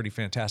 which is pretty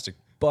fantastic.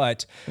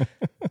 But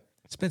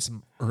it's been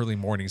some early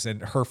mornings,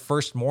 and her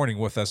first morning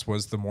with us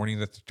was the morning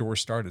that the tour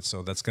started.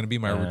 So that's going to be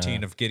my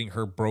routine of getting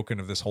her broken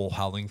of this whole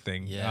howling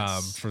thing.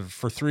 Yes.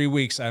 For 3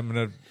 weeks, I'm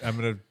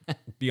gonna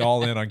be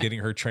all in on getting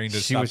her trained to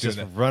She stop was doing just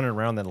that. running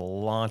around and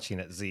launching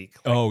at Zeke.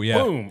 Oh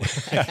yeah, Boom.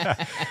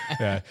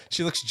 yeah.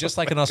 She looks just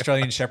like an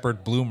Australian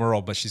Shepherd, Blue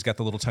Merle, but she's got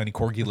the little tiny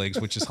corgi legs,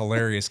 which is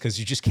hilarious because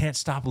you just can't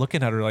stop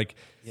looking at her. Like,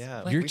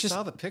 Yeah, you're we just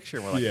saw the picture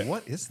and we're like,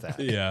 what is that?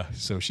 yeah.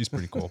 So she's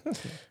pretty cool.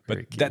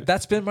 But cute.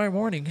 that's been my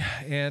morning,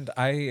 and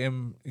I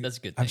am. That's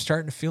a good I'm thing.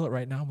 starting to feel it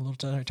right now. I'm a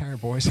little tired,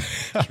 boys.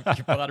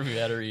 Your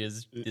battery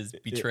is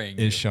betraying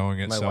you. Is showing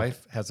it. My so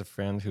wife has a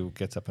friend who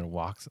gets up and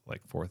walks at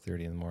like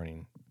 4:30 in the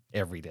morning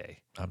every day.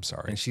 I'm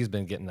sorry. And she's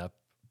been getting up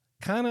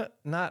kind of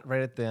not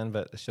right at the end,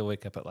 but she'll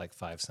wake up at like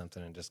 5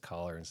 something and just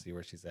call her and see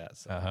where she's at.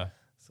 So,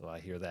 so I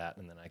hear that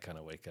and then I kind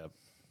of wake up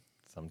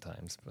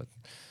sometimes. But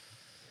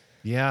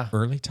yeah,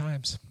 Early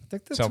times. I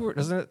think the So- tour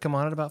doesn't it come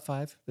on at about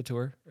 5? The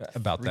tour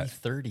About that.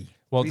 3:30.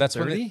 Well, that's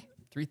when 3:30?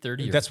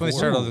 3:30. that's when they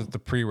start start. all the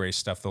pre-race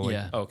stuff. Though.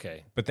 Yeah.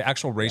 Okay. But the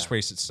actual race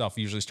itself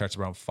usually starts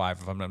around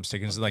 5, if I'm not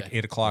mistaken. It's like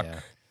 8 o'clock Yeah.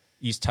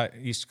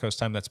 East Coast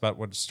time. That's about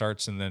what it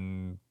starts. And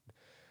then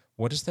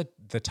what is the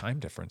time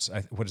difference?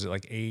 What is it,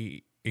 like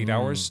 8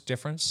 hours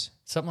difference?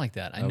 Something like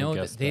that. I would know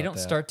guess that they about don't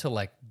that. start till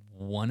like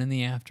 1 in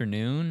the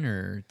afternoon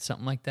or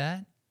something like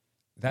that.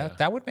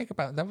 That would make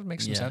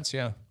some Yeah. sense.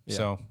 Yeah.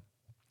 So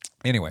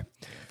anyway.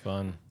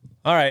 Fun.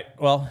 All right.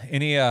 Well,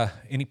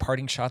 any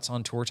parting shots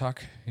on Tour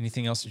Talk?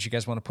 Anything else that you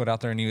guys want to put out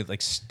there? Any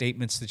like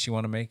statements that you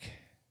want to make?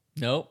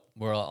 Nope.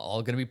 We're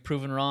all going to be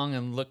proven wrong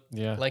and look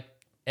like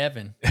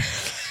Evan.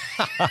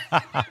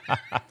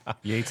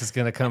 Yates is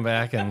going to come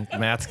back and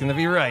Matt's going to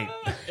be right.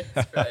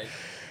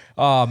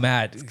 Oh,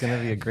 Matt. It's going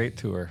to be a great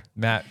tour.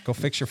 Matt, go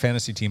fix your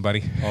fantasy team,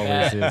 buddy.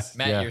 Always is.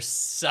 Matt, yeah. you're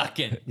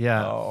sucking.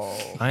 Yeah.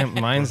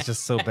 Mine's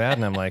just so bad.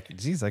 And I'm like,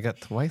 geez, I got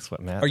twice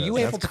what Matt Are does. you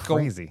able That's to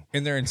crazy. go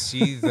in there and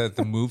see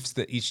the moves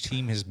that each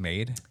team has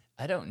made?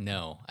 I don't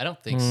know. I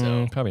don't think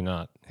so. Probably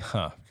not.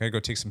 Huh. Gotta go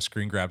take some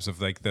screen grabs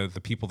of like the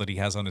people that he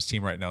has on his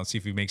team right now and see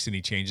if he makes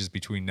any changes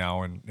between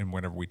now and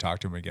whenever we talk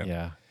to him again.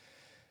 Yeah.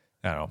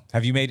 I don't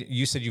know.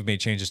 You said you've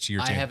made changes to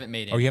your I team. haven't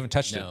made any. Oh, you haven't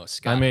touched No, it?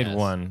 Scott I made has.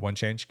 one.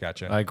 Change?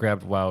 Gotcha. I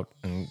grabbed Wout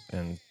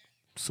and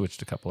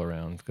switched a couple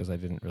around because I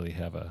didn't really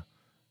have a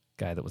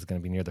guy that was going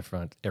to be near the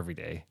front every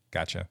day.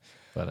 Gotcha.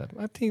 But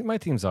my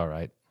team's all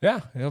right. Yeah,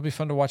 it'll be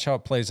fun to watch how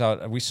it plays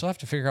out. We still have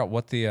to figure out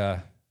what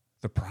the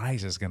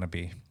prize is going to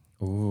be.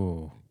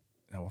 Ooh.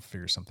 We'll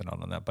figure something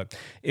out on that. But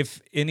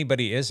if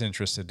anybody is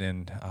interested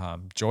in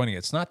joining,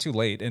 it's not too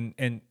late,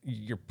 and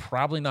you're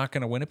probably not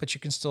going to win it, but you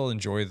can still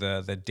enjoy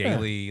the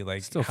daily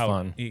still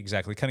fun.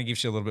 Exactly, kind of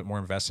gives you a little bit more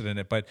invested in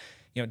it. But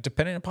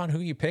depending upon who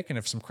you pick, and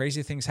if some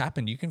crazy things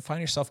happen, you can find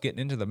yourself getting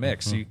into the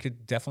mix. So you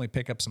could definitely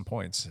pick up some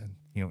points.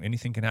 And,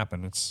 anything can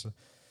happen.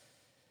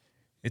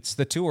 It's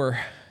the tour.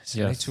 It's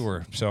a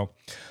tour. So,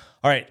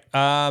 all right.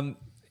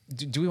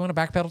 Do we want to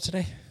backpedal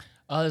today?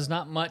 There's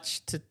not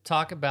much to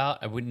talk about.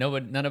 I would know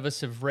none of us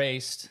have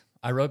raced.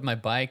 I rode my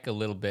bike a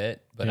little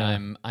bit, but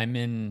I'm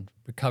in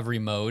recovery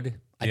mode.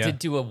 I did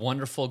do a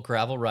wonderful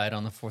gravel ride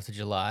on the 4th of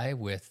July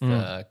with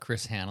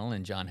Chris Hannell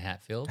and John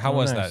Hatfield. How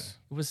was that?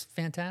 It was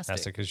fantastic.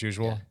 Fantastic as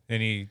usual.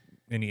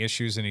 Any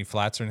issues, any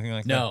flats or anything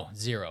like that? No,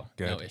 zero.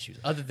 Good. No issues.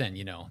 Other than,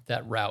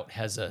 that route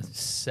has a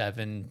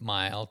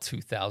 7-mile,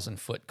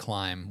 2,000-foot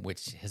climb,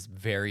 which has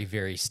very,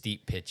 very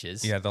steep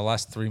pitches. Yeah, the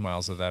last 3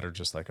 miles of that are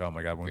just like, oh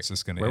my God, when's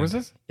this going to end? Where was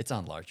this? It's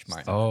on Larch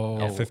Martin. Oh,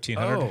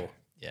 1,500? Oh.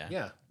 Yeah.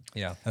 Yeah.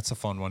 Yeah, that's a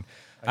fun one.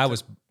 I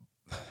was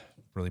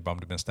really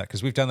bummed to miss that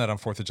because we've done that on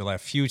 4th of July a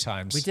few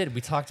times. We did.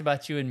 We talked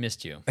about you and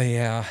missed you.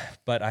 Yeah,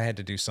 but I had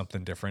to do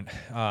something different.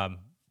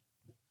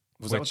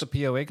 Was that with the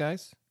POA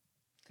guys?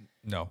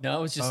 No. No,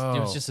 it was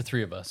just the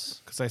three of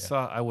us. Because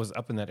I was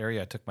up in that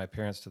area. I took my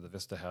parents to the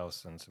Vista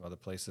House and some other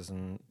places,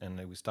 and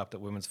we stopped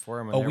at Women's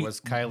Forum, and there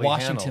was Kylie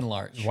Washington Hannell.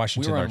 Larch.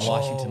 Washington we were Larch. on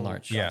Washington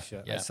Larch. Yeah.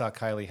 I saw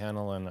Kylie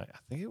Hannell, and I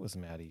think it was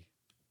Maddie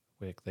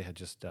Wick. They had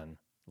just done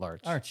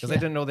Larch. Larch, Because I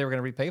didn't know they were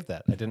going to repave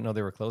that. I didn't know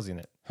they were closing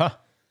it. Huh.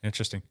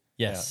 Interesting.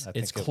 Yes, Yeah, I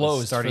think it's it was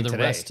closed for starting the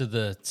today. rest of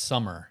the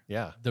summer.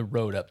 Yeah. The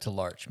road up to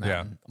Larch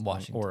Mountain,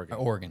 Washington,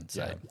 Oregon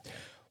side.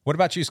 What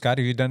about you, Scott?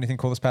 Have you done anything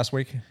cool this past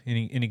week?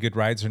 Any good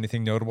rides or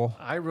anything notable?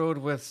 I rode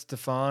with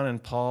Stefan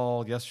and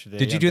Paul yesterday.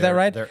 Did you on do that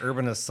ride? Their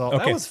urban assault.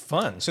 That was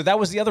fun. So that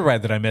was the other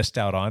ride that I missed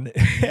out on.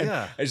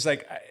 Yeah. I was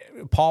like,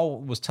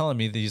 Paul was telling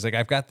me that he's like,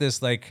 I've got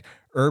this like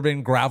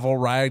urban gravel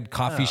ride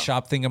coffee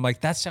shop thing. I'm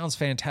like, that sounds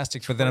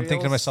fantastic. But then I'm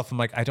thinking to myself, I'm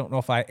like, I don't know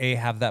if I A,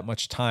 have that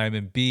much time,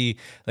 and B,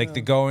 like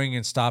the going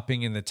and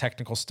stopping and the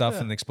technical stuff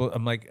and the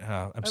I'm like,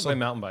 I'm I so play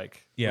mountain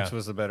bike, Yeah. which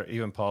was a better.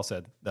 Even Paul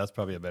said that's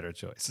probably a better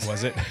choice.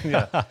 Was it?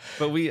 Yeah,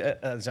 but we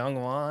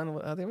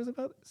Zhongwan, there was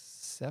about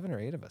 7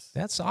 or 8 of us.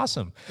 That's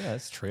awesome. Yeah,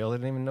 it's trail. I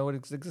didn't even know it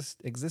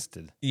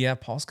existed. Yeah,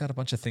 Paul's got a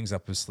bunch of things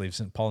up his sleeves,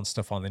 and Paul and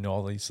Stefan, they know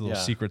all these little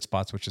secret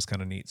spots, which is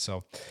kind of neat.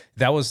 So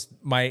that was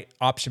my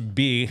option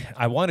B.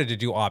 I wanted to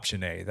do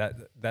option A.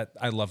 That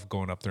I love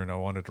going up there, and I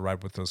wanted to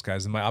ride with those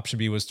guys. And my option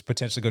B was to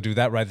potentially go do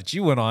that ride that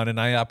you went on, and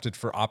I opted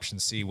for option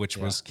C, which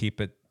was keep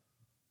it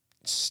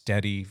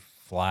steady,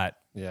 flat,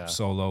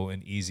 solo,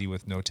 and easy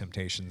with no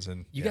temptations.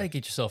 And You got to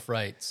get yourself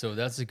right. So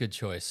that's a good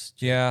choice.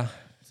 yeah,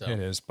 So. it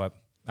is. But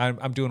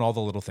I'm doing all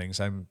the little things.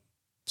 I'm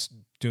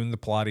doing the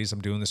Pilates.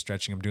 I'm doing the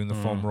stretching. I'm doing the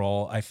foam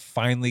roll. I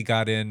finally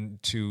got in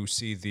to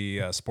see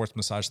the sports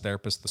massage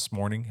therapist this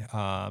morning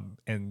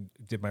and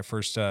did my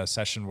first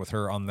session with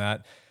her on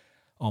that.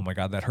 Oh my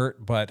God, that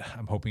hurt, but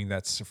I'm hoping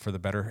that's for the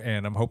better.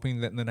 And I'm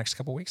hoping that in the next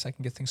couple of weeks, I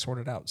can get things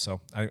sorted out.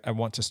 So I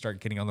want to start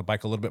getting on the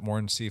bike a little bit more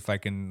and see if I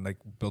can like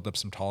build up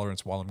some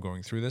tolerance while I'm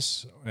going through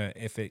this.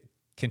 If it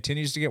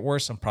continues to get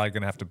worse, I'm probably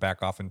going to have to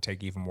back off and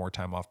take even more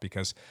time off,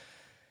 because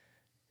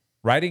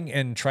riding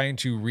and trying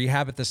to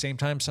rehab at the same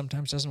time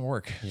sometimes doesn't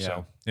work. Yeah.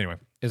 So anyway,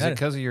 Is it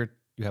because you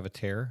have a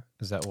tear?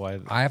 Is that why?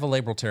 I have a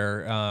labral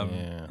tear.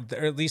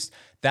 Or at least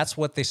that's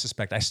what they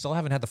suspect. I still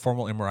haven't had the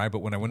formal MRI, but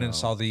when I went in and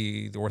saw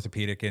the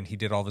orthopedic, and he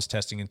did all this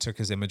testing and took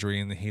his imagery,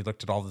 and he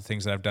looked at all the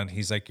things that I've done,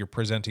 he's like, you're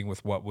presenting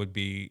with what would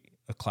be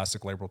a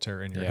classic labral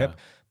tear in your hip,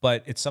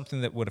 but it's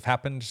something that would have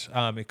happened.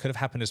 It could have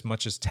happened as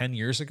much as 10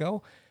 years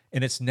ago.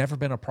 And it's never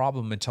been a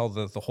problem until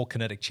the whole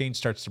kinetic chain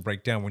starts to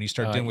break down. When you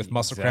start dealing with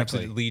muscle cramps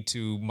that lead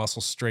to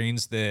muscle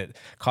strains that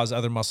cause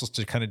other muscles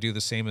to kind of do the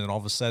same. And then all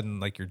of a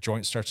sudden, like your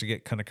joint starts to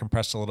get kind of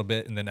compressed a little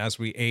bit. And then as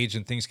we age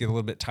and things get a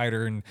little bit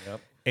tighter, and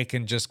it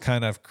can just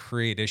kind of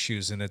create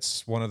issues. And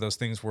it's one of those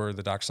things where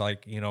the doc's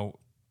like, you know,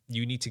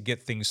 you need to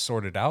get things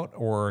sorted out,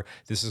 or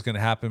this is going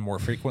to happen more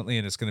frequently,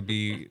 and it's going to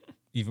be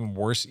even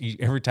worse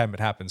every time it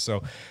happens.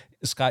 So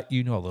Scott,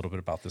 you know a little bit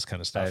about this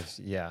kind of stuff.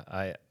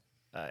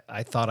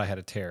 I thought I had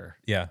a tear.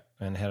 Yeah.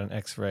 And had an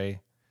x-ray,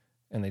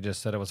 and they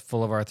just said it was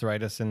full of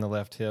arthritis in the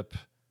left hip,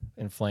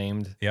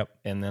 inflamed. Yep.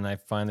 And then I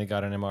finally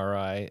got an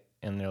MRI,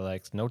 and they're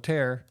like, no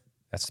tear.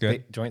 That's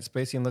good. Joint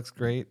spacing looks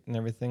great and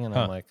everything. And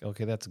I'm like,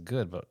 okay, that's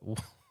good, but Well,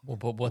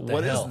 but what the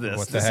what hell? is this?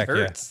 What the This heck, yeah.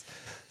 hurts.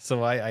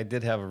 So I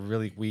did have a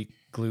really weak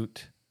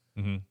glute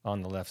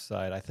on the left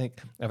side. I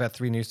think I've had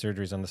 3 knee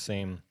surgeries on the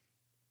same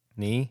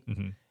knee,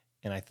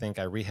 and I think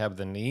I rehabbed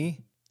the knee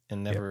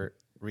and never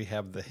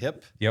rehabbed the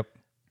hip. Yep.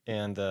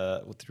 And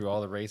through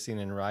all the racing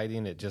and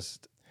riding, it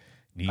just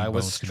Knee I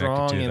was bones connected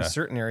strong to in the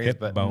certain areas, hip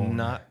but bone.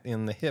 not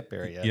in the hip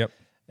area. Yep.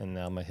 And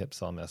now my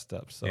hip's all messed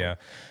up. So Yeah.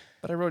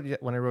 But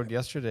when I rode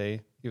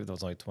yesterday, even though it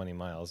was only 20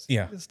 miles,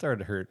 it started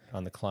to hurt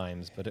on the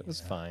climbs, but it was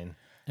fine.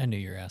 I knew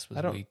your ass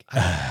was weak. I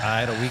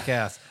had a weak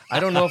ass. I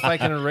don't know if I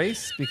can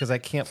race because I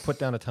can't put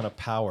down a ton of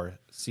power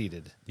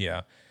seated.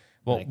 Yeah.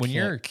 Well, I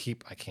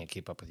can't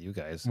keep up with you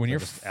guys. When I'm you're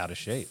just out of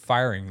shape.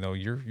 firing though,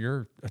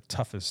 you're a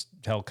tough as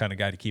hell kind of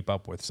guy to keep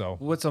up with. So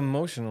Well, it's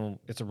emotional.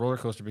 It's a roller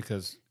coaster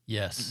because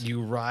Yes.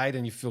 you ride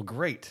and you feel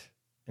great,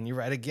 and you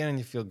ride again and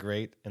you feel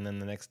great, and then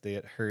the next day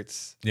it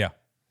hurts. yeah.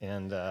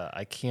 And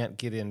I can't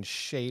get in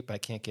shape. I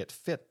can't get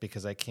fit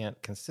because I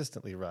can't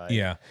consistently ride.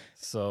 Yeah.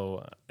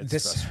 So it's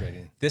This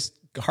frustrating. this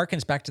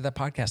harkens back to that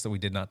podcast that we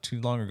did not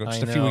too long ago,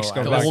 just I a few know, weeks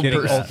ago I'm about old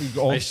getting person.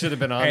 old. I should have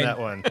been on And that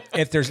one.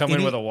 If there's Come any,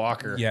 in with a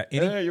walker. Yeah.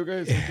 Hey, you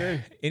guys,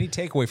 okay? Any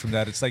takeaway from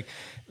that? It's like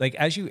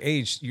as you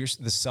age,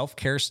 the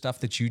self-care stuff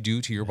that you do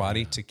to your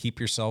body to keep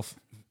yourself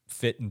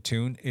fit and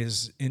tune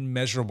is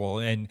immeasurable.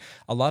 And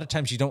a lot of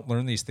times you don't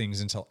learn these things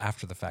until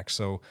after the fact.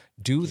 So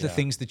do the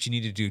things that you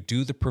need to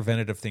do the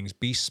preventative things,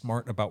 be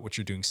smart about what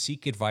you're doing,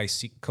 seek advice,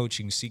 seek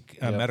coaching, seek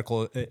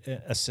medical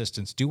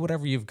assistance, do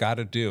whatever you've got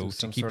to do to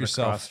Some keep sort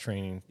yourself of cross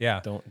training.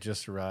 Yeah. Don't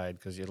just ride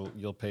because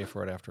you'll pay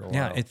for it after a while.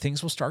 Yeah,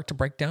 things will start to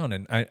break down,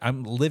 and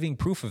I'm living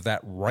proof of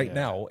that right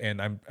now.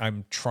 And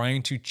I'm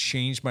trying to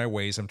change my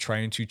ways. I'm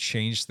trying to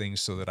change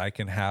things so that I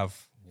can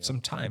have some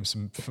time,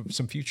 some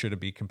future to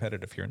be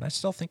competitive here. And I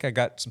still think I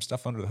got some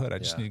stuff under the hood. I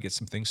just need to get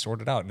some things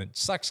sorted out. And it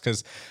sucks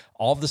because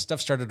all of this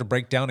stuff started to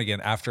break down again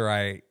after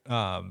I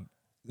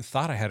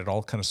thought I had it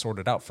all kind of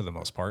sorted out for the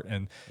most part.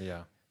 And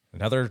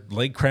another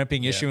leg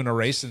cramping issue in a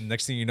race, and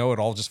next thing you know, it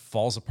all just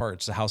falls apart.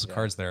 It's a house of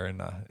cards there,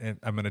 and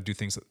I'm going to do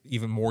things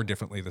even more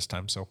differently this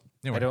time. So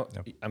anyway,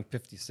 I'm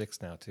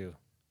 56 now too.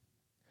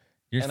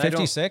 You're And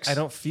 56. I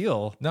don't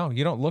feel. No,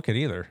 you don't look it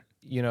either.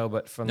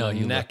 But from No, the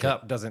you neck look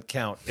up doesn't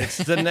count. It's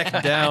the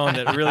neck down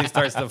that really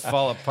starts to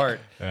fall apart.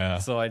 Yeah.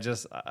 So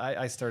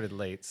I started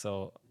late.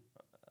 So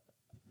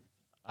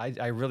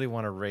I really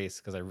want to race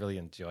because I really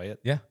enjoy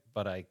it. Yeah.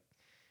 But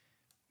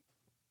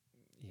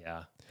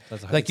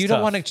Like you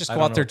don't want to just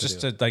go out there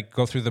just to like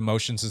go through the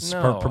motions and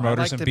support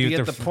promoters and be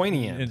at the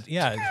pointy end.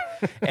 Yeah,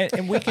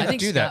 and we can I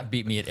think do Scott that.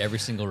 beat me at every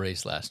single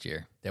race last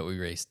year that we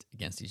raced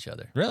against each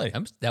other. Really?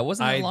 That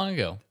wasn't that long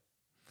ago.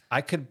 I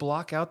could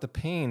block out the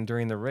pain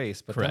during the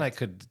race, but then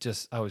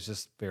Correct. I was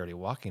just barely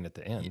walking at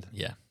the end.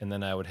 Yeah. And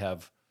then I would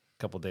have a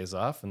couple days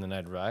off, and then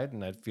I'd ride,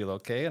 and I'd feel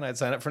okay, and I'd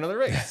sign up for another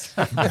race.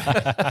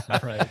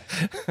 Right.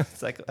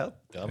 It's like, how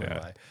dumb am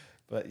I?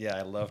 But yeah,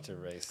 I love to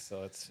race,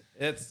 so it's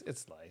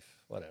life.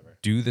 Whatever.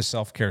 Do the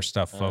self-care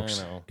stuff, folks.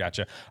 I know.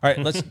 Gotcha. All right,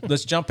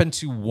 let's jump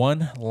into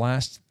one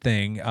last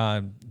thing.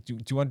 Do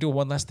you want to do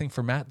one last thing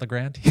for Matt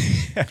Legrand?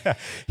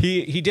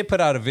 he did put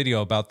out a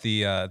video about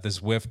the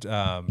Zwift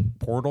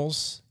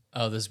portals.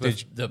 Oh,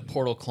 the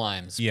portal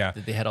climbs. Yeah.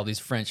 They had all these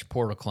French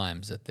portal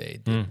climbs that they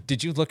did.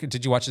 Did you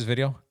watch this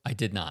video? I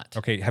did not.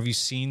 Okay, have you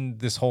seen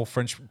this whole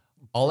French?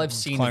 All I've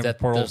seen climb is that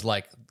portal?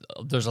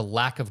 there's a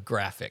lack of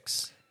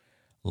graphics.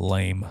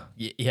 Lame.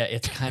 Yeah,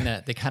 it's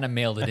they kind of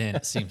mailed it in.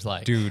 It seems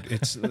like, Dude,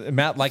 it's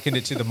Matt likened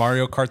it to the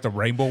Mario Kart, the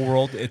Rainbow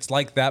World. It's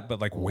like that, but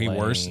like way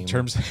worse in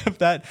terms of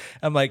that.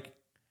 I'm like,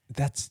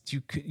 that's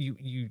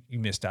you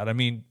missed out. I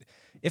mean,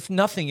 if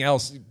nothing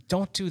else,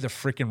 don't do the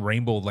freaking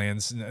Rainbow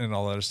Lands and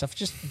all that other stuff.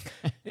 Just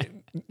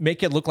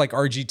make it look like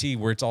RGT,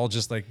 where it's all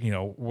just like,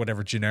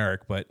 whatever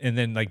generic, and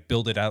then like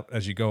build it out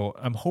as you go.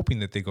 I'm hoping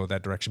that they go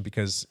that direction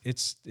because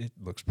it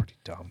looks pretty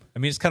dumb. I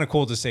mean, it's kind of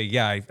cool to say,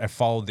 yeah, I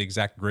followed the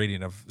exact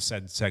gradient of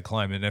said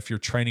climb, and if you're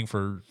training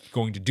for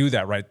going to do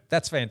that right,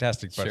 that's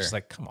fantastic. But it's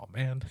like, come on,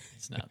 man,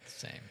 it's not the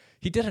same.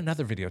 He did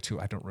another video too.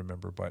 I don't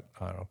remember, but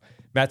I don't know.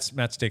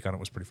 Matt's take on it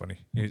was pretty funny.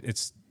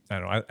 I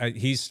don't know.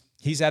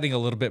 He's adding a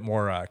little bit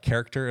more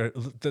character.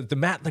 The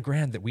Matt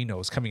Legrand that we know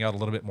is coming out a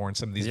little bit more in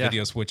some of these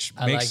videos, which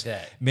makes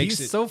He's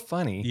it so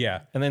funny.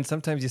 Yeah. And then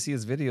sometimes you see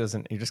his videos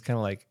and you're just kind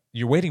of like,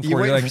 you're waiting for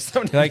You're it. waiting for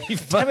something to be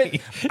funny. Damn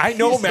it, I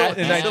know He's Matt,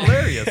 so- and he's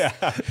hilarious.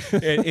 Yeah.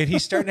 and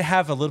he's starting to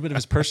have a little bit of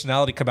his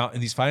personality come out,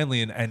 and he's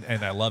finally, and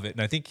I love it.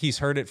 And I think he's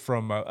heard it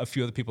from a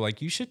few other people.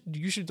 Like you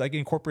should like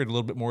incorporate a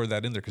little bit more of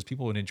that in there because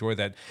people would enjoy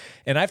that.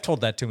 And I've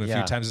told that to him a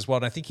few times as well.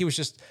 And I think he was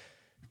just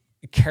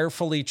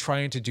carefully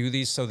trying to do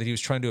these so that he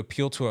was trying to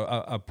appeal to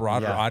a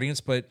broader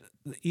audience. But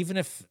even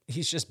if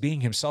he's just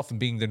being himself and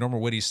being the normal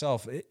witty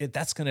self,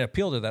 that's going to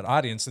appeal to that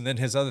audience. And then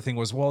his other thing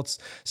was, well, it's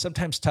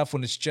sometimes tough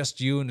when it's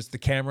just you and it's the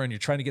camera and you're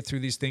trying to get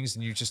through these things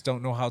and you just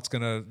don't know how it's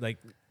going to like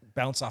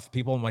bounce off of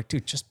people. I'm like,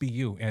 dude, just be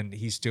you. And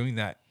he's doing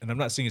that. And I'm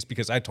not saying it's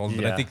because I told him,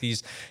 but I think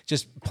he's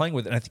just playing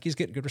with it. And I think he's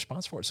getting good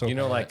response for it. So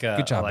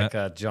good job,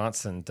 like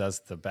Johnson does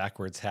the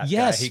backwards hat.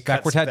 Yes, guy. He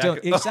backward cuts hat.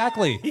 back-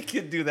 Exactly. He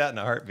could do that in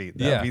a heartbeat.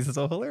 That'd be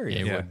so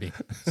hilarious. Yeah, it would be.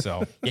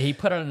 So yeah, he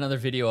put out another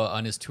video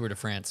on his Tour de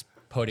France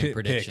podium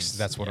predictions. Picks,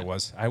 that's what it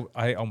was.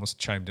 I almost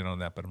chimed in on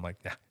that, but I'm like,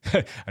 yeah,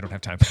 I don't have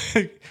time.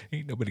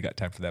 Ain't nobody got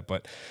time for that.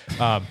 But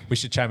we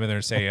should chime in there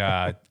and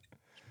say,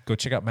 go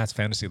check out Matt's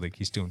Fantasy League.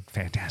 He's doing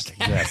fantastic.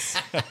 Yes.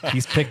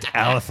 He's picked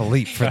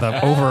Alaphilippe for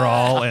the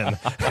overall and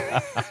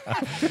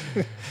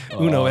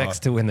Uno X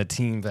to win the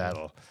team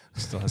battle.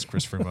 Still has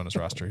Chris Froome on his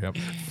roster. Yep.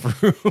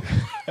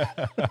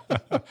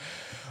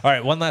 All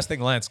right, one last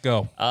thing, Lance.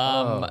 Go.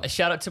 A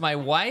shout out to my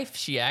wife.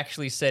 She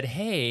actually said,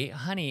 "Hey,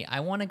 honey, I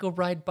want to go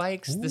ride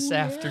bikes this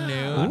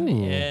afternoon,"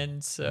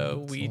 and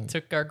so we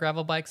took our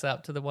gravel bikes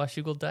out to the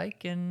Washougal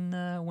Dike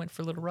and went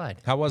for a little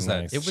ride. How was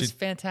that? It was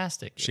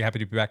fantastic. She happy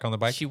to be back on the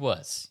bike? She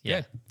was,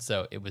 yeah.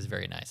 So it was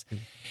very nice.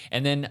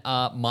 And then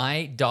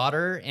my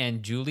daughter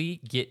and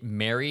Julie get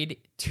married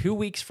 2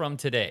 weeks from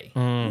today.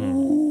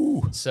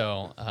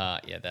 So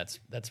yeah,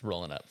 that's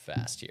rolling up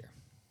fast here.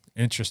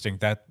 Interesting.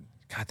 That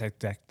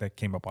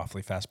came up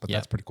awfully fast, but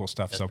that's pretty cool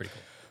stuff. That's so pretty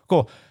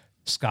cool.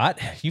 Scott,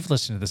 you've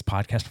listened to this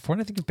podcast before,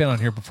 and I think you've been on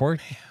here before.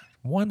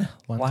 One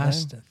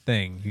last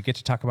thing. You get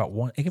to talk about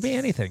one. It can be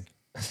anything.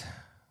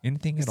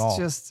 Anything at all. It's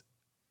just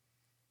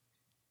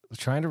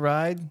trying to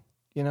ride,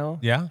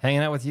 Yeah. hanging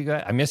out with you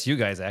guys. I miss you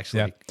guys, actually.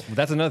 Yeah.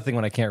 That's another thing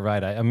when I can't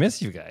ride. I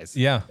miss you guys.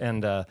 Yeah.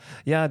 And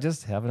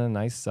just having a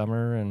nice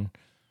summer and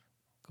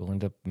going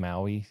to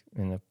Maui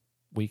in a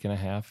week and a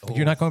half.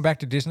 You're not going back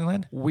to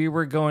Disneyland? We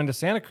were going to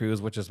Santa Cruz,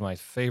 which is my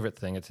favorite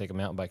thing, to take a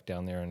mountain bike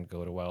down there and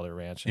go to Wilder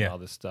Ranch and all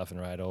this stuff and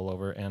ride all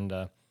over. And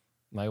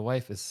my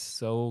wife is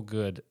so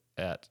good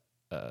at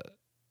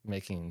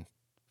making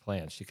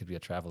plans. She could be a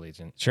travel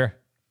agent. Sure.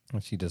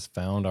 And she just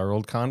found our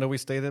old condo we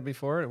stayed at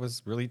before. It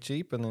was really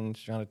cheap. And then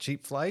she found a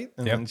cheap flight.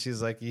 And then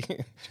she's like,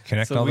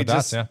 Connect all the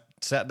dots,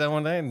 sat down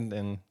one day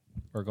and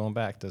we're going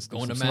back to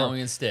Going to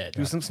Maui instead.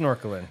 do some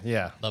snorkeling.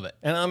 Yeah. Love it.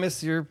 And I'll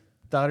miss your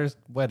daughter's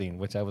wedding,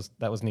 that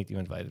was neat. You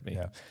invited me.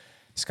 Yeah.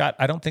 Scott,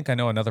 I don't think I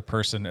know another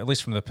person, at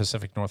least from the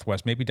Pacific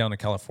Northwest, maybe down in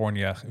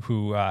California,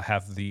 who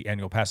have the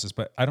annual passes,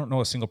 but I don't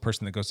know a single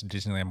person that goes to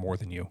Disneyland more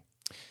than you.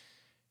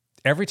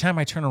 Every time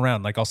I turn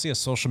around, like I'll see a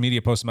social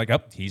media post, I'm like, oh,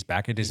 he's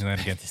back at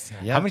Disneyland again.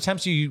 Yeah. How many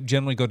times do you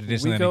generally go to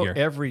Disneyland We go a year?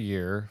 every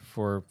year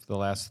for the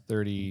last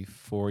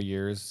 34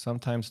 years,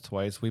 sometimes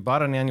twice. We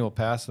bought an annual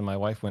pass, and my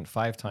wife went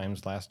 5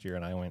 times last year,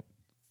 and I went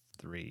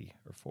 3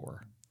 or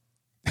 4.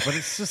 But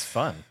it's just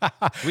fun.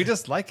 We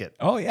just like it.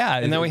 Oh, yeah.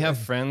 And then we have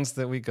friends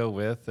that we go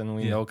with, and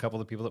we know a couple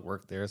of the people that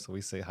work there, so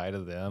we say hi to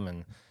them,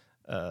 and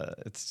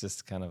it's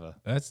just kind of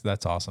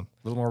that's awesome.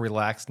 A little more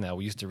relaxed now.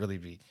 We used to really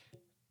be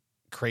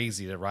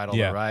crazy to ride all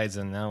the rides,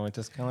 and now it's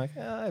just kind of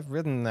like, I've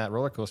ridden that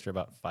roller coaster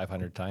about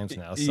 500 times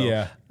now,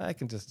 so I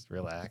can just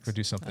relax. Or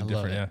do something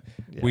different.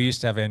 Yeah. We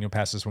used to have annual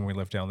passes when we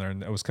lived down there,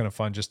 and it was kind of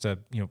fun just to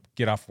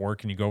get off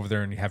work and you go over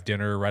there and you have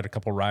dinner, ride a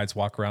couple rides,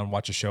 walk around,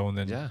 watch a show, and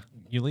then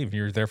you leave. And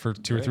you're there for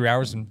 2 or 3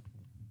 hours and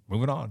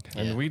moving on.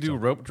 And we do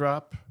rope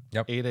drop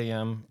 8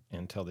 a.m.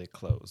 until they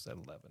close at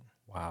 11.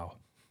 Wow,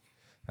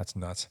 that's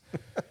nuts.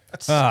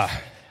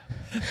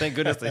 Thank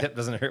goodness the hip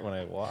doesn't hurt when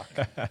I walk.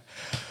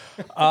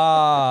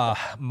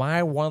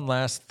 My one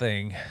last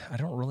thing, I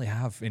don't really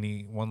have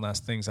any one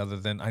last things other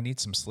than I need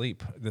some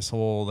sleep. This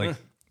whole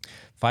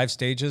 5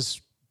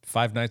 stages,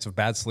 5 nights of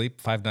bad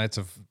sleep, 5 nights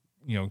of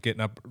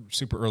getting up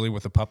super early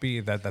with a puppy,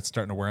 that's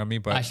starting to wear on me.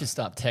 But I should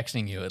stop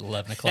texting you at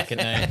 11 o'clock at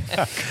night.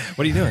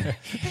 What are you doing?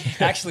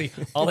 Actually,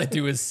 all I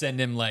do is send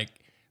him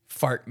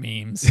fart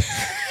memes.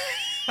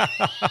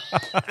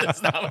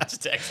 That's not much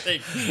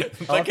texting.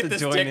 Look at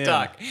this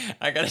TikTok.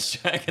 I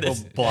gotta We'll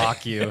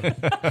block you.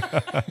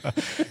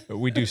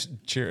 We do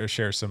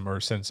share some or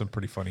send some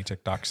pretty funny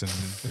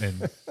TikToks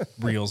and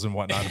reels and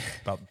whatnot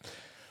about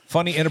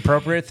funny,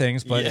 inappropriate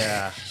things, but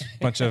a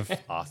bunch of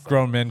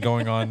grown men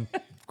going on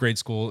grade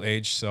school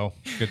age, so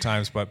good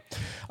times. But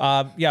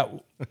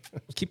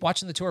keep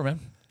watching the tour, man.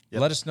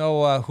 Let us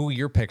know who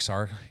your picks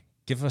are.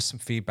 Give us some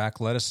feedback.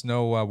 Let us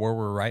know where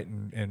we're right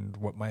and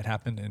what might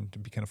happen, and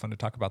it'd be kind of fun to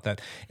talk about that.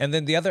 And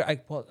then the other,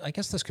 I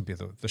guess this could be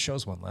the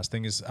show's one last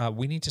thing is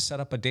we need to set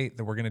up a date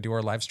that we're going to do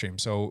our live stream.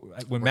 So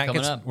when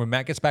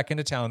Matt gets back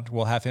into town,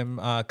 we'll have him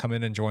come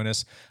in and join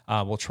us.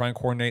 We'll try and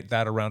coordinate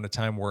that around a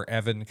time where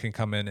Evan can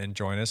come in and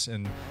join us.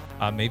 And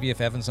maybe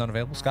if Evan's not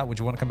available, Scott, would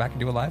you want to come back and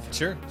do a live?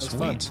 Sure, sweet.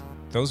 Fun.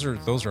 Those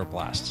are a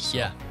blast. So.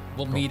 Yeah,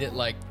 we'll meet at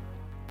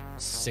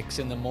 6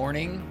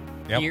 a.m.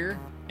 here.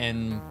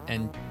 And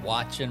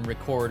watch and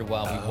record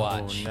while we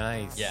watch. Oh,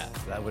 nice. Yeah.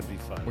 That would be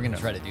fun. We're going to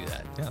try to do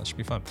that. Yeah, that should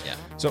be fun. Yeah.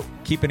 So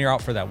keep an ear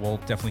out for that. We'll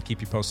definitely keep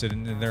you posted.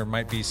 And there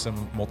might be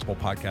some multiple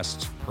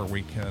podcasts per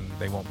week, and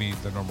they won't be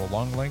the normal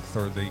long length,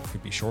 or they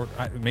could be short.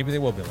 Maybe they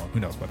will be long. Who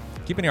knows? But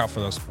keep an ear out for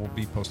those. We'll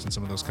be posting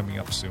some of those coming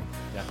up soon.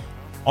 Yeah.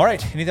 All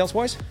right. Anything else,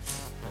 boys?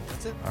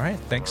 That's it. All right.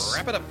 Thanks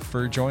Wrap it up.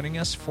 for joining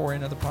us for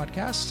another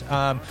podcast.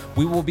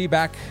 We will be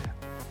back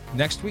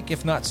next week,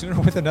 if not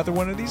sooner, with another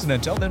one of these. And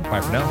until then,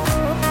 bye for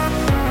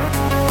now.